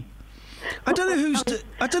 Exactly. I don't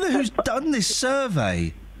know who's done this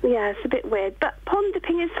survey. Yeah, it's a bit weird, but pond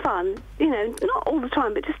dipping is fun. You know, not all the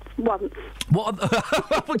time, but just once. What?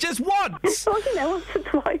 Just once? Well, you know, once or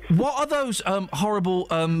twice. What are those horrible?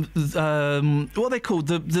 What are they called?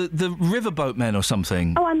 The riverboat men or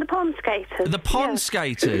something? Oh, and the pond skaters. The pond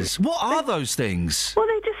skaters. What are those things? Well,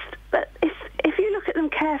 if you look at them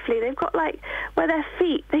carefully, they've got like where their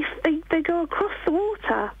feet they go across the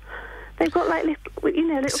water. They've got like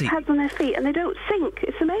little pads on their feet, and they don't sink.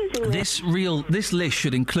 It's amazing. This list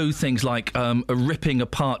should include things like ripping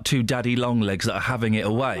apart two daddy long legs that are having it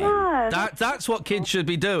away. No, that's what kids should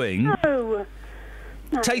be doing. No.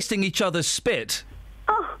 Tasting each other's spit.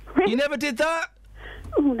 Oh, really? You never did that?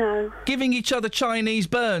 Oh, no. Giving each other Chinese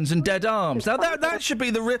burns and dead arms. Now, that should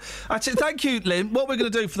be the... Thank you, Lynn. What we're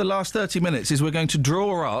going to do for the last 30 minutes is we're going to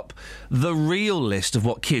draw up the real list of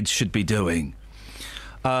what kids should be doing.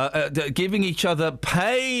 Giving each other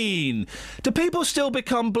pain. Do people still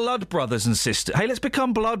become blood brothers and sisters? Hey, let's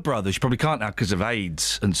become blood brothers. You probably can't now because of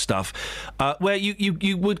AIDS and stuff. Where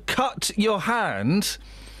you would cut your hand.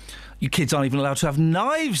 You kids aren't even allowed to have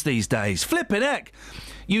knives these days. Flippin' heck.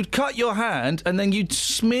 You'd cut your hand and then you'd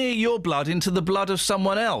smear your blood into the blood of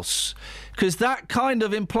someone else. Because that kind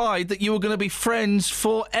of implied that you were going to be friends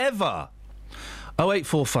forever.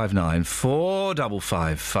 08459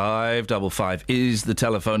 455 555 is the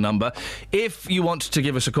telephone number if you want to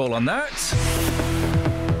give us a call on that.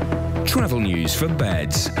 Travel news for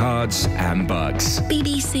beds, cards and bugs.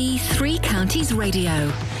 BBC Three Counties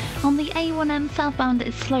Radio. On the A1M southbound,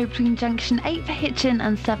 it's slow between junction 8 for Hitchin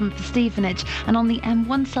and 7 for Stevenage. And on the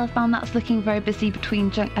M1 southbound, that's looking very busy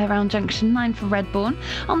between around junction 9 for Redbourne.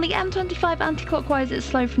 On the M25 anti-clockwise, it's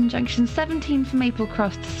slow from junction 17 for Maple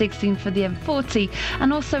Cross to 16 for the M40.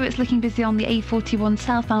 And also it's looking busy on the A41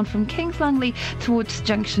 southbound from Kings Langley towards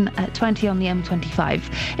junction 20 on the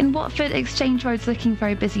M25. In Watford, Exchange Road's looking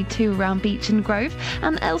very busy too around Beach and Grove.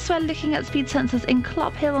 And elsewhere, looking at speed sensors in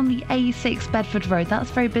Clop Hill on the A6 Bedford Road,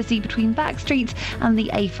 that's very busy between Back Street and the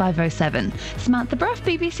A507. Samantha Bruff,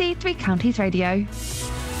 BBC Three Counties Radio.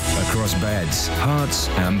 Across beds, hearts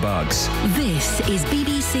and bugs. This is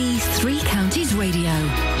BBC Three Counties Radio.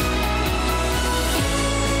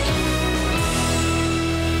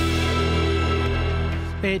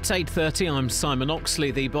 It's 8:30, I'm Simon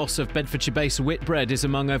Oxley. The boss of Bedfordshire-based Whitbread is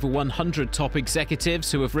among over 100 top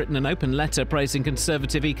executives who have written an open letter praising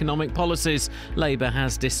Conservative economic policies. Labour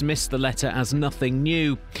has dismissed the letter as nothing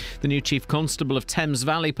new. The new Chief Constable of Thames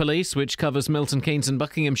Valley Police, which covers Milton Keynes and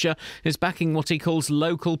Buckinghamshire, is backing what he calls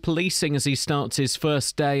local policing as he starts his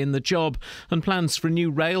first day in the job. And plans for a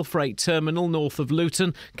new rail freight terminal north of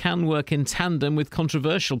Luton can work in tandem with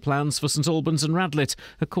controversial plans for St Albans and Radlett,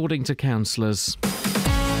 according to councillors.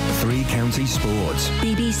 Three Counties Sports.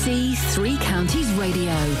 BBC Three Counties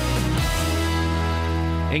Radio.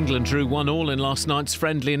 England drew 1-1 in last night's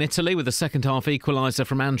friendly in Italy with a second-half equaliser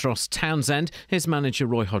from Andros Townsend. Here's manager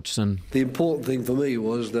Roy Hodgson. The important thing for me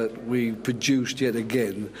was that we produced yet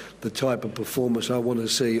again the type of performance I want to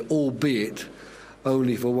see, albeit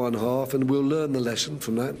only for one half, and we'll learn the lesson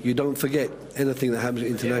from that. You don't forget anything that happens at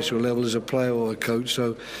international level as a player or a coach,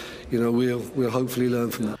 so we'll hopefully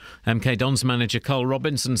learn from that. MK Dons manager Cole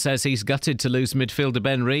Robinson says he's gutted to lose midfielder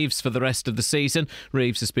Ben Reeves for the rest of the season.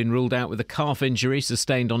 Reeves has been ruled out with a calf injury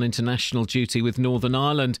sustained on international duty with Northern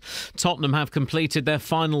Ireland. Tottenham have completed their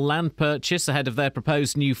final land purchase ahead of their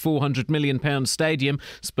proposed new £400 million stadium.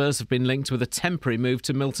 Spurs have been linked with a temporary move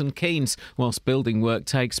to Milton Keynes whilst building work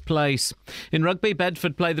takes place. In rugby,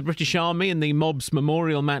 Bedford play the British Army in the Mobs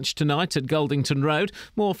Memorial match tonight at Goldington Road.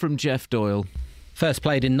 More from Jeff Doyle. First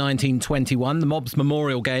played in 1921, the Mobs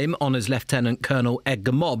Memorial Game honours Lieutenant Colonel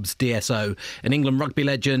Edgar Mobbs, DSO, an England rugby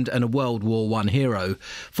legend and a World War I hero.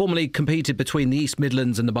 Formerly competed between the East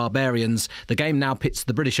Midlands and the Barbarians, the game now pits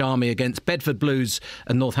the British Army against Bedford Blues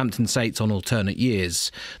and Northampton Saints on alternate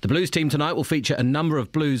years. The Blues team tonight will feature a number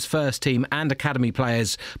of Blues first team and academy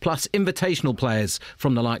players, plus invitational players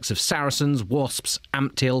from the likes of Saracens, Wasps,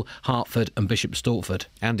 Ampthill, Hertford and Bishop Stortford.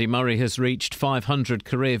 Andy Murray has reached 500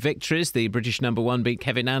 career victories. The British number one beat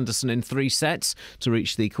Kevin Anderson in 3 sets to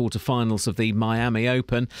reach the quarter-finals of the Miami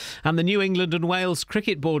Open. And the New England and Wales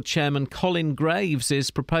Cricket Board chairman Colin Graves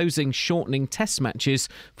is proposing shortening test matches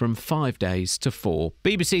from 5 days to 4.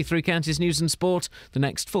 BBC Three Counties News and Sport. The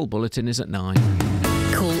next full bulletin is at 9.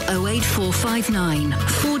 Call 08459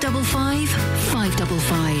 455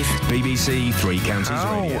 555. BBC Three Counties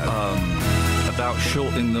Radio. About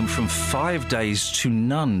shortening them from 5 days to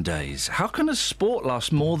none days. How can a sport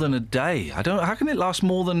last more than a day? How can it last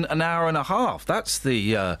more than an hour and a half? That's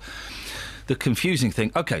the confusing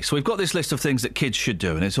thing. OK, so we've got this list of things that kids should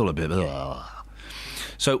do, and it's all a bit...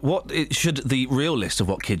 So should the real list of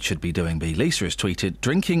what kids should be doing be? Lisa has tweeted,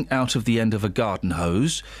 drinking out of the end of a garden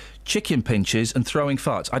hose, chicken pinches and throwing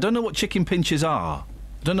farts. I don't know what chicken pinches are.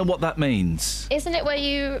 I don't know what that means. Isn't it where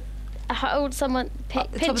you hold someone, pinch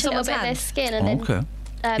a little bit of their skin and then...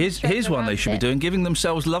 Here's one they should be doing, giving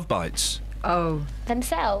themselves love bites. Oh.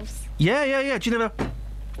 Themselves? Yeah. Do you never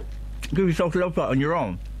give yourself a love bite on your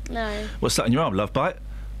arm? No. What's that on your arm, love bite?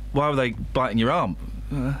 Why were they biting your arm?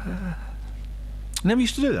 Never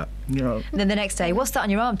used to do that. And then the next day, what's that on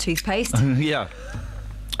your arm, toothpaste? Yeah.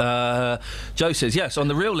 Joe says, yes, on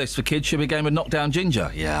the real list for kids should be a game of knockdown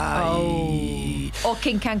ginger. Yeah. Oh. Or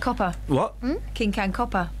King Can Copper. What? King Can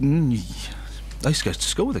Copper. I used to go to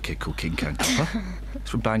school with a kid called King Can Copper. It's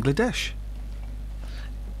from Bangladesh.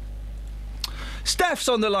 Steph's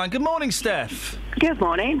on the line. Good morning, Steph. Good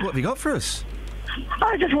morning. What have you got for us?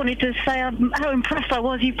 I just wanted to say how impressed I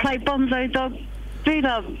was you played Bonzo Dog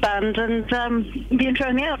Vila Band and the intro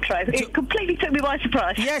and the outro. It completely took me by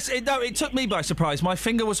surprise. Yes, it took me by surprise. My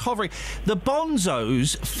finger was hovering. The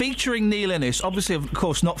Bonzos, featuring Neil Innes, obviously, of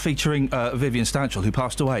course, not featuring Vivian Stanchel, who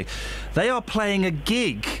passed away, they are playing a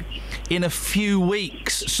gig in a few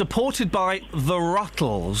weeks, supported by the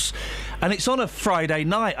Ruttles. And it's on a Friday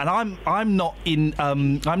night, and I'm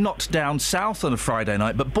not down south on a Friday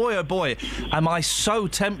night, but boy oh boy, am I so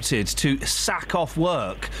tempted to sack off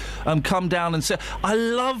work and come down and say, I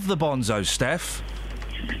love the Bonzos, Steph.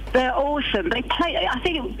 They're awesome. They play. I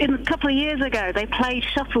think a couple of years ago they played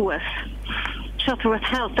Shuttleworth, Shuttleworth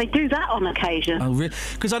House. They do that on occasion. Oh, really?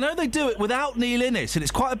 Because I know they do it without Neil Innes, and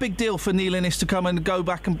it's quite a big deal for Neil Innes to come and go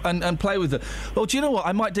back and play with it. Well, do you know what?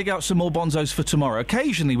 I might dig out some more bonzos for tomorrow.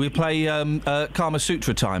 Occasionally we play Kama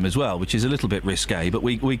Sutra Time as well, which is a little bit risque, but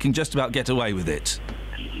we can just about get away with it.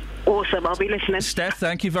 Awesome, I'll be listening. Steph,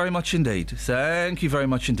 thank you very much indeed. Thank you very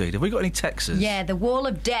much indeed. Have we got any texts? Yeah, the Wall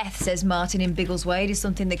of Death, says Martin in Biggleswade, is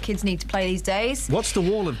something that kids need to play these days. What's the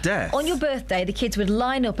Wall of Death? On your birthday, the kids would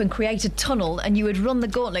line up and create a tunnel, and you would run the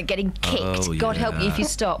gauntlet getting kicked. Oh, God yeah. help you if you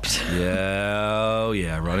stopped.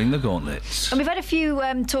 Yeah, running the gauntlets. And we've had a few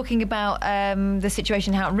talking about the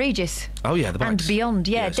situation in Houghton Regis. Oh, yeah, the bikes. And beyond,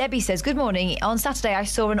 yeah. Yes. Debbie says, good morning. On Saturday, I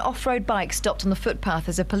saw an off-road bike stopped on the footpath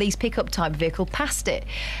as a police pickup-type vehicle passed it.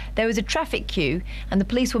 There was a traffic queue, and the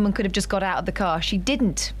policewoman could have just got out of the car. She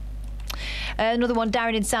didn't. Another one,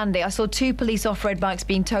 Darren in Sandy. I saw 2 police off-road bikes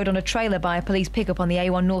being towed on a trailer by a police pickup on the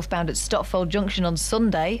A1 northbound at Stotfold Junction on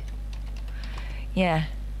Sunday. Yeah.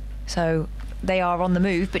 So they are on the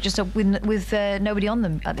move, but just with nobody on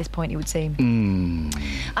them at this point, it would seem.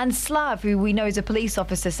 And Slav, who we know is a police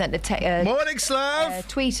officer, sent a Morning, Slav!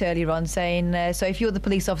 Tweet earlier on saying, so if you're the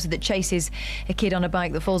police officer that chases a kid on a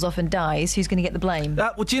bike that falls off and dies, who's going to get the blame?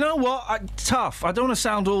 Well, do you know what? Tough. I don't want to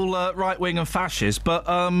sound all right-wing and fascist, but...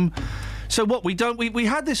 So what? We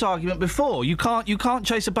had this argument before. You can't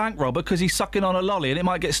chase a bank robber because he's sucking on a lolly and it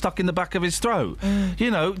might get stuck in the back of his throat.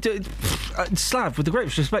 You know, Slav, with the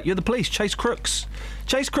greatest respect, you're the police. Chase crooks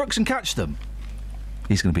and catch them.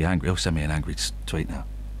 He's going to be angry. He'll send me an angry tweet now.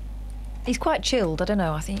 He's quite chilled. I don't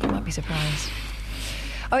know. I think you might be surprised.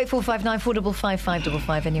 08459 455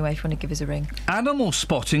 555 anyway, if you want to give us a ring. Animal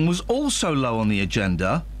spotting was also low on the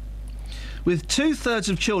agenda, with 2/3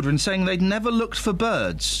 of children saying they'd never looked for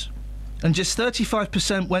birds. And just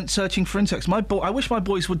 35% went searching for insects. I wish my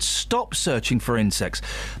boys would stop searching for insects.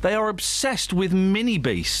 They are obsessed with mini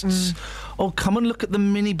beasts. Oh, come and look at the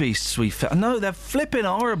mini beasts we found. No, they're flipping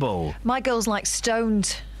horrible. My girls like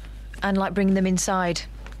stoned and like bringing them inside.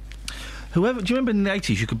 Do you remember in the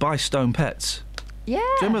 80s you could buy stone pets? Yeah. Do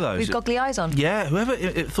you remember those? With goggly eyes on. Yeah, whoever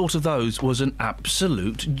thought of those was an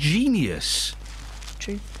absolute genius.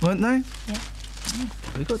 True. Weren't they? Yeah.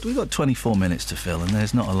 We've got 24 minutes to fill, and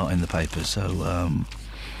there's not a lot in the papers, so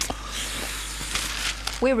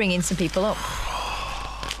we're ringing some people up.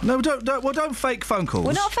 No, don't fake phone calls.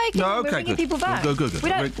 We're not faking. No, okay, we're ringing good. people back. Good.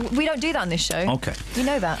 We don't do that on this show. Okay. You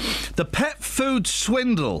know that. The pet food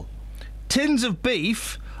swindle. Tins of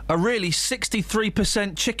beef are really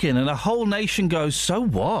 63% chicken, and a whole nation goes, so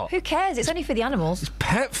what? Who cares? It's only for the animals. It's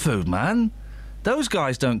pet food, man. Those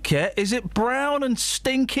guys don't care. Is it brown and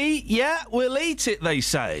stinky? Yeah, we'll eat it, they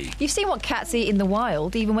say. You've seen what cats eat in the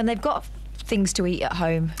wild, even when they've got things to eat at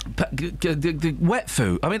home. The wet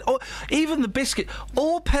food. I mean, even the biscuit.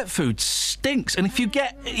 All pet food stinks. And if you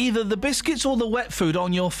get either the biscuits or the wet food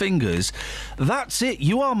on your fingers, that's it.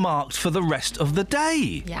 You are marked for the rest of the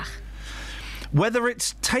day. Yeah. Whether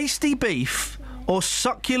it's tasty beef or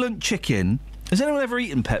succulent chicken... Has anyone ever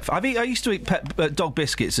eaten pet food? I used to eat dog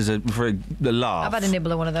biscuits for a laugh. I've had a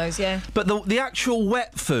nibble of one of those, yeah. But the actual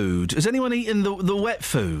wet food... Has anyone eaten the wet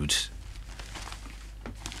food?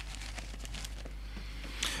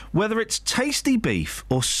 Whether it's tasty beef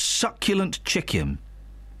or succulent chicken,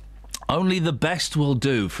 only the best will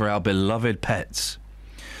do for our beloved pets.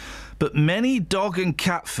 But many dog and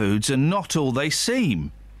cat foods are not all they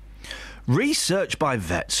seem. Research by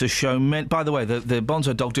vets has shown... By the way, the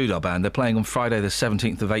Bonzo Dog Doodah Band, they're playing on Friday the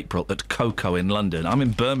 17th of April at Coco in London. I'm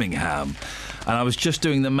in Birmingham, and I was just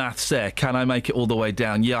doing the maths there. Can I make it all the way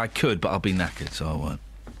down? Yeah, I could, but I'll be knackered, so I won't.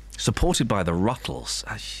 Supported by the Ruttles.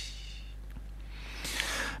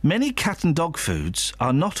 Many cat and dog foods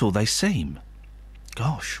are not all they seem.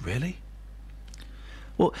 Gosh, really?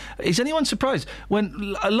 Well, is anyone surprised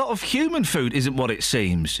when a lot of human food isn't what it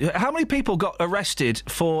seems? How many people got arrested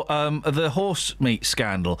for the horse meat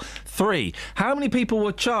scandal? 3. How many people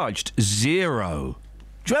were charged? 0.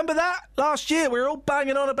 Do you remember that? Last year we were all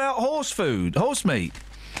banging on about horse meat.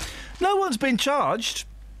 No one's been charged.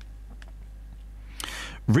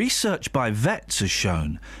 Research by vets has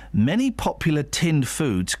shown many popular tinned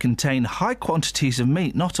foods contain high quantities of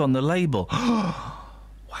meat not on the label.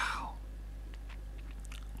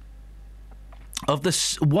 Of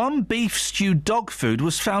the one beef stew dog food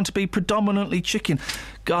was found to be predominantly chicken.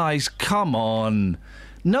 Guys, come on.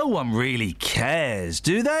 No one really cares,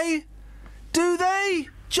 do they? Do they?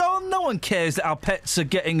 John, no one cares that our pets are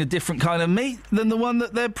getting a different kind of meat than the one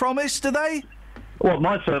that they're promised, do they? Well,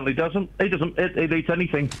 mine certainly doesn't. He doesn't. He'd eat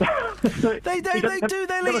anything. They'll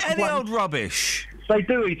eat any old rubbish. they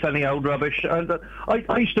do eat any old rubbish. And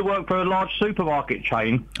I used to work for a large supermarket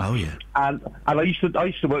chain. Oh yeah. And I used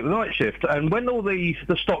to work the night shift. And when all the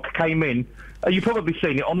stock came in, you've probably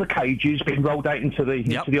seen it on the cages being rolled out into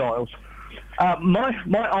the aisles. My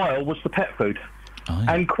aisle was the pet food,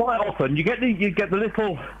 and quite often you get the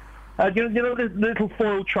little the little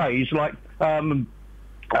foil trays like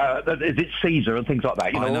is it Caesar and things like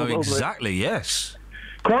that. I know exactly. Yes.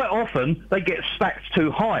 Quite often they get stacked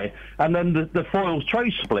too high, and then the foil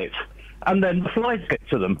tray split, and then the flies get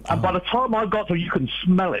to them. And by the time I got to, you can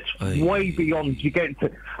smell it way beyond you get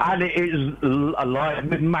to, and it is alive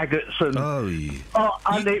with maggots and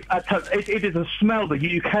it is a smell that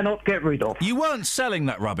you cannot get rid of. You weren't selling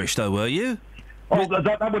that rubbish, though, were you? Oh,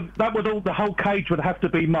 that would all the whole cage would have to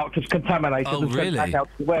be marked as contaminated. Oh, and really? sent back out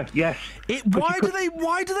to where? Yes. Why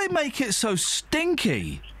do they make it so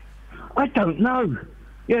stinky? I don't know.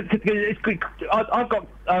 Yeah, I've got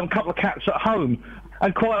a couple of cats at home,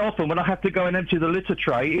 and quite often when I have to go and empty the litter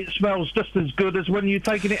tray, it smells just as good as when you're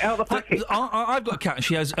taking it out of the packet. I've got a cat, and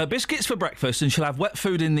she has biscuits for breakfast, and she'll have wet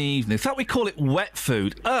food in the evening. In fact, we call it wet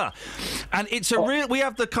food. And it's a real. We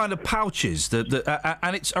have the kind of pouches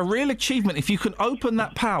and it's a real achievement if you can open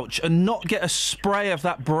that pouch and not get a spray of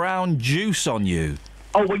that brown juice on you.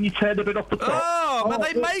 Oh, when you tear the bit off the top. But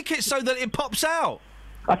they make it so that it pops out.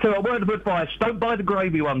 I tell you a word of advice, don't buy the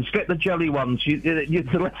gravy ones, get the jelly ones. You're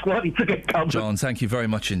less likely to get covered. John, thank you very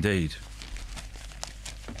much indeed.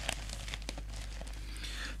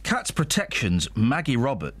 Cats Protection's Maggie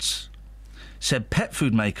Roberts said pet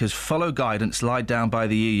food makers follow guidance laid down by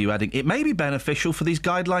the EU, adding, it may be beneficial for these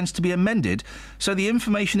guidelines to be amended so the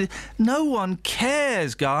information is... No one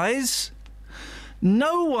cares, guys.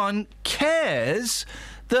 No one cares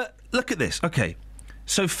that... Look at this. OK,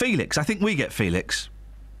 so Felix, I think we get Felix...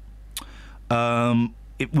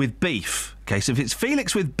 with beef. Okay, so if it's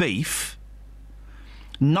Felix with beef,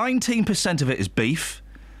 19% of it is beef,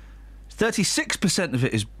 36% of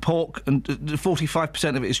it is pork, and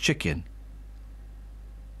 45% of it is chicken.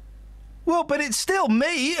 Well, but it's still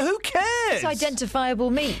meat. Who cares? It's identifiable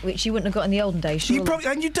meat, which you wouldn't have got in the olden days, surely.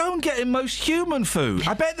 And you don't get in most human food.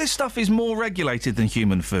 I bet this stuff is more regulated than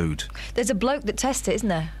human food. There's a bloke that tests it, isn't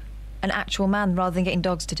there? An actual man, rather than getting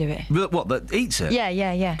dogs to do it. What, that eats it?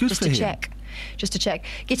 Yeah. Good Just for to him. check. Just to check.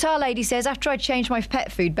 Guitar Lady says, after I changed my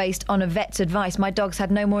pet food based on a vet's advice, my dogs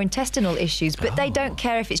had no more intestinal issues, but they don't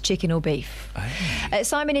care if it's chicken or beef.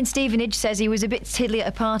 Simon in Stevenage says he was a bit tiddly at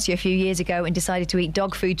a party a few years ago and decided to eat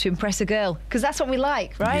dog food to impress a girl. Because that's what we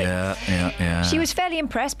like, right? Yeah. She was fairly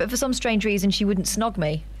impressed, but for some strange reason she wouldn't snog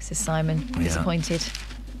me, says Simon. Disappointed.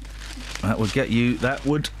 That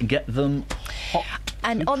would get them hot.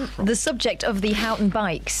 And on the subject of the Houghton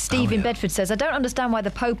bikes, Steve in Bedford says, I don't understand why the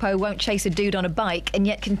Popo won't chase a dude on a bike and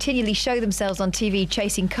yet continually show themselves on TV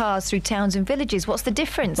chasing cars through towns and villages. What's the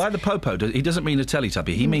difference? By the Popo, he doesn't mean a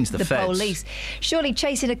Teletubby, he means the feds. Police. Surely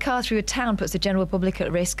chasing a car through a town puts the general public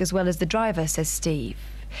at risk as well as the driver, says Steve.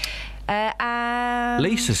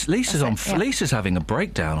 Lisa's having a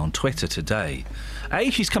breakdown on Twitter today.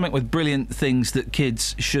 She's coming up with brilliant things that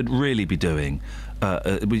kids should really be doing,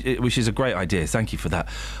 which is a great idea. Thank you for that.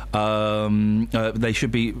 They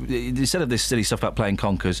should be, instead of this silly stuff about playing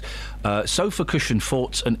conkers, sofa cushion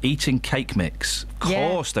forts and eating cake mix. Of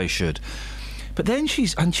course they should. But then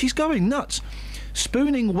she's going nuts.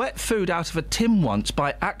 Spooning wet food out of a tin once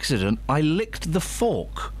by accident, I licked the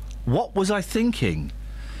fork. What was I thinking?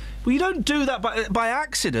 Well, you don't do that by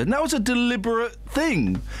accident. That was a deliberate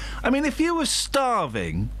thing. I mean, if you were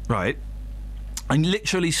starving, right, and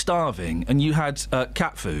literally starving, and you had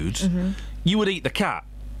cat food, you would eat the cat.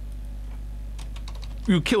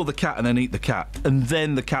 You would kill the cat and then eat the cat, and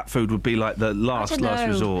then the cat food would be like the last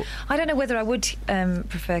resort. I don't know whether I would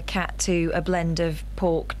prefer cat to a blend of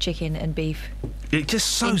pork, chicken and beef. It's just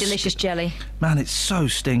so... In delicious jelly. Man, it's so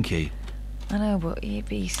stinky. I know, but you'd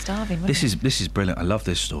be starving, wouldn't you? This is brilliant. I love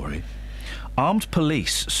this story. Armed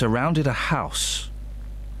police surrounded a house.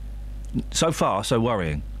 So far, so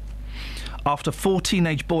worrying. After 4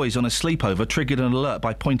 teenage boys on a sleepover triggered an alert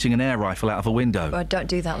by pointing an air rifle out of a window. Well, don't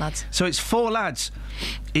do that, lads. So it's 4 lads.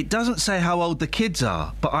 It doesn't say how old the kids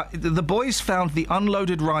are, but the boys found the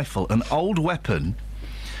unloaded rifle, an old weapon,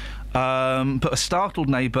 but a startled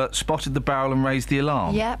neighbour spotted the barrel and raised the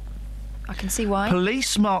alarm. Yep. I can see why.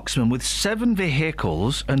 Police marksmen with 7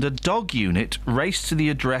 vehicles and a dog unit raced to the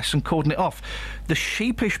address and cordoned it off. The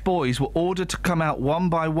sheepish boys were ordered to come out one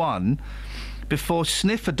by one before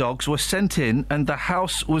sniffer dogs were sent in and the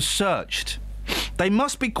house was searched. They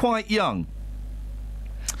must be quite young.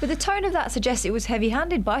 But the tone of that suggests it was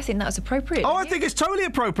heavy-handed, but I think that's appropriate. Oh, I think it's totally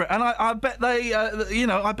appropriate, and I bet they, I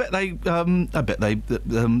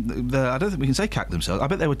don't think we can say cacked themselves. I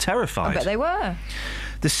bet they were terrified. I bet they were.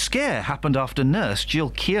 The scare happened after nurse Jill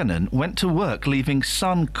Kiernan went to work, leaving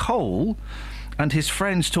son Cole and his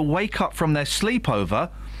friends to wake up from their sleepover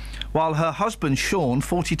while her husband Sean,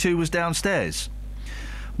 42, was downstairs.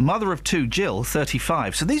 Mother of two, Jill,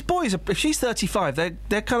 35. So these boys, if she's 35,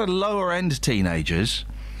 they're kind of lower-end teenagers.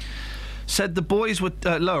 Said the boys were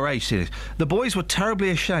lower age teenagers. The boys were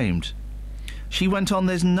terribly ashamed. She went on,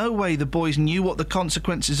 there's no way the boys knew what the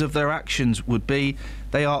consequences of their actions would be.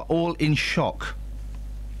 They are all in shock.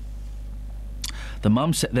 The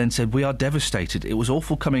mum then said, we are devastated. It was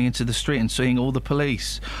awful coming into the street and seeing all the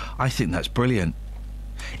police. I think that's brilliant.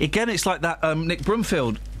 Again, it's like that Nick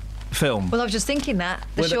Broomfield film. Well, I was just thinking that.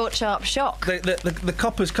 The short, sharp shock. The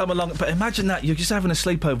coppers come along, but imagine that, you're just having a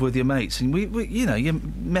sleepover with your mates, and we you know, you're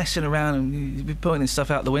messing around and you're pointing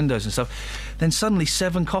stuff out the windows and stuff. Then suddenly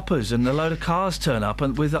 7 coppers and a load of cars turn up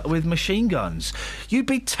and with machine guns. You'd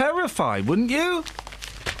be terrified, wouldn't you?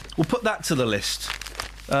 We'll put that to the list.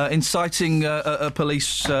 Inciting a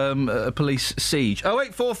police siege.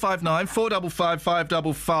 08459 455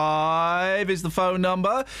 555 is the phone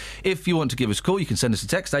number. If you want to give us a call, you can send us a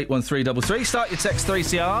text 81333. Start your text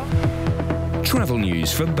 3CR. Travel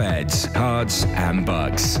news for beds, cards and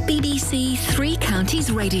bugs. BBC Three Counties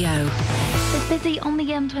Radio. It's busy on the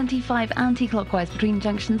M25 anti-clockwise between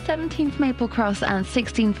junction 17 for Maple Cross and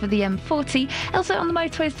 16 for the M40. Also on the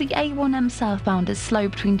motorways, the A1M southbound is slow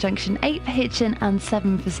between junction 8 for Hitchin and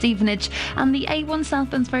 7 for Stevenage. And the A1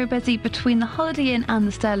 southbound's very busy between the Holiday Inn and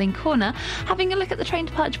the Stirling Corner. Having a look at the train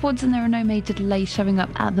departure boards, and there are no major delays showing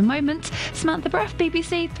up at the moment. Samantha Bruff,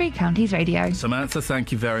 BBC Three Counties Radio. Samantha,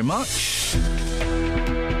 thank you very much.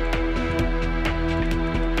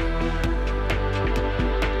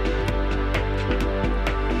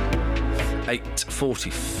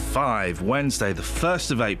 8:45, Wednesday, the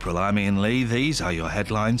 1st of April. I'm Iain Lee. These are your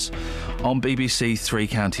headlines on BBC Three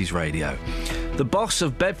Counties Radio. The boss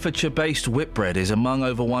of Bedfordshire-based Whitbread is among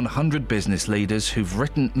over 100 business leaders who've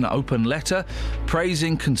written an open letter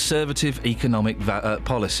praising Conservative economic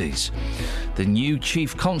policies. The new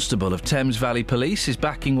Chief Constable of Thames Valley Police is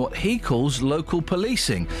backing what he calls local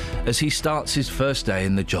policing as he starts his first day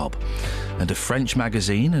in the job. And a French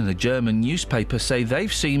magazine and a German newspaper say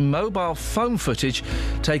they've seen mobile phone footage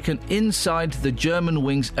taken inside the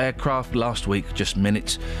Germanwings aircraft last week, just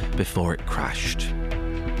minutes before it crashed.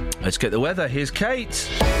 Let's get the weather. Here's Kate.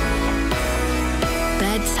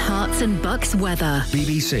 Beds, hearts and bucks weather.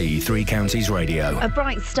 BBC Three Counties Radio. A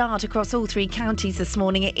bright start across all 3 counties this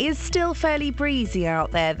morning. It is still fairly breezy out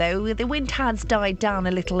there, though. The wind has died down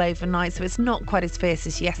a little overnight, so it's not quite as fierce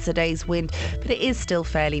as yesterday's wind, but it is still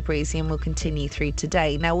fairly breezy and will continue through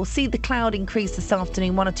today. Now, we'll see the cloud increase this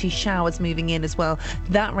afternoon, 1 or 2 showers moving in as well.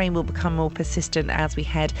 That rain will become more persistent as we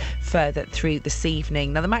head further through this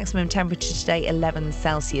evening. Now, the maximum temperature today, 11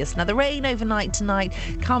 Celsius. Now, the rain overnight tonight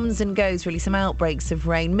comes and goes, really, some outbreaks of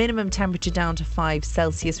rain. Minimum temperature down to 5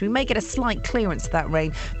 Celsius. We may get a slight clearance of that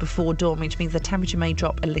rain before dawn, which means the temperature may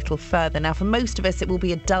drop a little further. Now, for most of us, it will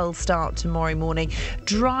be a dull start tomorrow morning.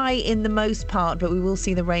 Dry in the most part, but we will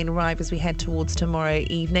see the rain arrive as we head towards tomorrow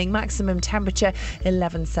evening. Maximum temperature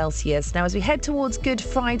 11 Celsius. Now, as we head towards Good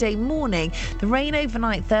Friday morning, the rain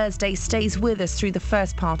overnight Thursday stays with us through the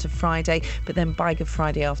first part of Friday, but then by Good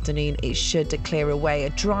Friday afternoon, it should clear away. A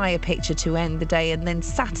drier picture to end the day, and then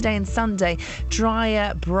Saturday and Sunday, drier,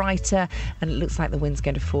 brighter, and it looks like the wind's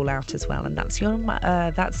going to fall out as well. And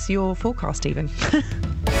that's your forecast, even.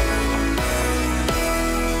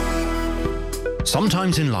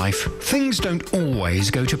 Sometimes in life, things don't always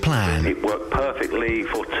go to plan. It worked perfectly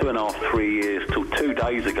for 2.5, 3 years till 2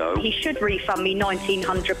 days ago. He should refund me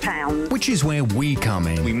 £1,900. Which is where we come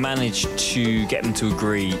in. We managed to get them to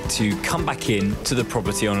agree to come back in to the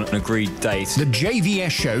property on an agreed date. The JVS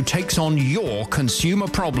show takes on your consumer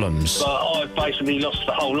problems. But I've basically lost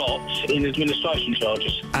the whole lot in administration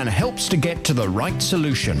charges. And helps to get to the right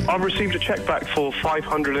solution. I've received a cheque back for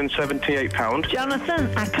 £578.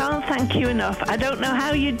 Jonathan, I can't thank you enough. I don't know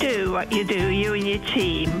how you do what you do, you and your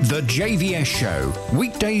team. The JVS show,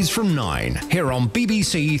 weekdays from 9, here on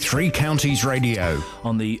BBC Three Counties Radio.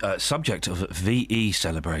 On the subject of VE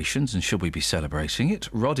celebrations, and should we be celebrating it,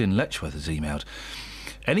 Rod in Letchworth has emailed,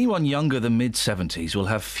 anyone younger than mid-70s will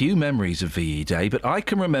have few memories of VE Day, but I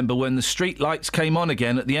can remember when the street lights came on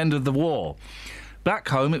again at the end of the war. Back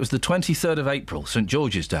home, it was the 23rd of April, St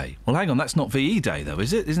George's Day. Well, hang on, that's not VE Day, though,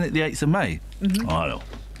 is it? Isn't it the 8th of May? Mm-hmm. I don't know.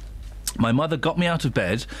 My mother got me out of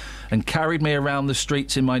bed and carried me around the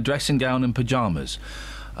streets in my dressing gown and pyjamas.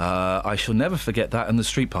 I shall never forget that and the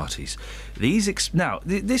street parties.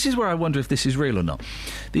 This is where I wonder if this is real or not.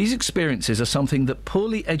 These experiences are something that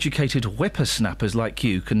poorly educated whippersnappers like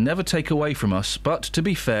you can never take away from us, but, to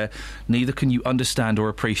be fair, neither can you understand or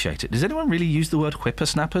appreciate it. Does anyone really use the word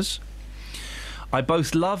whippersnappers? I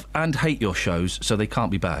both love and hate your shows, so they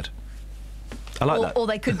can't be bad. I like that. Or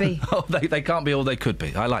they could be. They can't be all they could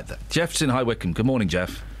be. I like that. Jeff's in High Wycombe. Good morning,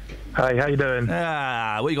 Jeff. Hey, how you doing?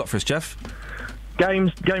 What you got for us, Jeff?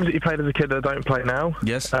 Games that you played as a kid that don't play now.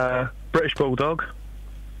 Yes. British Bulldog.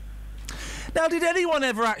 Now, did anyone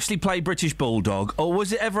ever actually play British Bulldog, or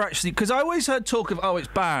was it ever actually... Because I always heard talk of,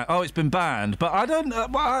 it's been banned, but I don't...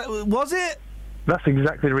 was it? That's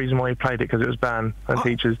exactly the reason why you played it, because it was banned, and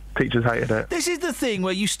teachers hated it. This is the thing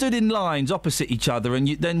where you stood in lines opposite each other, and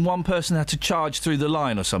then one person had to charge through the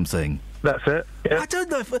line or something. That's it. Yeah. I don't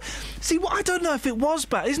know if... I don't know if it was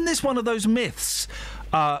banned. Isn't this one of those myths...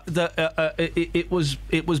 that it was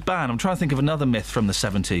banned. I'm trying to think of another myth from the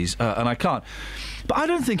 70s, and I can't. But I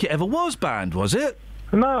don't think it ever was banned, was it?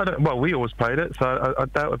 No, I don't. Well, we always played it, so I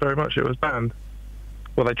doubt very much it was banned.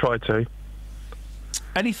 Well, they tried to.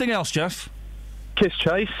 Anything else, Jeff? Kiss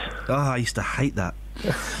Chase. Oh, I used to hate that.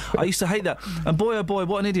 I used to hate that, and boy, oh boy,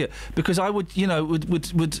 what an idiot! Because I would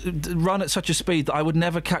run at such a speed that I would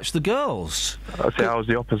never catch the girls. I see. I was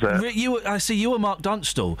the opposite. You were Mark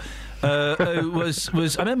Dunstall. I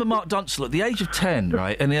remember Mark Dunstall at the age of 10,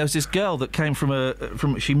 right? And there was this girl that came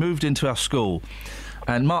she moved into our school,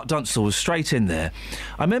 and Mark Dunstall was straight in there.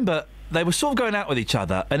 I remember they were sort of going out with each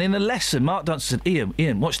other, and in a lesson, Mark Dunstall said,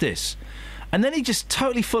 "Iain, watch this." And then he just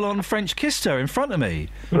totally full-on French kissed her in front of me.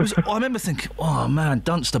 I remember thinking, oh, man,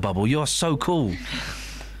 Dunster Bubble, you're so cool.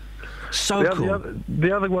 So cool.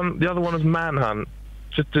 The other one was Manhunt.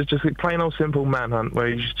 Just a plain old simple Manhunt, where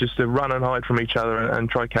you just run and hide from each other and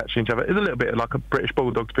try catching each other. It's a little bit like a British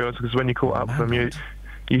Bulldog, to be honest, because when you caught up with them, you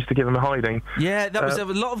used to give them a hiding. Yeah, that was a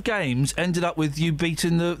lot of games ended up with you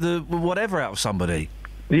beating the whatever out of somebody.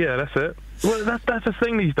 Yeah, that's it. Well, that's the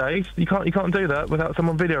thing these days. You can't do that without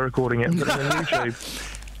someone video recording it and putting it on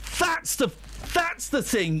YouTube. That's the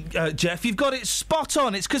thing, Jeff. You've got it spot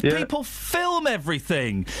on. It's because people film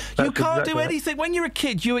everything. You can't do anything. When you're a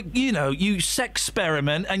kid, you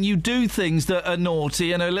sex-experiment and you do things that are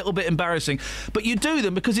naughty and are a little bit embarrassing, but you do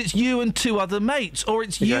them because it's you and two other mates, or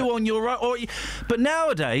it's you on your own. But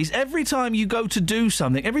nowadays, every time you go to do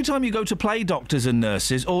something, every time you go to play doctors and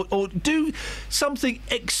nurses, or do something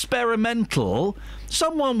experimental,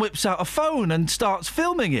 someone whips out a phone and starts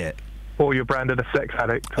filming it. Or you're branded a sex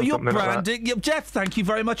addict. Or you're branded... Like Jeff, thank you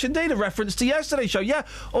very much indeed. A reference to yesterday's show. Yeah.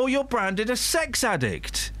 Or you're branded a sex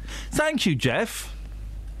addict. Thank you, Jeff.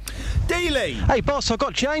 Dealey. Hey, boss, I've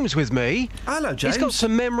got James with me. Hello, James. He's got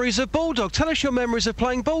some memories of Bulldog. Tell us your memories of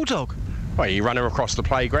playing Bulldog. Well, you run across the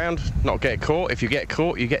playground, not get caught. If you get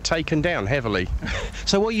caught, you get taken down heavily.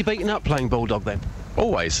 So what are you beating up playing Bulldog then?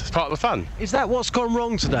 Always. It's part of the fun. Is that what's gone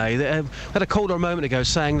wrong today? I had a caller a moment ago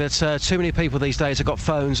saying that too many people these days have got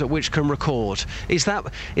phones which can record. Is that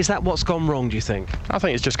what's gone wrong, do you think? I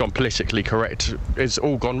think it's just gone politically correct. It's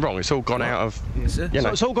all gone wrong. It's all gone out of... So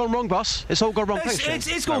it's all gone wrong, boss. It's all gone wrong.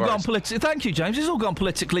 It's all gone politically... Thank you, James. It's all gone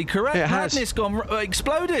politically correct. It has. Madness gone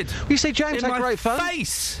exploded. You see, James had great fun.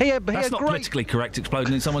 Face. That's not politically correct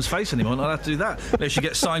exploding in someone's face anymore. I'll have to do that. Unless you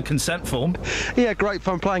get signed consent form. He had great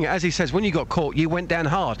fun playing it. As he says, when you got caught, you went down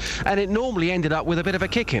hard. And it normally ended up with a bit of a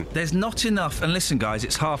kicking. There's not enough, and listen guys,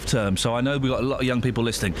 it's half term, so I know we've got a lot of young people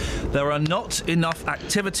listening. There are not enough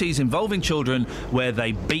activities involving children where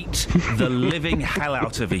they beat the living hell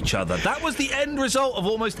out of each other. That was the end result of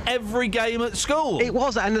almost every game at school. It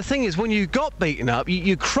was, and the thing is, when you got beaten up,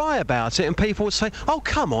 you cry about it, and people would say, oh,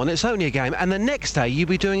 come on, it's only a game, and the next day you'd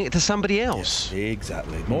be doing it to somebody else. Yes,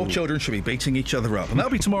 exactly. More children should be beating each other up, and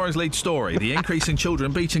that'll be tomorrow's lead story, the increase in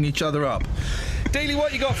children beating each other up. Dealey,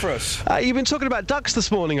 what you got for us? You've been talking about ducks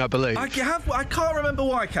this morning, I believe. I can't remember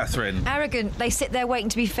why, Catherine. Arrogant. They sit there waiting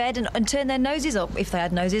to be fed and turn their noses up. If they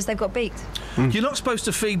had noses, they've got beaks. You're not supposed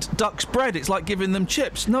to feed ducks bread. It's like giving them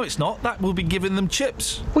chips. No, it's not. That will be giving them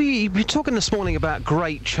chips. Well, you've been talking this morning about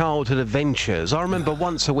great childhood adventures. I remember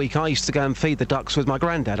once a week I used to go and feed the ducks with my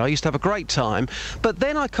granddad. I used to have a great time, but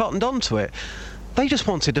then I cottoned onto it. They just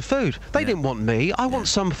wanted the food. They didn't want me. I want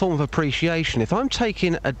some form of appreciation. If I'm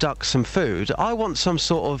taking a duck some food, I want some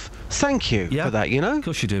sort of thank you for that, you know? Of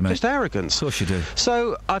course you do, mate. Just arrogance. Of course you do.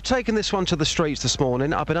 So I've taken this one to the streets this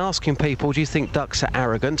morning. I've been asking people, do you think ducks are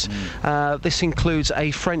arrogant? This includes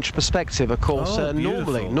a French perspective, of course,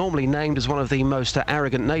 normally named as one of the most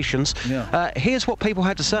arrogant nations. Here's what people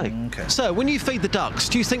had to say. Okay. So when you feed the ducks,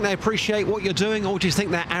 do you think they appreciate what you're doing, or do you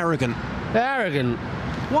think they're arrogant? They're arrogant.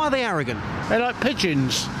 Why are they arrogant? They're like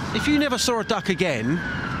pigeons. If you never saw a duck again,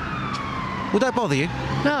 Would that bother you?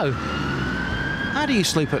 No. How do you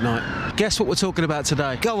sleep at night? Guess what we're talking about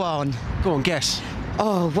today. Go on. Go on, guess.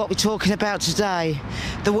 Oh, what we're talking about today?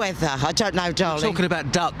 The weather. I don't know, darling. We're talking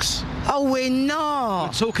about ducks. Oh, we're not.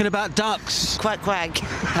 We're talking about ducks. Quack, quack.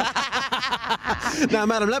 Now,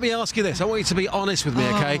 madam, let me ask you this. I want you to be honest with me,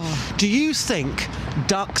 OK? Do you think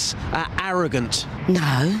ducks are arrogant?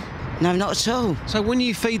 No. No, not at all. So when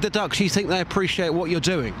you feed the ducks, you think they appreciate what you're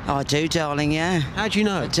doing? Oh, I do, darling, yeah. How do you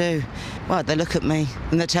know? I do. Well, they look at me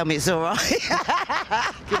and they tell me it's all right.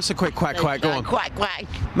 Give us a quick quack, quack. Go on. Quack, quack.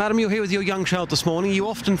 Madam, you're here with your young child this morning. You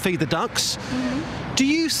often feed the ducks. Mm-hmm. Do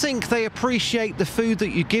you think they appreciate the food that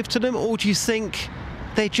you give to them, or do you think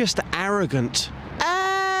they're just arrogant?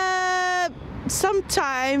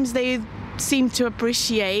 Sometimes they seem to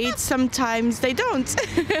appreciate, sometimes they don't.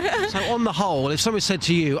 So on the whole, if someone said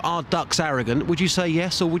to you, are ducks arrogant, would you say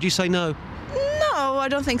yes or would you say no? No, I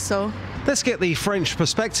don't think so. Let's get the French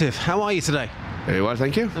perspective. How are you today? Very well,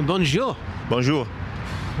 thank you. And bonjour. Bonjour.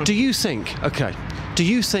 Do you think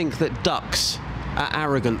that ducks are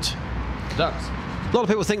arrogant? Ducks? A lot of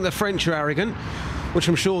people think the French are arrogant, which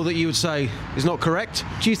I'm sure that you would say is not correct.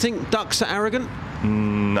 Do you think ducks are arrogant?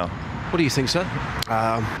 No. What do you think, sir?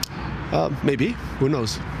 Maybe. Who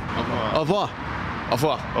knows? Au revoir. Au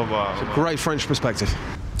revoir. Au revoir. It's a great French perspective.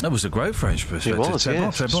 That was a great French perspective. It was,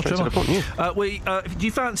 yeah. Do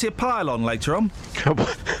you fancy a pile-on later on?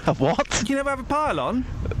 A what? You never have a pile-on?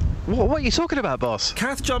 What are you talking about, boss?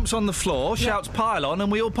 Kath jumps on the floor, shouts pile-on,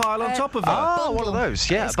 and we all pile on top of her. Oh, one of those,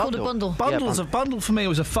 yeah. It's called a bundle. A bundle for me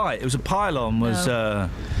was a fight. It was a pile-on was...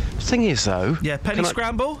 Thing is, though... Yeah, penny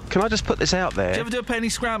scramble? Can I just put this out there? Do you ever do a penny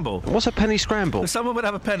scramble? What's a penny scramble? Someone would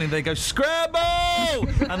have a penny and they go, scramble!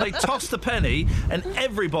 And they toss the penny and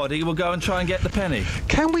everybody will go and try and get the penny.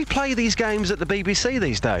 Can we play these games at the BBC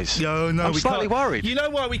these days? No, I'm slightly worried. You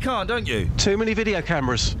know why we can't, don't you? Too many video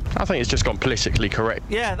cameras. I think it's just gone politically correct.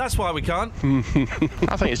 Yeah, that's why we can't.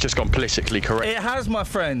 I think it's just gone politically correct. It has, my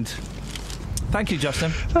friend. Thank you,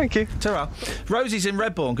 Justin. Thank you. Ta-ra. Rosie's in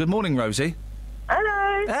Redbourne. Good morning, Rosie.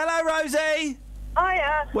 Hello. Hello, Rosie.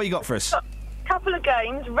 Hiya. What you got for us? Couple of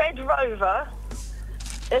games. Red Rover.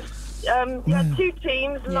 You have two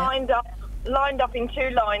teams lined up in two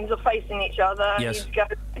lines or facing each other. Yes. You'd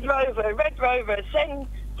go, Red Rover, send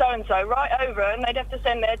so-and-so right over, and they'd have to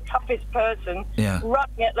send their toughest person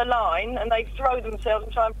running at the line, and they'd throw themselves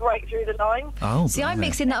and try and break through the line. Oh, see, I'm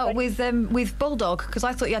mixing that up with Bulldog, because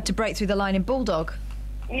I thought you had to break through the line in Bulldog.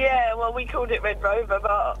 Yeah, well, we called it Red Rover,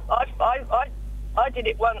 but I did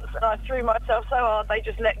it once, and I threw myself so hard they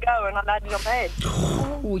just let go, and I landed on my head.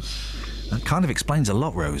 That kind of explains a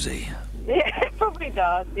lot, Rosie. Yeah, it probably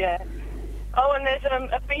does, yeah. Oh, and there's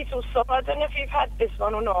a Beatles song. I don't know if you've had this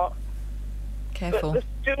one or not. Careful. But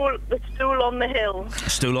the stool on the hill.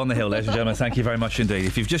 Stool on the hill, ladies and gentlemen. Thank you very much indeed.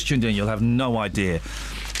 If you've just tuned in, you'll have no idea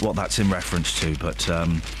what that's in reference to, but...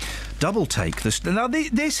 Double take. Now,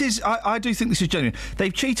 this is... I do think this is genuine.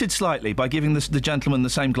 They've cheated slightly by giving the gentleman the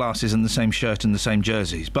same glasses and the same shirt and the same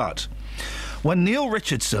jerseys. But when Neil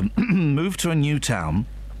Richardson moved to a new town,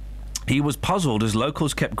 he was puzzled as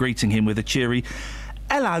locals kept greeting him with a cheery,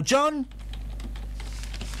 "Hello, John.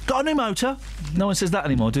 Got a new motor?" No one says that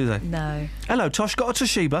anymore, do they? No. "Hello, Tosh. Got a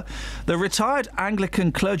Toshiba?" The retired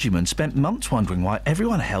Anglican clergyman spent months wondering why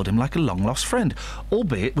everyone held him like a long-lost friend,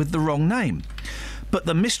 albeit with the wrong name. But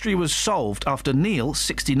the mystery was solved after Neil,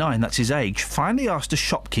 69, that's his age, finally asked a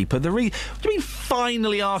shopkeeper What do you mean,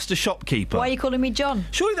 finally asked a shopkeeper? Why are you calling me John?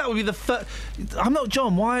 Surely that would be the first... I'm not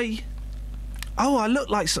John, why... Oh, I look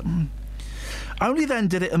like some... Only then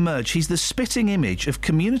did it emerge he's the spitting image of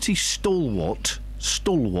community stalwart,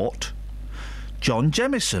 John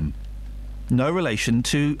Jemison. No relation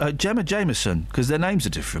to Gemma Jameson, because their names are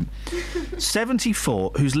different.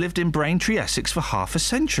 74, who's lived in Braintree, Essex for half a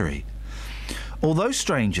century. Although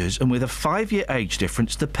strangers and with a 5-year age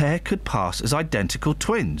difference, the pair could pass as identical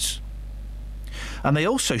twins. And they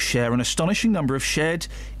also share an astonishing number of shared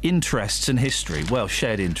interests and history. Well,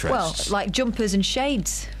 shared interests. Well, like jumpers and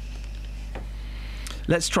shades.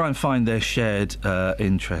 Let's try and find their shared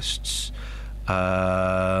interests.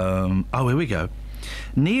 Here we go.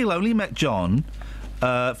 Neil only met John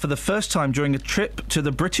for the first time during a trip to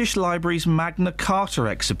the British Library's Magna Carta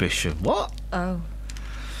exhibition. What? Oh.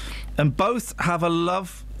 And both have a lot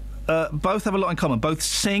in common. Both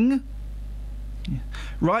sing,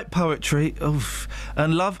 write poetry,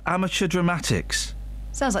 and love amateur dramatics.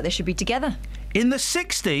 Sounds like they should be together. In the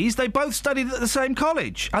 60s, they both studied at the same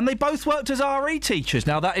college, and they both worked as RE teachers.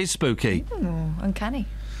 Now, that is spooky. Uncanny.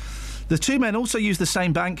 The two men also use the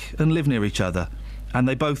same bank and live near each other. And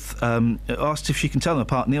they both asked if she can tell them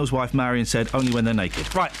apart. Neil's wife, Marion, said only when they're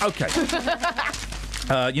naked. Right, OK.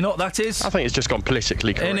 You know what that is? I think it's just gone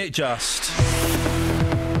politically correct. Isn't it just?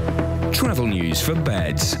 Travel news for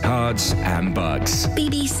beds, cards and bugs.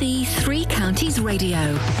 BBC Three Counties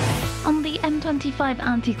Radio. On the M25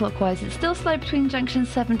 anti-clockwise, it's still slow between junction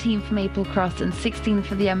 17 for Maple Cross and 16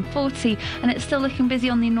 for the M40, and it's still looking busy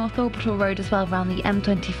on the North Orbital Road as well around the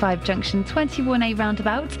M25 junction 21A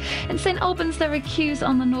roundabout. In St Albans, there are queues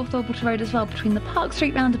on the North Orbital Road as well between the Park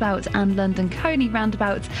Street roundabout and London Coney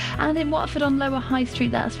roundabout, and in Watford on Lower High Street,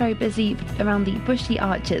 that's very busy around the Bushy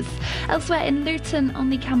Arches. Elsewhere in Luton on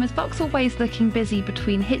the Camas Vauxhall Way is looking busy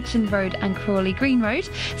between Hitchin Road and Crawley Green Road.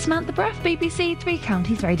 Samantha Bruff, BBC Three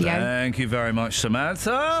Counties Radio. Thank you very much,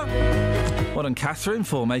 Samantha. Well done, Catherine,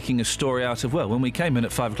 for making a story out of, well, when we came in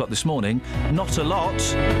at 5 o'clock this morning, not a lot.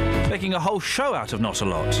 Making a whole show out of not a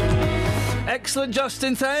lot. Excellent,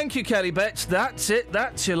 Justin. Thank you, Kelly Betts. That's it.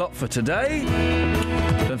 That's your lot for today.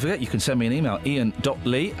 Don't forget, you can send me an email,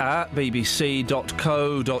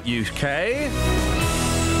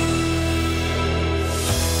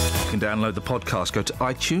 ian.lee@bbc.co.uk. You can download the podcast. Go to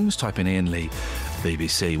iTunes, type in Iain Lee,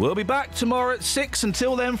 BBC. We'll be back tomorrow at 6.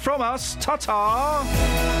 Until then, from us, ta-ta!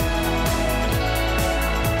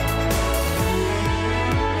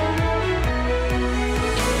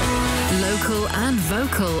 Local and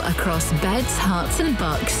vocal across beds, hearts and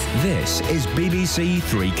bucks. This is BBC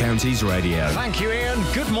Three Counties Radio. Thank you, Iain.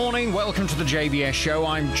 Good morning. Welcome to the JBS show.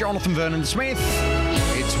 I'm Jonathan Vernon-Smith.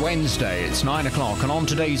 It's Wednesday. It's 9 o'clock. And on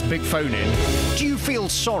today's Big Phone-In, do you feel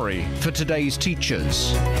sorry for today's teachers?